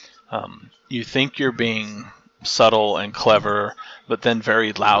you think you're being subtle and clever, but then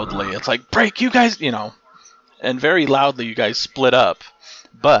very loudly, it's like, break, you guys, and very loudly you guys split up,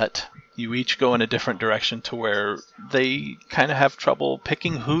 but you each go in a different direction to where they kind of have trouble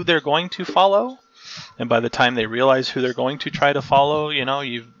picking who they're going to follow. And by the time they realize who they're going to try to follow,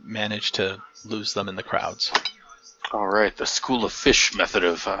 you've managed to lose them in the crowds. All right, the school of fish method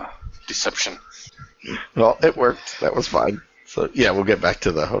of deception. Well, it worked. That was fine. So, yeah, we'll get back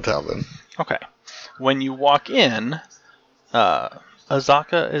to the hotel then. Okay. When you walk in,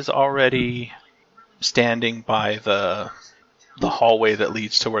 Azaka is already standing by the hallway that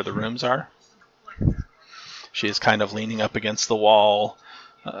leads to where the rooms are. She is kind of leaning up against the wall,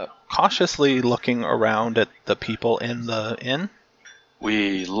 cautiously looking around at the people in the inn.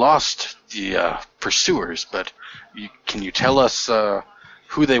 We lost the pursuers, but can you tell us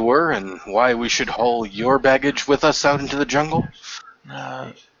who they were and why we should haul your baggage with us out into the jungle?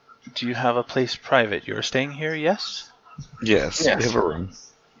 Do you have a place private? You're staying here, yes? Yes, Yes. we have a room.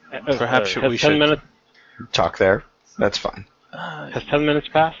 Perhaps has we 10 should- minutes. Talk there. That's fine. Has 10 minutes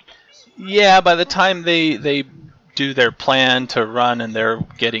passed? Yeah, by the time they do their plan to run and they're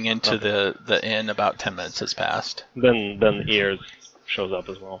getting into the inn, about 10 minutes has passed. Then Ears shows up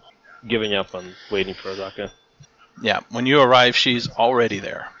as well, giving up on waiting for Azaka. Yeah, when you arrive, she's already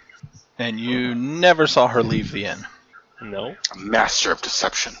there. And you never saw her leave the inn. No? A master of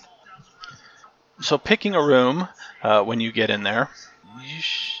deception. So picking a room when you get in there, you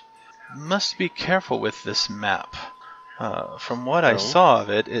must be careful with this map. From what I No. saw of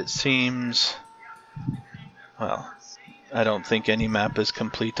it, it seems... Well, I don't think any map is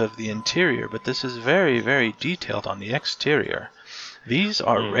complete of the interior, but this is very, very detailed on the exterior. These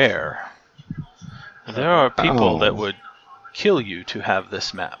are rare. There are people that would kill you to have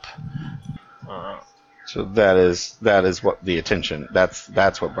this map. So that is what the attention.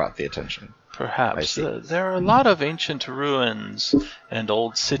 That's what brought the attention. I Perhaps. see. There are a lot of ancient ruins and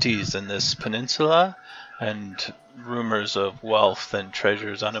old cities in this peninsula, and rumors of wealth and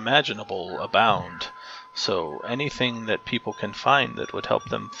treasures unimaginable abound. So anything that people can find that would help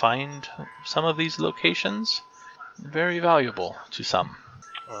them find some of these locations, very valuable to some.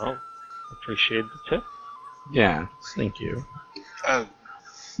 Well, appreciate the tip. Yeah, thank you.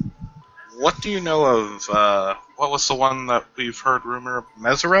 What do you know of, what was the one that we've heard rumor of?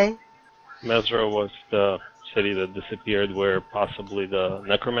 Mesero? Mesra was the city that disappeared where possibly the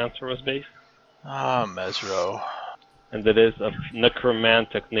necromancer was based. Ah, Mesro. And it is of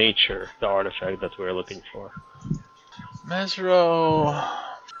necromantic nature, the artifact that we're looking for. Mesro...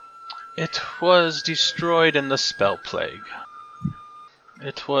 It was destroyed in the Spell Plague.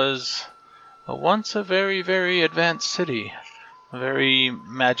 It was once a very, very advanced city. Very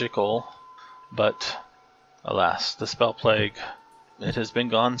magical, but alas, the Spell Plague, it has been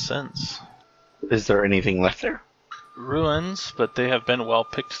gone since. Is there anything left there? Ruins, but they have been well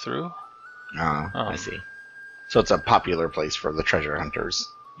picked through. I see. So it's a popular place for the treasure hunters.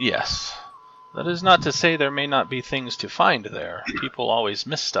 Yes. That is not to say there may not be things to find there. People always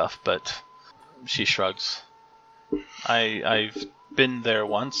miss stuff, but she shrugs. I've been there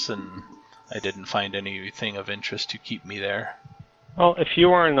once, and I didn't find anything of interest to keep me there. Well, if you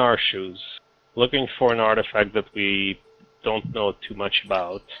were in our shoes, looking for an artifact that we don't know too much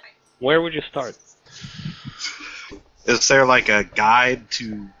about, where would you start? Is there like a guide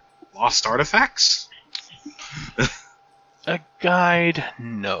to lost artifacts? A guide,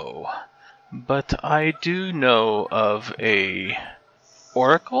 no. But I do know of a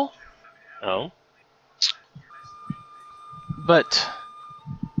oracle, Oh? but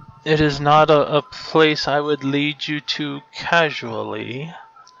it is not a place I would lead you to casually.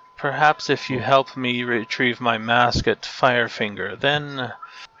 Perhaps if you help me retrieve my mask at Firefinger,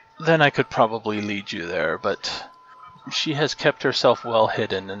 then I could probably lead you there, but she has kept herself well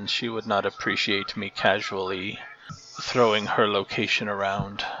hidden, and she would not appreciate me casually throwing her location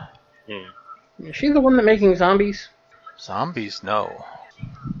around. Is she the one that making zombies? Zombies, no.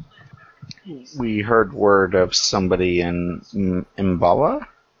 We heard word of somebody in Mbala.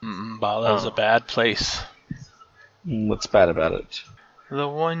 Mbala is a bad place. What's bad about it? The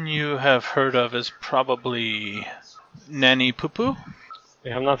one you have heard of is probably Nanny Pupu?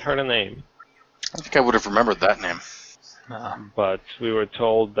 We have not heard a name, I think I would have remembered that name. but we were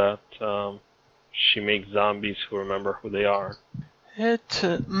told that she makes zombies who remember who they are.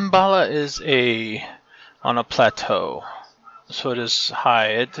 Mbala is on a plateau, so it is high.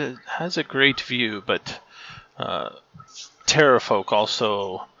 It has a great view, but terrafolk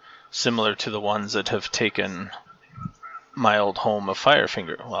also similar to the ones that have taken my old home of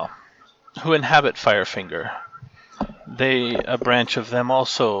Firefinger, well, who inhabit Firefinger. A branch of them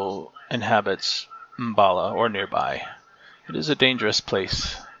also inhabits Mbala or nearby. It is a dangerous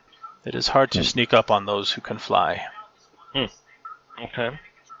place. It is hard to sneak up on those who can fly. Okay.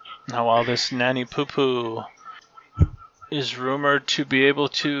 Now, while this Nanny Pupu is rumored to be able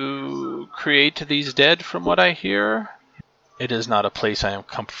to create these dead, from what I hear, it is not a place I am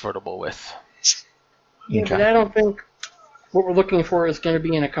comfortable with. Yeah, but I don't think what we're looking for is going to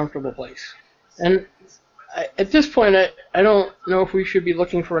be in a comfortable place. And at this point, I don't know if we should be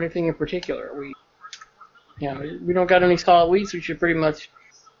looking for anything in particular. We don't got any solid leads. We should pretty much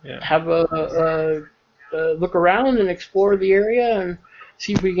have a look around and explore the area and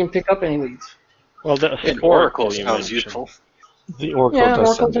see if we can pick up any leads. Well, the An oracle oracle you sounds mentioned. useful. The Oracle Yeah, does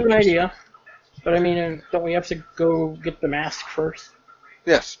Oracle's sound an interesting. idea. But I mean, don't we have to go get the mask first?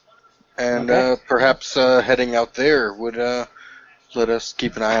 Yes. And Okay. perhaps heading out there would let us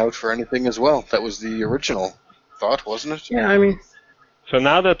keep an eye out for anything as well. That was the original thought, wasn't it? Yeah, I mean, So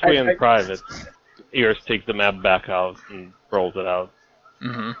now that we're in I- private, Ears takes the map back out and rolls it out.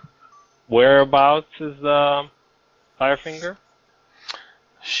 Mm-hmm. Whereabouts is Firefinger?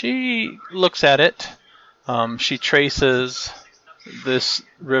 She looks at it. She traces this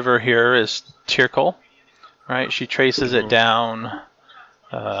river here is Tirkle, right? She traces it down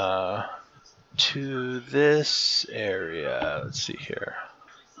to this area. Let's see here.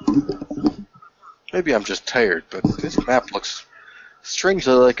 Maybe I'm just tired, but this map looks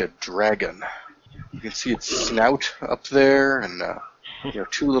strangely like a dragon. You can see its snout up there, and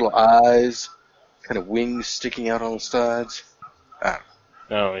 2 little eyes, kind of wings sticking out on the sides.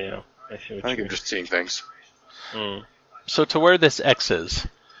 Oh, yeah. I see I what think you I'm just seeing things. mean. So to where this X is,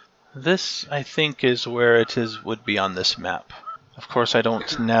 this I think is where it would be on this map. Of course, I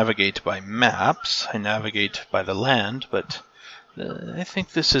don't navigate by maps. I navigate by the land, but I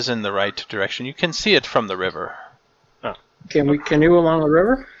think this is in the right direction. You can see it from the river. Can we canoe along the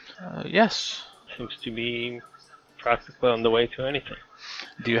river? Yes. Seems to be practically on the way to anything.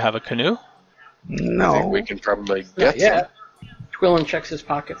 Do you have a canoe? I think No. we can probably Not get some. yet. Twillin checks his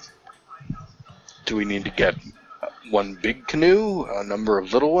pockets. Do we need to get one big canoe, a number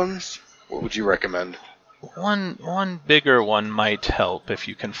of little ones? What would you recommend? One bigger one might help if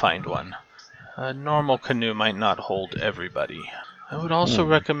you can find one. A normal canoe might not hold everybody. I would also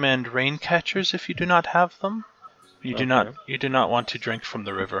recommend rain catchers if you do not have them. You do not want to drink from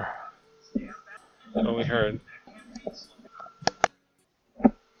the river. So we heard.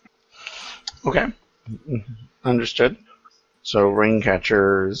 Okay. Understood. So rain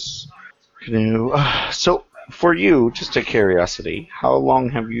catchers, canoe. So for you, just a curiosity, how long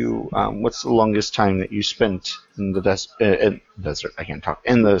have you? What's the longest time that you spent in the desert? I can't talk.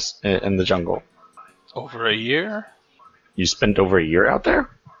 In the jungle. Over a year? You spent over a year out there.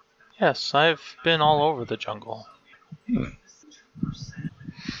 Yes, I've been all over the jungle.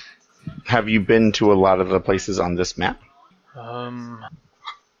 Have you been to a lot of the places on this map? I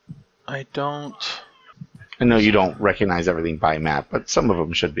don't. I know you don't recognize everything by map, but some of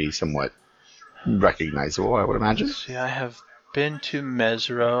them should be somewhat recognizable, I would imagine. See, I have been to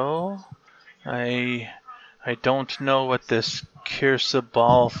Mesro. I don't know what this Kirsa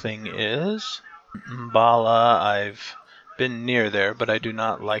Ball thing is. Mbala, I've been near there, but I do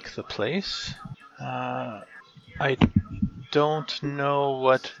not like the place. I don't know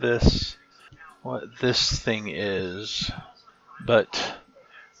what this thing is, but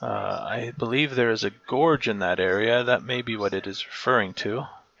I believe there is a gorge in that area. That may be what it is referring to.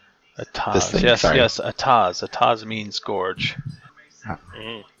 This Ataz. thing? Yes, Sorry. yes, Ataz. Ataz means gorge.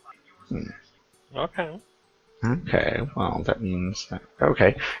 Okay. Okay, well, that means...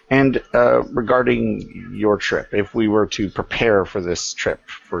 Okay. And regarding your trip, if we were to prepare for this trip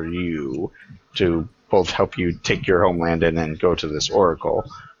for you to both help you take your homeland and then go to this oracle,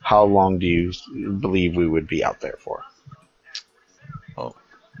 how long do you believe we would be out there for? Oh,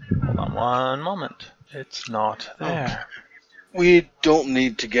 hold on one moment. It's not there. We don't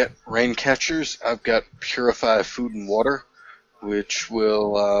need to get rain catchers. I've got Purify Food and Water, which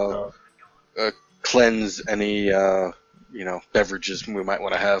will cleanse any beverages we might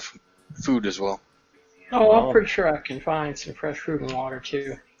want to have. Food as well. Oh, I'm pretty sure I can find some fresh fruit and water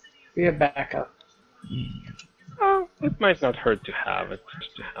too. We have backup. Oh, it might not hurt to have it,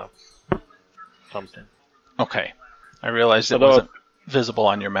 just to have something. Okay. I realized it Although- wasn't visible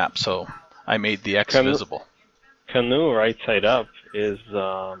on your map, so I made the X visible. Canoe right side up is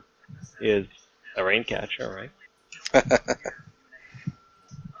a rain catcher, right?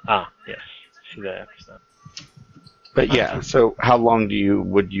 Yes. See the X now. But yeah, so how long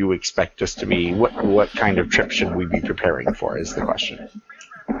would you expect us to be? What kind of trip should we be preparing for is the question.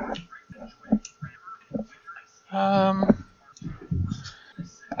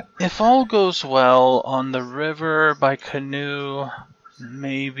 If all goes well on the river by canoe,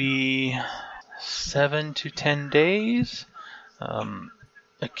 maybe 7 to 10 days.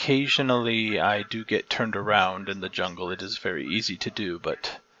 Occasionally I do get turned around in the jungle. It is very easy to do,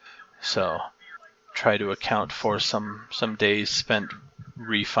 but so try to account for some days spent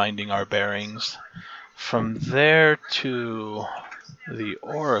refinding our bearings. From there to the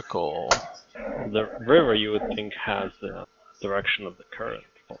oracle. The river, you would think, has the direction of the current.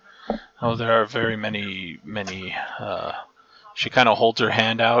 Oh, there are very many. She kind of holds her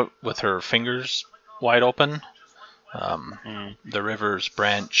hand out with her fingers wide open. The river's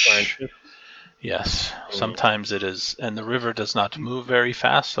branches. Yes, sometimes it is, and the river does not move very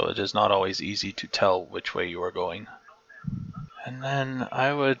fast, so it is not always easy to tell which way you are going. And then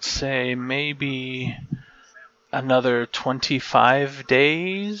I would say maybe another 25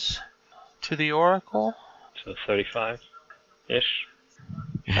 days to the oracle. So 35-ish.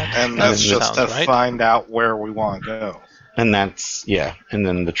 And that's just to sounds right. find out where we want to go. And that's, yeah, and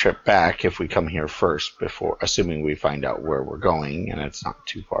then the trip back, if we come here first, before, assuming we find out where we're going and it's not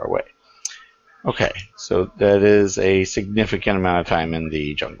too far away. Okay, so that is a significant amount of time in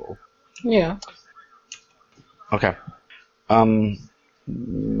the jungle. Yeah. Okay.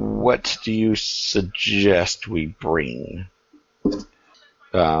 What do you suggest we bring?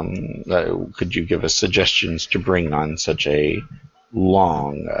 Could you give us suggestions to bring on such a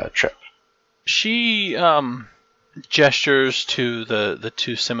long trip? She gestures to the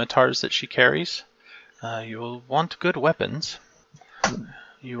two scimitars that she carries. You will want good weapons.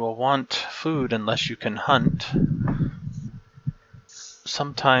 You will want food unless you can hunt.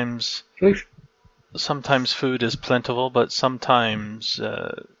 Sometimes food is plentiful, but sometimes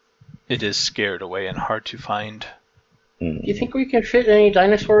it is scared away and hard to find. Do you think we can fit any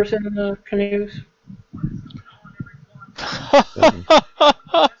dinosaurs in the canoes?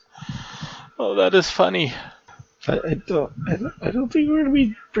 Oh, that is funny. I don't think we're going to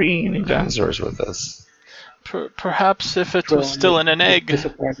be bringing any dinosaurs with us. Perhaps if it was still in an egg.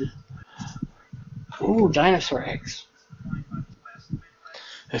 Disappointed. Ooh, dinosaur eggs.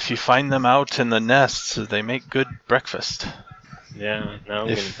 If you find them out in the nests, they make good breakfast. Yeah, now I'm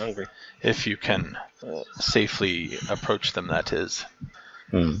getting hungry. If you can safely approach them, that is.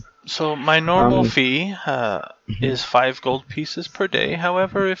 Hmm. So my normal fee is 5 gold pieces per day.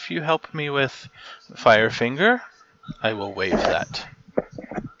 However, if you help me with Firefinger, I will waive that.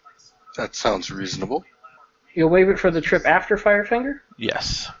 That sounds reasonable. You'll waive it for the trip after Firefinger?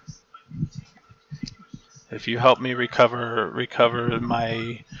 Yes. If you help me recover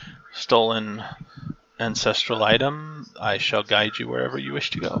my stolen ancestral item, I shall guide you wherever you wish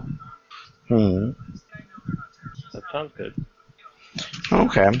to go. Hmm. That sounds good.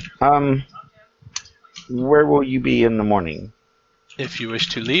 Okay. Where will you be in the morning? If you wish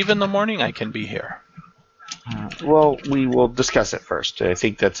to leave in the morning, I can be here. Well, we will discuss it first. I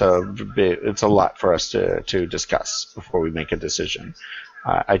think it's a lot for us to discuss before we make a decision.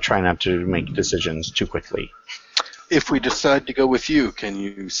 I try not to make decisions too quickly. If we decide to go with you, can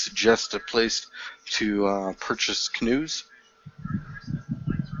you suggest a place to purchase canoes?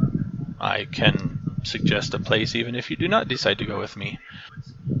 I can suggest a place even if you do not decide to go with me.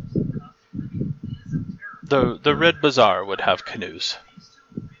 The Red Bazaar would have canoes.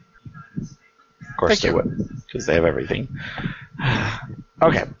 Of course they would, because they have everything.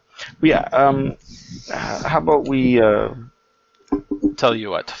 Okay. Yeah. How about we... Tell you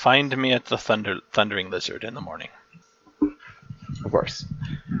what, find me at the Thundering Lizard in the morning. Of course.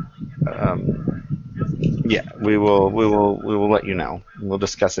 Yeah, we will let you know. We'll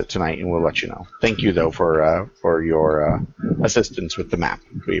discuss it tonight, and we'll let you know. Thank you, though, for your assistance with the map.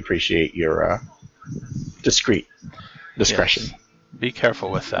 We appreciate your discretion. Yes. Be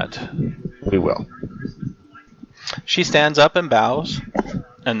careful with that. We will. She stands up and bows,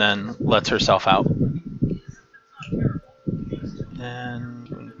 and then lets herself out. And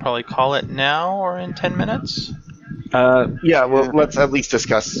we'll probably call it now or in 10 minutes. Yeah, well, let's at least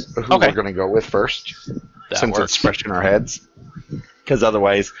discuss who we're going to go with first, since works. it's fresh in our heads. Because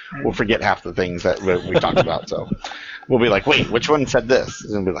otherwise, we'll forget half the things that we talked about. So we'll be like, wait, which one said this?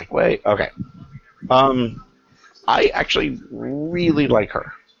 And we'll be like, wait, okay. I actually really like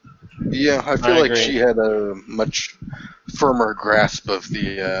her. Yeah, I feel like she had a much firmer grasp of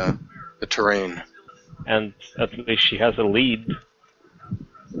the terrain. And at least she has a lead.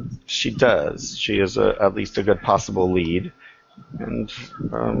 She does. She is at least a good possible lead. And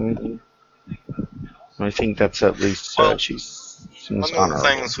I think that's at least she seems One of honorable. the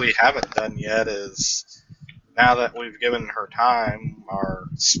things we haven't done yet is, now that we've given her time, our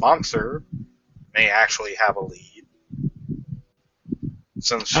sponsor may actually have a lead.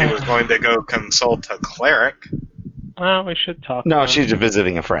 Since she was going to go consult a cleric. Well, we should talk. No, about she's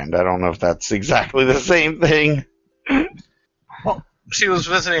visiting a friend. I don't know if that's exactly the same thing. Well, she was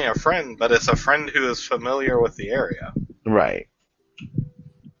visiting a friend, but it's a friend who is familiar with the area. Right.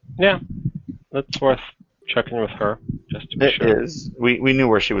 Yeah, that's worth checking with her, just to be sure. It is. We knew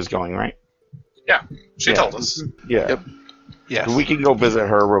where she was going, right? Yeah, she told us. Yeah. Yep. Yes. We can go visit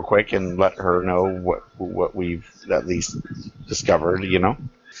her real quick and let her know what we've at least discovered, you know?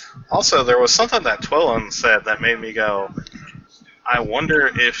 Also, there was something that Twillin said that made me go, I wonder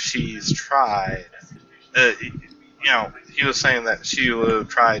if she's tried. He was saying that she would have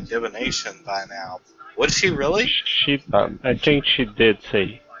tried divination by now. Would she really? I think she did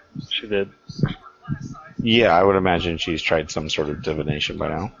say she did. Yeah, I would imagine she's tried some sort of divination by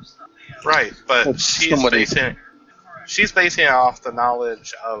now. Right, but she's basing it off the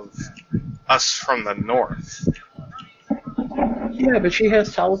knowledge of us from the north. Yeah, but she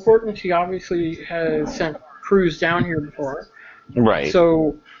has teleport, and she obviously has sent crews down here before. Right.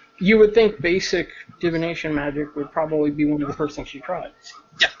 So you would think basic divination magic would probably be one of the first things she tried.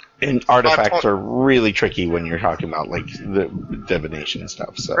 Yeah. And artifacts are really tricky when you're talking about like the divination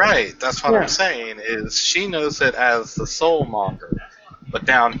stuff. So. Right, that's what I'm saying, is she knows it as the soulmonger. but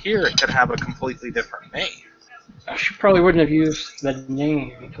down here it could have a completely different name. She probably wouldn't have used the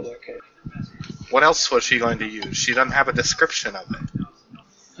name to locate. What else was she going to use? She doesn't have a description of it.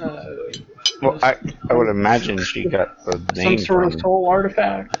 Well, I would imagine she got the name Some sort from... of soul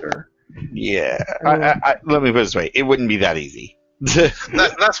artifact, or Yeah. Let me put it this way. It wouldn't be that easy.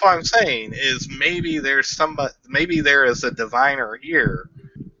 That's what I'm saying. Is maybe there's somebody. Maybe there is a diviner here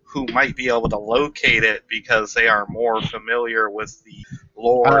who might be able to locate it because they are more familiar with the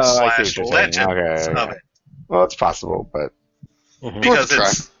lore I see what / you're saying. legends Okay. of it. Well, it's possible, but Because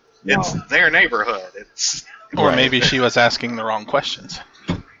Worth a it's their neighborhood. It's Or Right. maybe she was asking the wrong questions.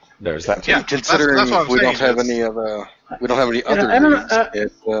 there's that too. Yeah. Considering that's what I'm we don't saying, have any other, we don't have any other I don't- leads, I don't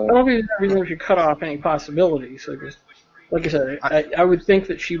think there's a reason we should cut off any possibilities. So just, like I said, I would think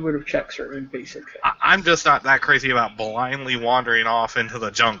that she would have checked certain basic things. I'm just not that crazy about blindly wandering off into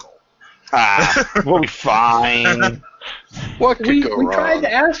the jungle. We'll be fine. what could We go tried wrong?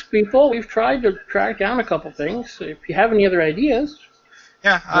 to ask people. We've tried to track down a couple things. So if you have any other ideas,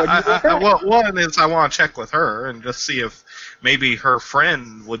 Yeah, What do you think? well, one is I want to check with her and just see if maybe her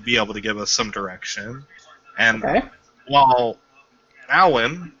friend would be able to give us some direction. And okay. while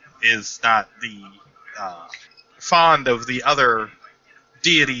Alwyn is not the fond of the other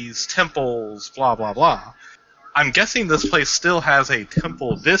deities, temples, blah blah blah, I'm guessing this place still has a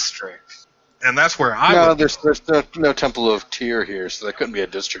temple district, and that's where I No, would. there's no Temple of Tyr here, so that couldn't be a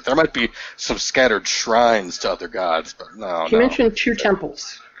district. There might be some scattered shrines to other gods, but no. She mentioned 2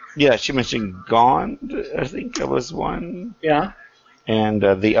 temples. Yeah, she mentioned Gond, I think that was one. Yeah. And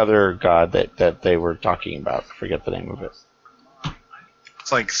the other god that they were talking about. I forget the name of it.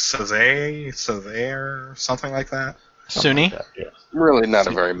 It's like Sezair, something like that. Sunni? Like that, yeah. Really not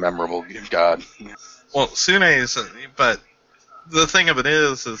a very memorable god. Well, Sune is, but the thing of it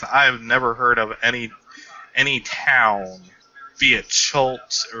is I've never heard of any town, be it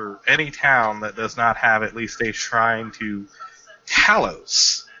Schultz or any town that does not have at least a shrine to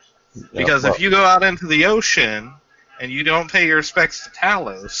Talos. Because if you go out into the ocean and you don't pay your respects to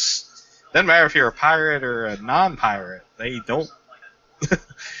Talos, doesn't matter if you're a pirate or a non-pirate, they don't.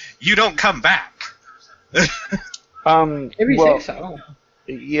 You don't come back. Maybe you well, say so.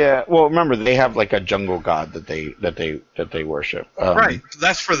 yeah. Well, remember they have like a jungle god that they worship. Right.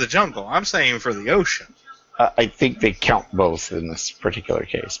 That's for the jungle. I'm saying for the ocean. I think they count both in this particular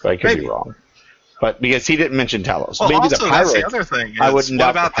case, but I could Maybe. be wrong. But because he didn't mention Talos, Well, maybe also, the that's the pirates. other thing. I is, wouldn't what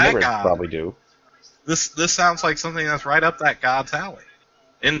doubt about the that pirates god? probably do. This sounds like something that's right up that god's alley.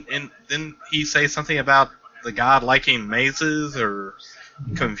 And didn't he say something about the god liking mazes or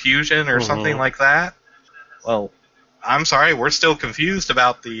confusion or something like that? Well, I'm sorry, we're still confused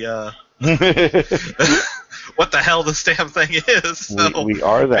about the what the hell this damn thing is. So we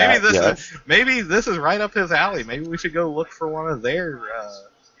are that. maybe this is right up his alley. Maybe we should go look for one of their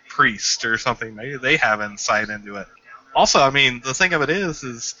priests or something. Maybe they have insight into it. Also, I mean, the thing of it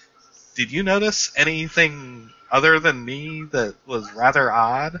is did you notice anything other than me that was rather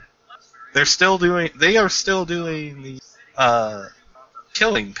odd? They are still doing the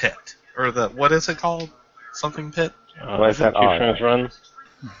killing pit, or the, what is it called? Something pit? Why is that odd? Executioner's Run.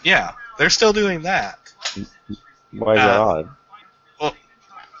 Yeah, they're still doing that. Why is that odd? Well,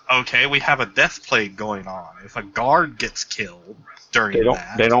 okay, we have a death plague going on. If a guard gets killed during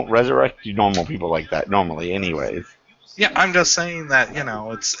They don't resurrect normal people like that normally, anyways. Yeah, I'm just saying that, you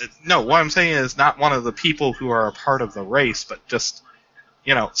know, no, what I'm saying is not one of the people who are a part of the race, but just,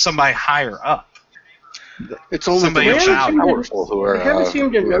 you know, somebody higher up. It's only Somebody the else rich out. and powerful who are. We haven't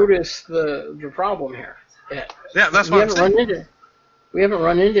seemed to who are- notice the problem here yet. Yeah, that's we what I'm haven't saying. we haven't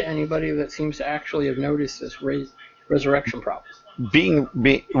run into anybody that seems to actually have noticed this resurrection problem.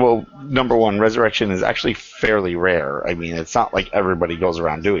 Well, number one, resurrection is actually fairly rare. I mean, it's not like everybody goes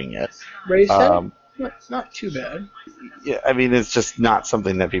around doing it. Ray said not too bad. Yeah, I mean, it's just not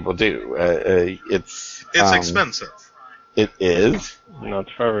something that people do. It's Expensive. It is. Not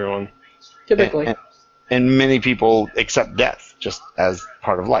for everyone. Typically. And many people accept death just as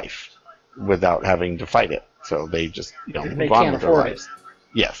part of life without having to fight it. So they just They move on can't with their afford lives.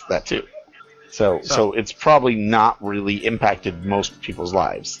 Yes, that too. So it's probably not really impacted most people's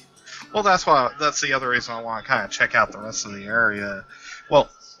lives. Well, that's the other reason I want to kind of check out the rest of the area. Well,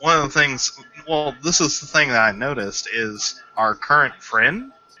 one of the things, this is the thing that I noticed is our current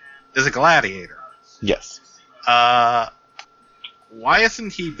friend is a gladiator. Yes. Why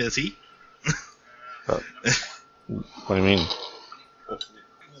isn't he busy? What do you mean?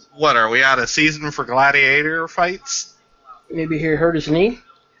 What, are we out of season for gladiator fights? Maybe he hurt his knee?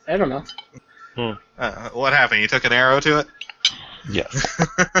 I don't know. What happened? You took an arrow to it? Yes.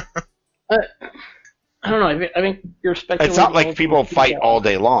 I don't know. I think you're speculating. It's not like over people fight detail. all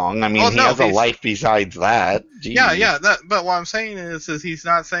day long. I mean, Oh, he no, has a he's- life besides that. Yeah, Jeez. yeah. But what I'm saying is he's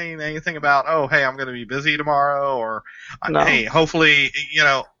not saying anything about, oh, hey, I'm going to be busy tomorrow, or No. hey, hopefully,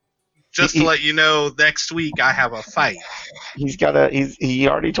 just to He- let you know, next week I have a fight. He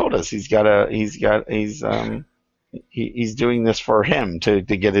already told us he's doing this for him to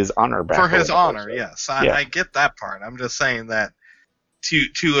get his honor back. For or his whatever, honor, so. yes. Yeah. I get that part. I'm just saying that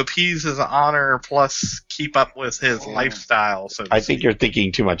to appease his honor plus keep up with his lifestyle. So to I think speak. you're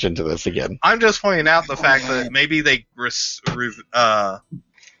thinking too much into this again. I'm just pointing out the fact that maybe they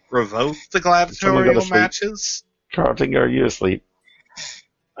revoked the gladiatorial sleep. matches. Carlton, are you asleep?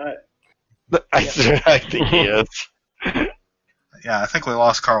 Uh, I think he is. Yeah, I think we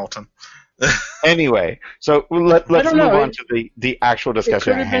lost Carlton. Anyway, so let's don't move know. on to the actual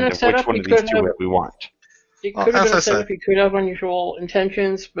discussion could at have been hand a of setup. which one He of these could two have- we want. It Well, could have as been I a setup. said- He could have unusual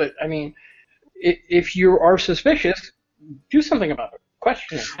intentions, but I mean, if you are suspicious, do something about it.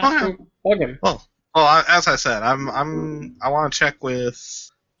 Question him. Ask him. Bug him. Well, as I said, I want to check with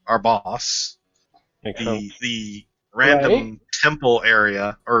our boss, Makes sense. the random temple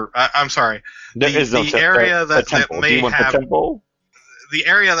area, or I'm sorry, There is no the area that temple. may Do you want have- the temple? the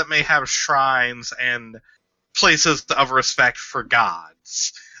area that may have shrines and places of respect for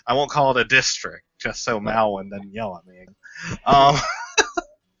gods. I won't call it a district, just so Malwyn doesn't yell at me.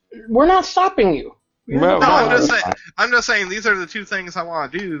 We're not stopping you. No, No, I'm no, just that's saying. I'm just saying these are the two things I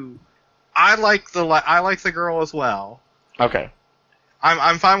want to do. I like the girl as well. Okay.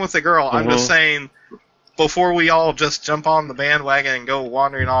 I'm fine with the girl. I'm just Mhm. saying before we all just jump on the bandwagon and go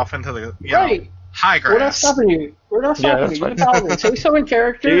wandering off into the Right. high We're not grass. stopping you. We're not Yeah, stopping that's you. You're the fine. paladin. Say so in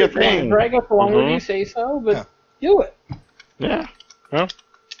character. Do your If you want to thing. drag us along with Mhm. you, say so, but Yeah. do it. Yeah.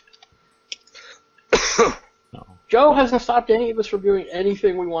 Joe hasn't stopped any of us from doing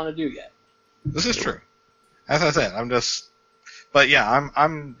anything we want to do yet. This is true. As I said, but yeah,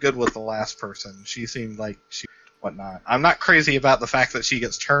 I'm good with the last person. She seemed like she whatnot. I'm not crazy about the fact that she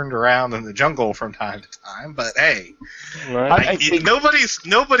gets turned around in the jungle from time to time, but hey, Right. I think-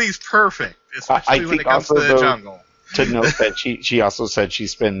 nobody's perfect, especially when think it comes to also, the though, jungle. To note that she also said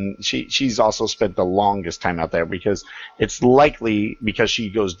she's also spent the longest time out there because it's likely because she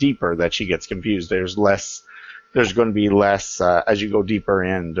goes deeper that she gets confused. There's going to be less as you go deeper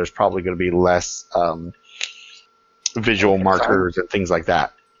in. There's probably going to be less visual markers and things like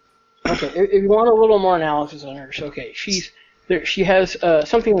that. Okay, if you want a little more analysis on her, so okay, she has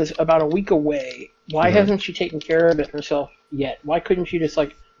something that's about a week away. Why Mhm. hasn't she taken care of it herself yet? Why couldn't she just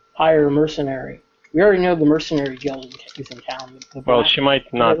hire a mercenary? We already know the mercenary guild is in town. The Well, black- she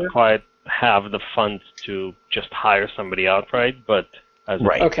might not whatever. quite have the funds to just hire somebody outright, but as a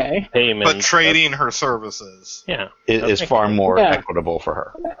Right. Okay, payment. But trading her services. Yeah. It is far more Yeah. equitable for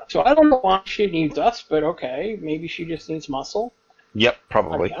her. so I don't know why she needs us, but okay, maybe she just needs muscle. Yep, I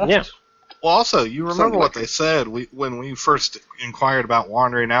probably. guess. Yeah. Well, also, you remember Something what like they said when we first inquired about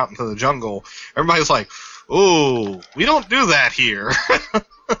wandering out into the jungle. Everybody's like, "Oh, we don't do that here."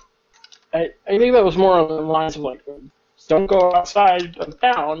 I think that was more on the lines of don't go outside of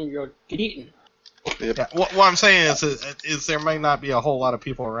town, you'll get eaten. Yeah, what I'm saying is there may not be a whole lot of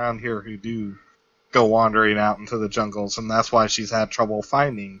people around here who do go wandering out into the jungles, and that's why she's had trouble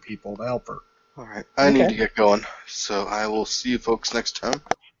finding people to help her. All right, I need Okay. to get going, so I will see you folks next time.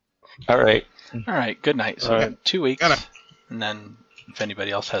 All right. All right, good night. So All right. 2 weeks, Good night. and then if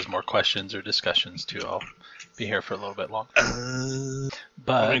anybody else has more questions or discussions too, I'll be here for a little bit longer. Let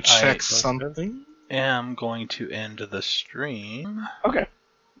But me I check something. am going to end the stream. Okay.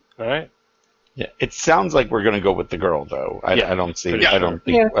 All right. Yeah, it sounds like we're going to go with the girl, though. I don't see. pretty I sure. don't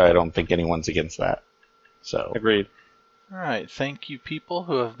think. I don't think anyone's against that. So. Agreed. All right, thank you, people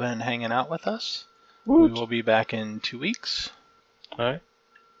who have been hanging out with us. We will be back in 2 weeks. All right.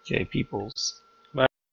 Okay, peoples.